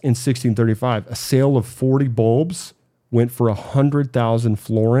accounts in 1635, a sale of 40 bulbs went for 100,000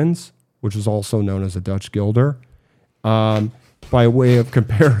 florins, which is also known as a Dutch guilder. By way of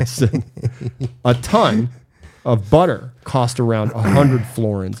comparison, a ton of butter cost around 100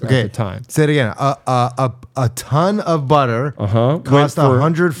 florins at the time. Say it again. A ton of butter cost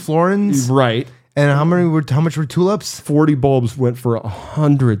 100 florins? Right. And how much were tulips? 40 bulbs went for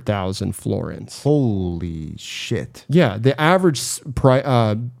 100,000 florins. Holy shit. Yeah, the average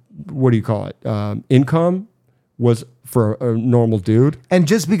income was for a normal dude. And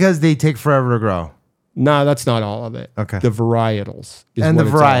just because they take forever to grow. Nah, that's not all of it. Okay. The varietals. And the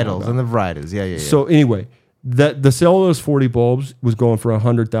varietals. Yeah. So anyway, the sale of those 40 bulbs was going for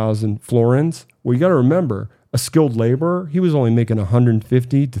 100,000 florins. Well, you got to remember, a skilled laborer, he was only making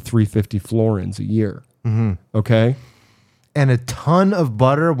 150 to 350 florins a year. Mm-hmm. Okay? And a ton of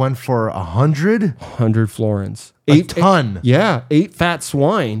butter went for 100? 100 florins. A ton? Yeah. 8 fat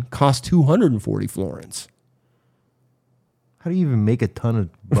swine cost 240 florins. How do you even make a ton of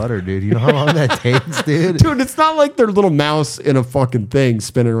butter, dude? You know how long that takes, dude? Dude, it's not like their little mouse in a fucking thing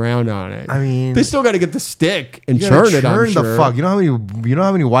spinning around on it. I mean, they still got to get the stick and churn it. I'm sure. The fuck. You know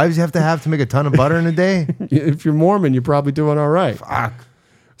how many wives you have to make a ton of butter in a day? If you're Mormon, you're probably doing all right. Fuck.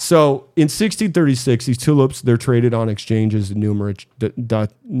 So in 1636, these tulips, they're traded on exchanges in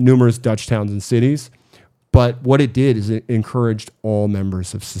numerous Dutch towns and cities. But what it did is it encouraged all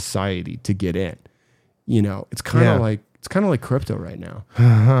members of society to get in. You know, it's kind of like crypto right now.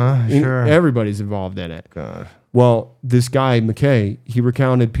 Sure. Everybody's involved in it. God. Well, this guy, McKay, he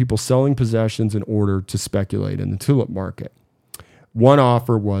recounted people selling possessions in order to speculate in the tulip market. One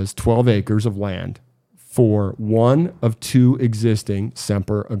offer was 12 acres of land for one of 2 existing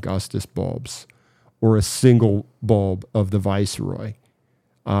Semper Augustus bulbs, or a single bulb of the Viceroy,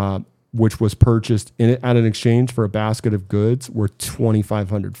 which was purchased at an exchange for a basket of goods worth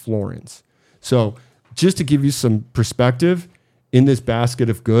 2,500 florins. So just to give you some perspective, in this basket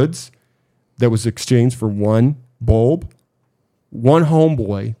of goods that was exchanged for one bulb, one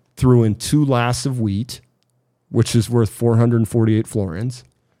homeboy threw in 2 laths of wheat, which is worth 448 florins,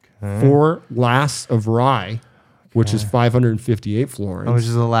 4 laths of rye, which is 558 florins. Which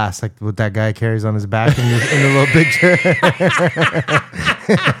is a lath, like what that guy carries on his back in the little picture.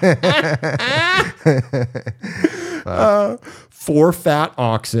 4 fat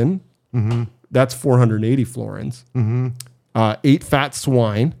oxen. Mm-hmm. That's 480 florins. Mm-hmm. 8 fat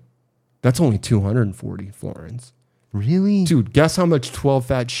swine. That's only 240 florins. Really? Dude, guess how much 12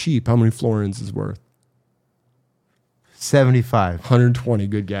 fat sheep, how many florins is worth? 75. 120,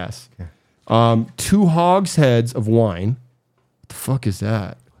 good guess. Okay. 2 hogsheads of wine. What the fuck is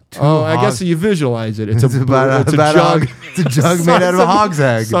that? I guess you visualize it. It's a jug. It's a jug made out of a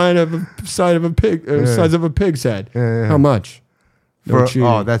hogshead. Sign of a pig. Size of a pig's head. Yeah. How much?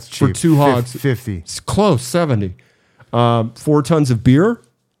 No that's cheap. For 2 hogs. 50. It's close, 70. 4 tons of beer.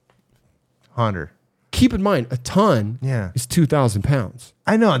 100. Keep in mind, a ton is 2,000 pounds.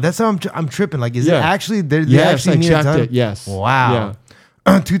 I know. That's how I'm tripping. Like, is it actually? They Yes, actually I need a checked ton? it. Yes. Wow. Yeah.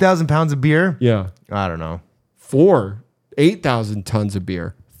 2,000 pounds of beer? Yeah. I don't know. 8,000 tons of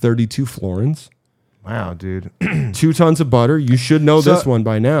beer, 32 florins. Wow, dude. 2 tons of butter. You should know this one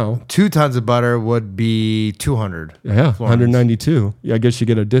by now. 2 tons of butter would be 200. Yeah, 192. Yeah, I guess you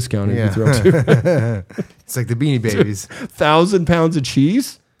get a discount if you throw 2. It's like the Beanie Babies. 1,000 pounds of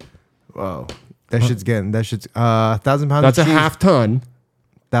cheese. Whoa. That shit's 1,000 pounds That's of cheese. a half ton.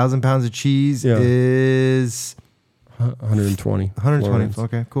 1,000 pounds of cheese is 120. 120. florins.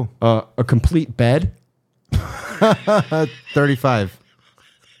 Okay, cool. A complete bed. 35.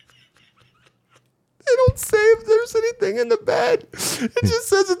 They don't say if there's anything in the bed. It just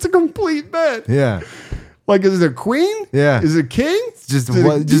says it's a complete bed. Yeah. Like, is it a queen? Yeah. Is it king? Just Did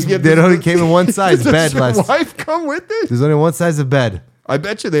one, it- did you get they this- only came in one size Does bed. your wife come with it? There's only one size of bed. I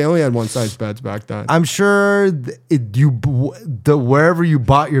bet you they only had one size beds back then. I'm sure wherever you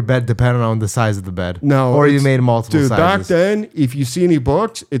bought your bed depended on the size of the bed. No, or you it's- made multiple Dude, sizes. back then, if you see any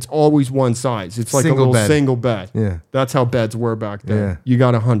books, it's always one size. It's like Single a little bed. single bed. Yeah. That's how beds were back then. Yeah. You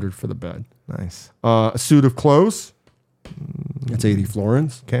got 100 for the bed. Nice. A suit of clothes. That's 80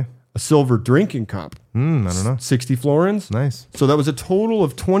 florins. Okay. A silver drinking cup. I don't know. 60 florins. Nice. So that was a total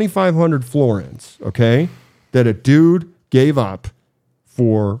of 2,500 florins, okay, that a dude gave up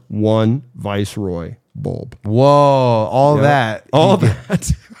for one Viceroy bulb. Whoa, all that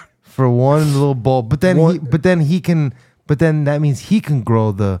for one little bulb. But then that means he can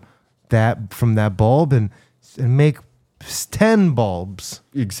grow that from that bulb and make 10 bulbs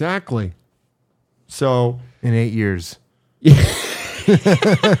Exactly. So in 8 years. in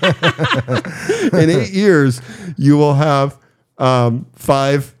 8 years, you will have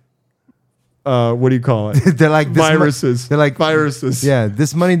 5. What do you call it? They're like this viruses. they're like viruses. Yeah,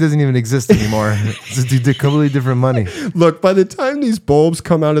 this money doesn't even exist anymore. It's a completely different money. Look, by the time these bulbs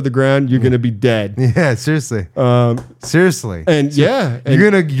come out of the ground, you're going to be dead. Yeah, seriously. Seriously. And yeah, and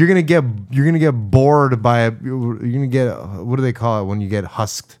you're gonna get bored by you're gonna get what do they call it when you get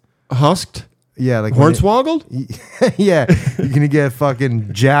husked? husked, Yeah, like hornswoggled. yeah, you're gonna get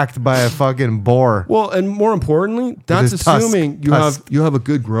fucking jacked by a fucking boar. Well, and more importantly, that's his tusk. assuming you have a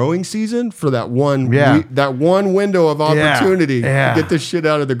good growing season for that one that one window of Yeah. opportunity Yeah. to get this shit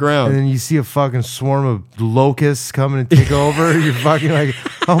out of the ground. And then you see a fucking swarm of locusts coming and take over. You're fucking like,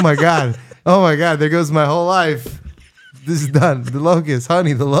 oh my god, there goes my whole life. This is done. The locust,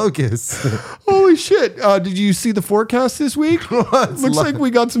 honey, the locust. Holy shit! Did you see the forecast this week? Looks like we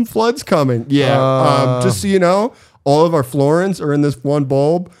got some floods coming. Yeah. Just so you know, all of our florins are in this one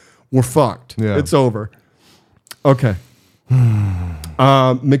bulb. We're fucked. Yeah. It's over. Okay.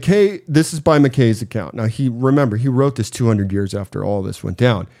 McKay. This is by McKay's account. Now he wrote this 200 years after all this went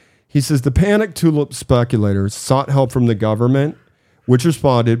down. He says the panicked tulip speculators sought help from the government, which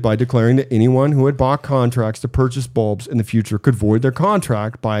responded by declaring that anyone who had bought contracts to purchase bulbs in the future could void their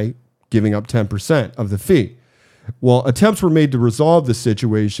contract by giving up 10% of the fee. Well, attempts were made to resolve the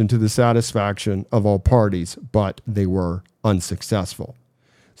situation to the satisfaction of all parties, but they were unsuccessful.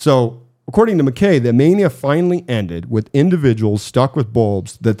 So, according to McKay, the mania finally ended with individuals stuck with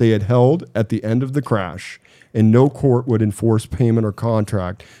bulbs that they had held at the end of the crash, and no court would enforce payment or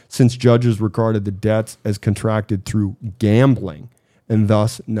contract since judges regarded the debts as contracted through gambling and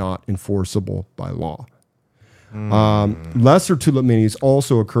thus not enforceable by law. Lesser tulip manias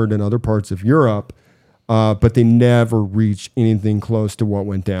also occurred in other parts of Europe, but they never reached anything close to what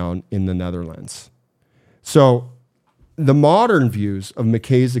went down in the Netherlands. So the modern views of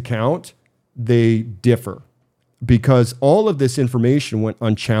McKay's account, they differ because all of this information went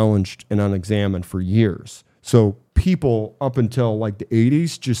unchallenged and unexamined for years. So people up until like the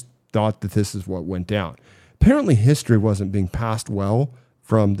 80s just thought that this is what went down. Apparently history wasn't being passed well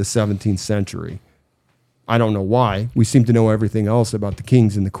from the 17th century. I don't know why. We seem to know everything else about the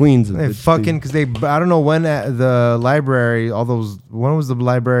kings and the queens. Of Because I don't know when the library, when was the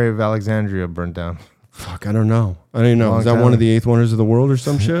Library of Alexandria burnt down? Fuck, I don't know. I don't know. Is that time. one of the 8th wonders of the world or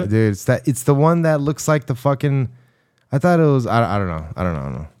some shit? Dude, it's the one that looks like the fucking, I thought it was, I don't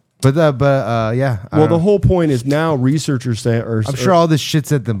know. But yeah. Well, the whole point is now researchers say, I'm sure all this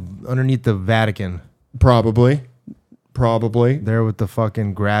shit's underneath the Vatican. Probably. There with the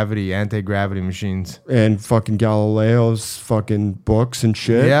fucking anti-gravity machines. And fucking Galileo's fucking books and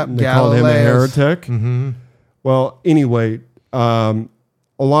shit. Yep, and they called him a heretic. Mm-hmm. Well, anyway, a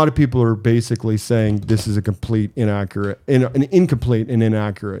lot of people are basically saying this is an incomplete and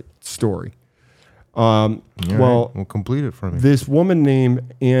inaccurate story. Well, complete it for me. This woman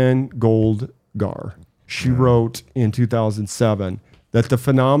named Anne Goldgar, she wrote in 2007 that the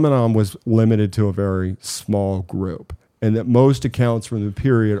phenomenon was limited to a very small group and that most accounts from the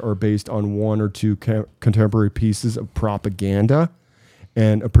period are based on one or two contemporary pieces of propaganda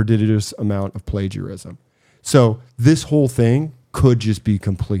and a prodigious amount of plagiarism. So this whole thing could just be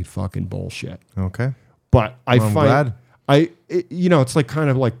complete fucking bullshit. Okay. But I'm glad. It's like kind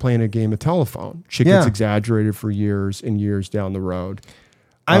of like playing a game of telephone. Shit gets exaggerated for years and years down the road.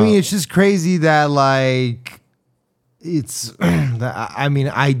 I mean, it's just crazy that like it's.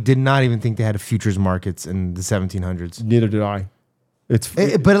 I did not even think they had futures markets in the 1700s. Neither did I.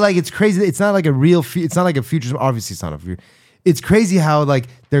 But like it's crazy. It's not like a real. It's not like a futures. Obviously, it's not a future. It's crazy how like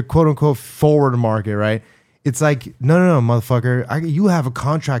their quote unquote forward market, right? It's like no, motherfucker. You have a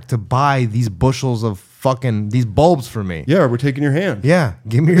contract to buy these bushels of fucking these bulbs for me. Yeah, we're taking your hand. Yeah,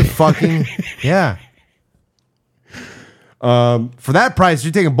 give me your fucking yeah. For that price,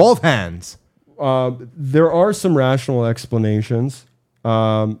 you're taking both hands. There are some rational explanations.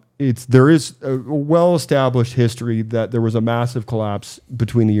 There is a well-established history that there was a massive collapse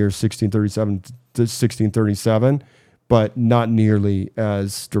between the years 1637 to 1637, but not nearly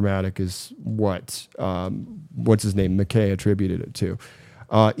as dramatic as what's his name, Mackay attributed it to.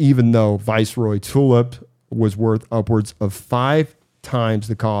 Even though Viceroy Tulip was worth upwards of 5 times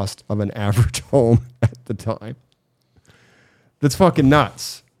the cost of an average home at the time. That's fucking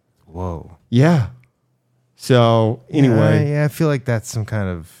nuts. Whoa. Yeah. So anyway, yeah, I feel like that's some kind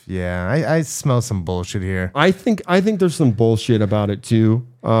of I smell some bullshit here. I think there's some bullshit about it too.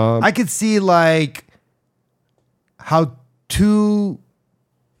 I could see like how 2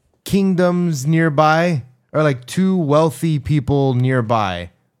 kingdoms nearby, or like 2 wealthy people nearby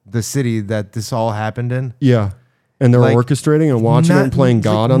the city that this all happened in. Yeah, and they're like, orchestrating and watching it and playing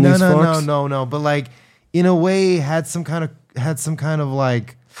God on these fucks. No. But like in a way, had some kind of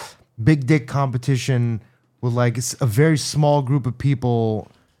like big dick competition with like a very small group of people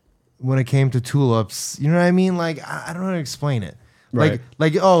when it came to tulips. You know what I mean? Like I don't know how to explain it. Right.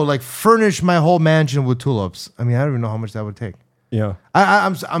 Like furnish my whole mansion with tulips. I mean, I don't even know how much that would take. Yeah.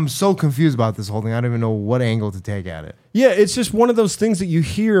 I'm so confused about this whole thing. I don't even know what angle to take at it. Yeah, it's just one of those things that you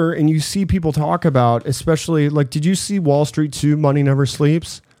hear and you see people talk about, especially like, did you see Wall Street 2, Money Never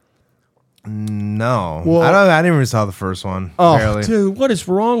Sleeps? No. Well, I didn't even saw the first one. Oh, barely. dude, what is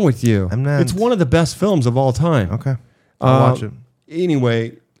wrong with you? It's one of the best films of all time. Okay. I'll watch it.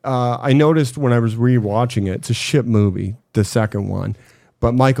 Anyway, I noticed when I was rewatching it, it's a shit movie, the second one.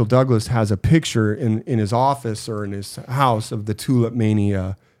 But Michael Douglas has a picture in his office or in his house of the Tulip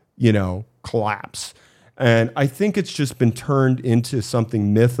Mania, collapse. And I think it's just been turned into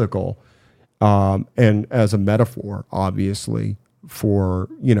something mythical and as a metaphor, obviously, for,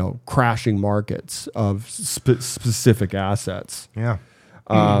 crashing markets of specific assets. Yeah.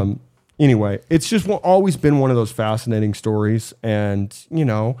 Anyway, it's just always been one of those fascinating stories. And,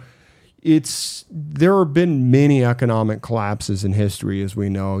 there have been many economic collapses in history, as we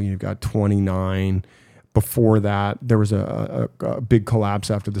know. You've got 29. Before that, there was a big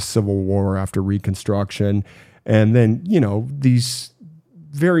collapse after the Civil War, after Reconstruction. And then, these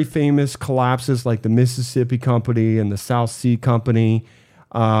very famous collapses like the Mississippi Company and the South Sea Company.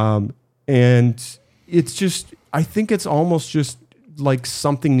 And it's just, I think it's almost just like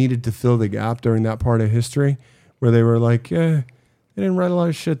something needed to fill the gap during that part of history where they were like, they didn't write a lot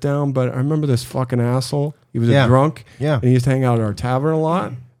of shit down, but I remember this fucking asshole. He was a drunk. Yeah. And he used to hang out at our tavern a lot.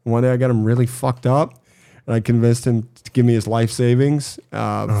 And one day I got him really fucked up. And I convinced him to give me his life savings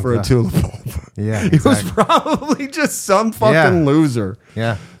for a tulip bulb. Yeah. He was probably just some fucking loser.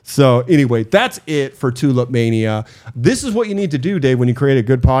 Yeah. So anyway, that's it for Tulip Mania. This is what you need to do, Dave, when you create a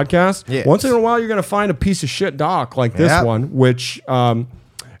good podcast. Yes. Once in a while, you're going to find a piece of shit doc like this one, which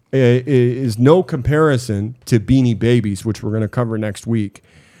is no comparison to Beanie Babies, which we're going to cover next week.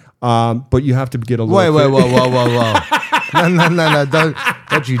 But you have to get a little... Whoa. No.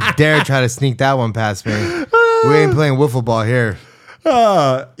 Don't you dare try to sneak that one past me. We ain't playing wiffle ball here.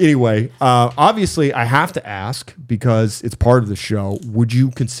 Anyway, obviously, I have to ask, because it's part of the show, would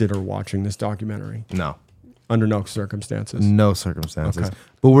you consider watching this documentary? No. Under no circumstances? No circumstances. Okay.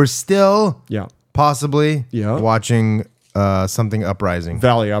 But we're still possibly Yeah. watching something Uprising.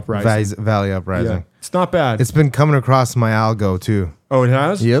 Valley Uprising. Valley Uprising. Yeah. It's not bad. It's been coming across my algo, too. Oh, it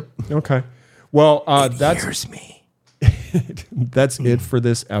has? Yep. Okay. Well, that's... Here's me. That's it for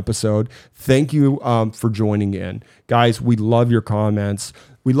this episode. Thank you for joining in. Guys, we love your comments.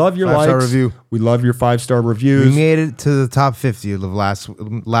 We love your 5-star likes. review. We love your 5-star reviews. We made it to the top 50 of last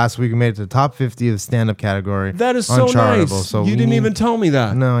week. We made it to the top 50 of the stand-up category. That is so nice. So you didn't even tell me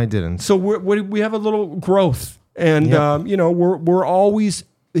that. No, I didn't. So we have a little growth. And, we're always...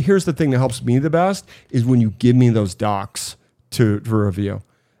 Here's the thing that helps me the best is when you give me those docs to review.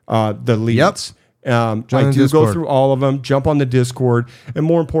 The leads. I the do go Discord. through all of them. Jump on the Discord. And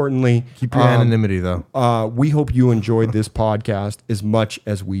more importantly, Keep your anonymity, though. we hope you enjoyed this podcast as much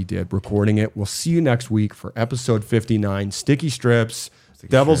as we did recording it. We'll see you next week for episode 59, Sticky Strips,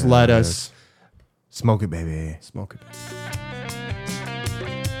 Devil's Lettuce. Smoke it, baby. Smoke it.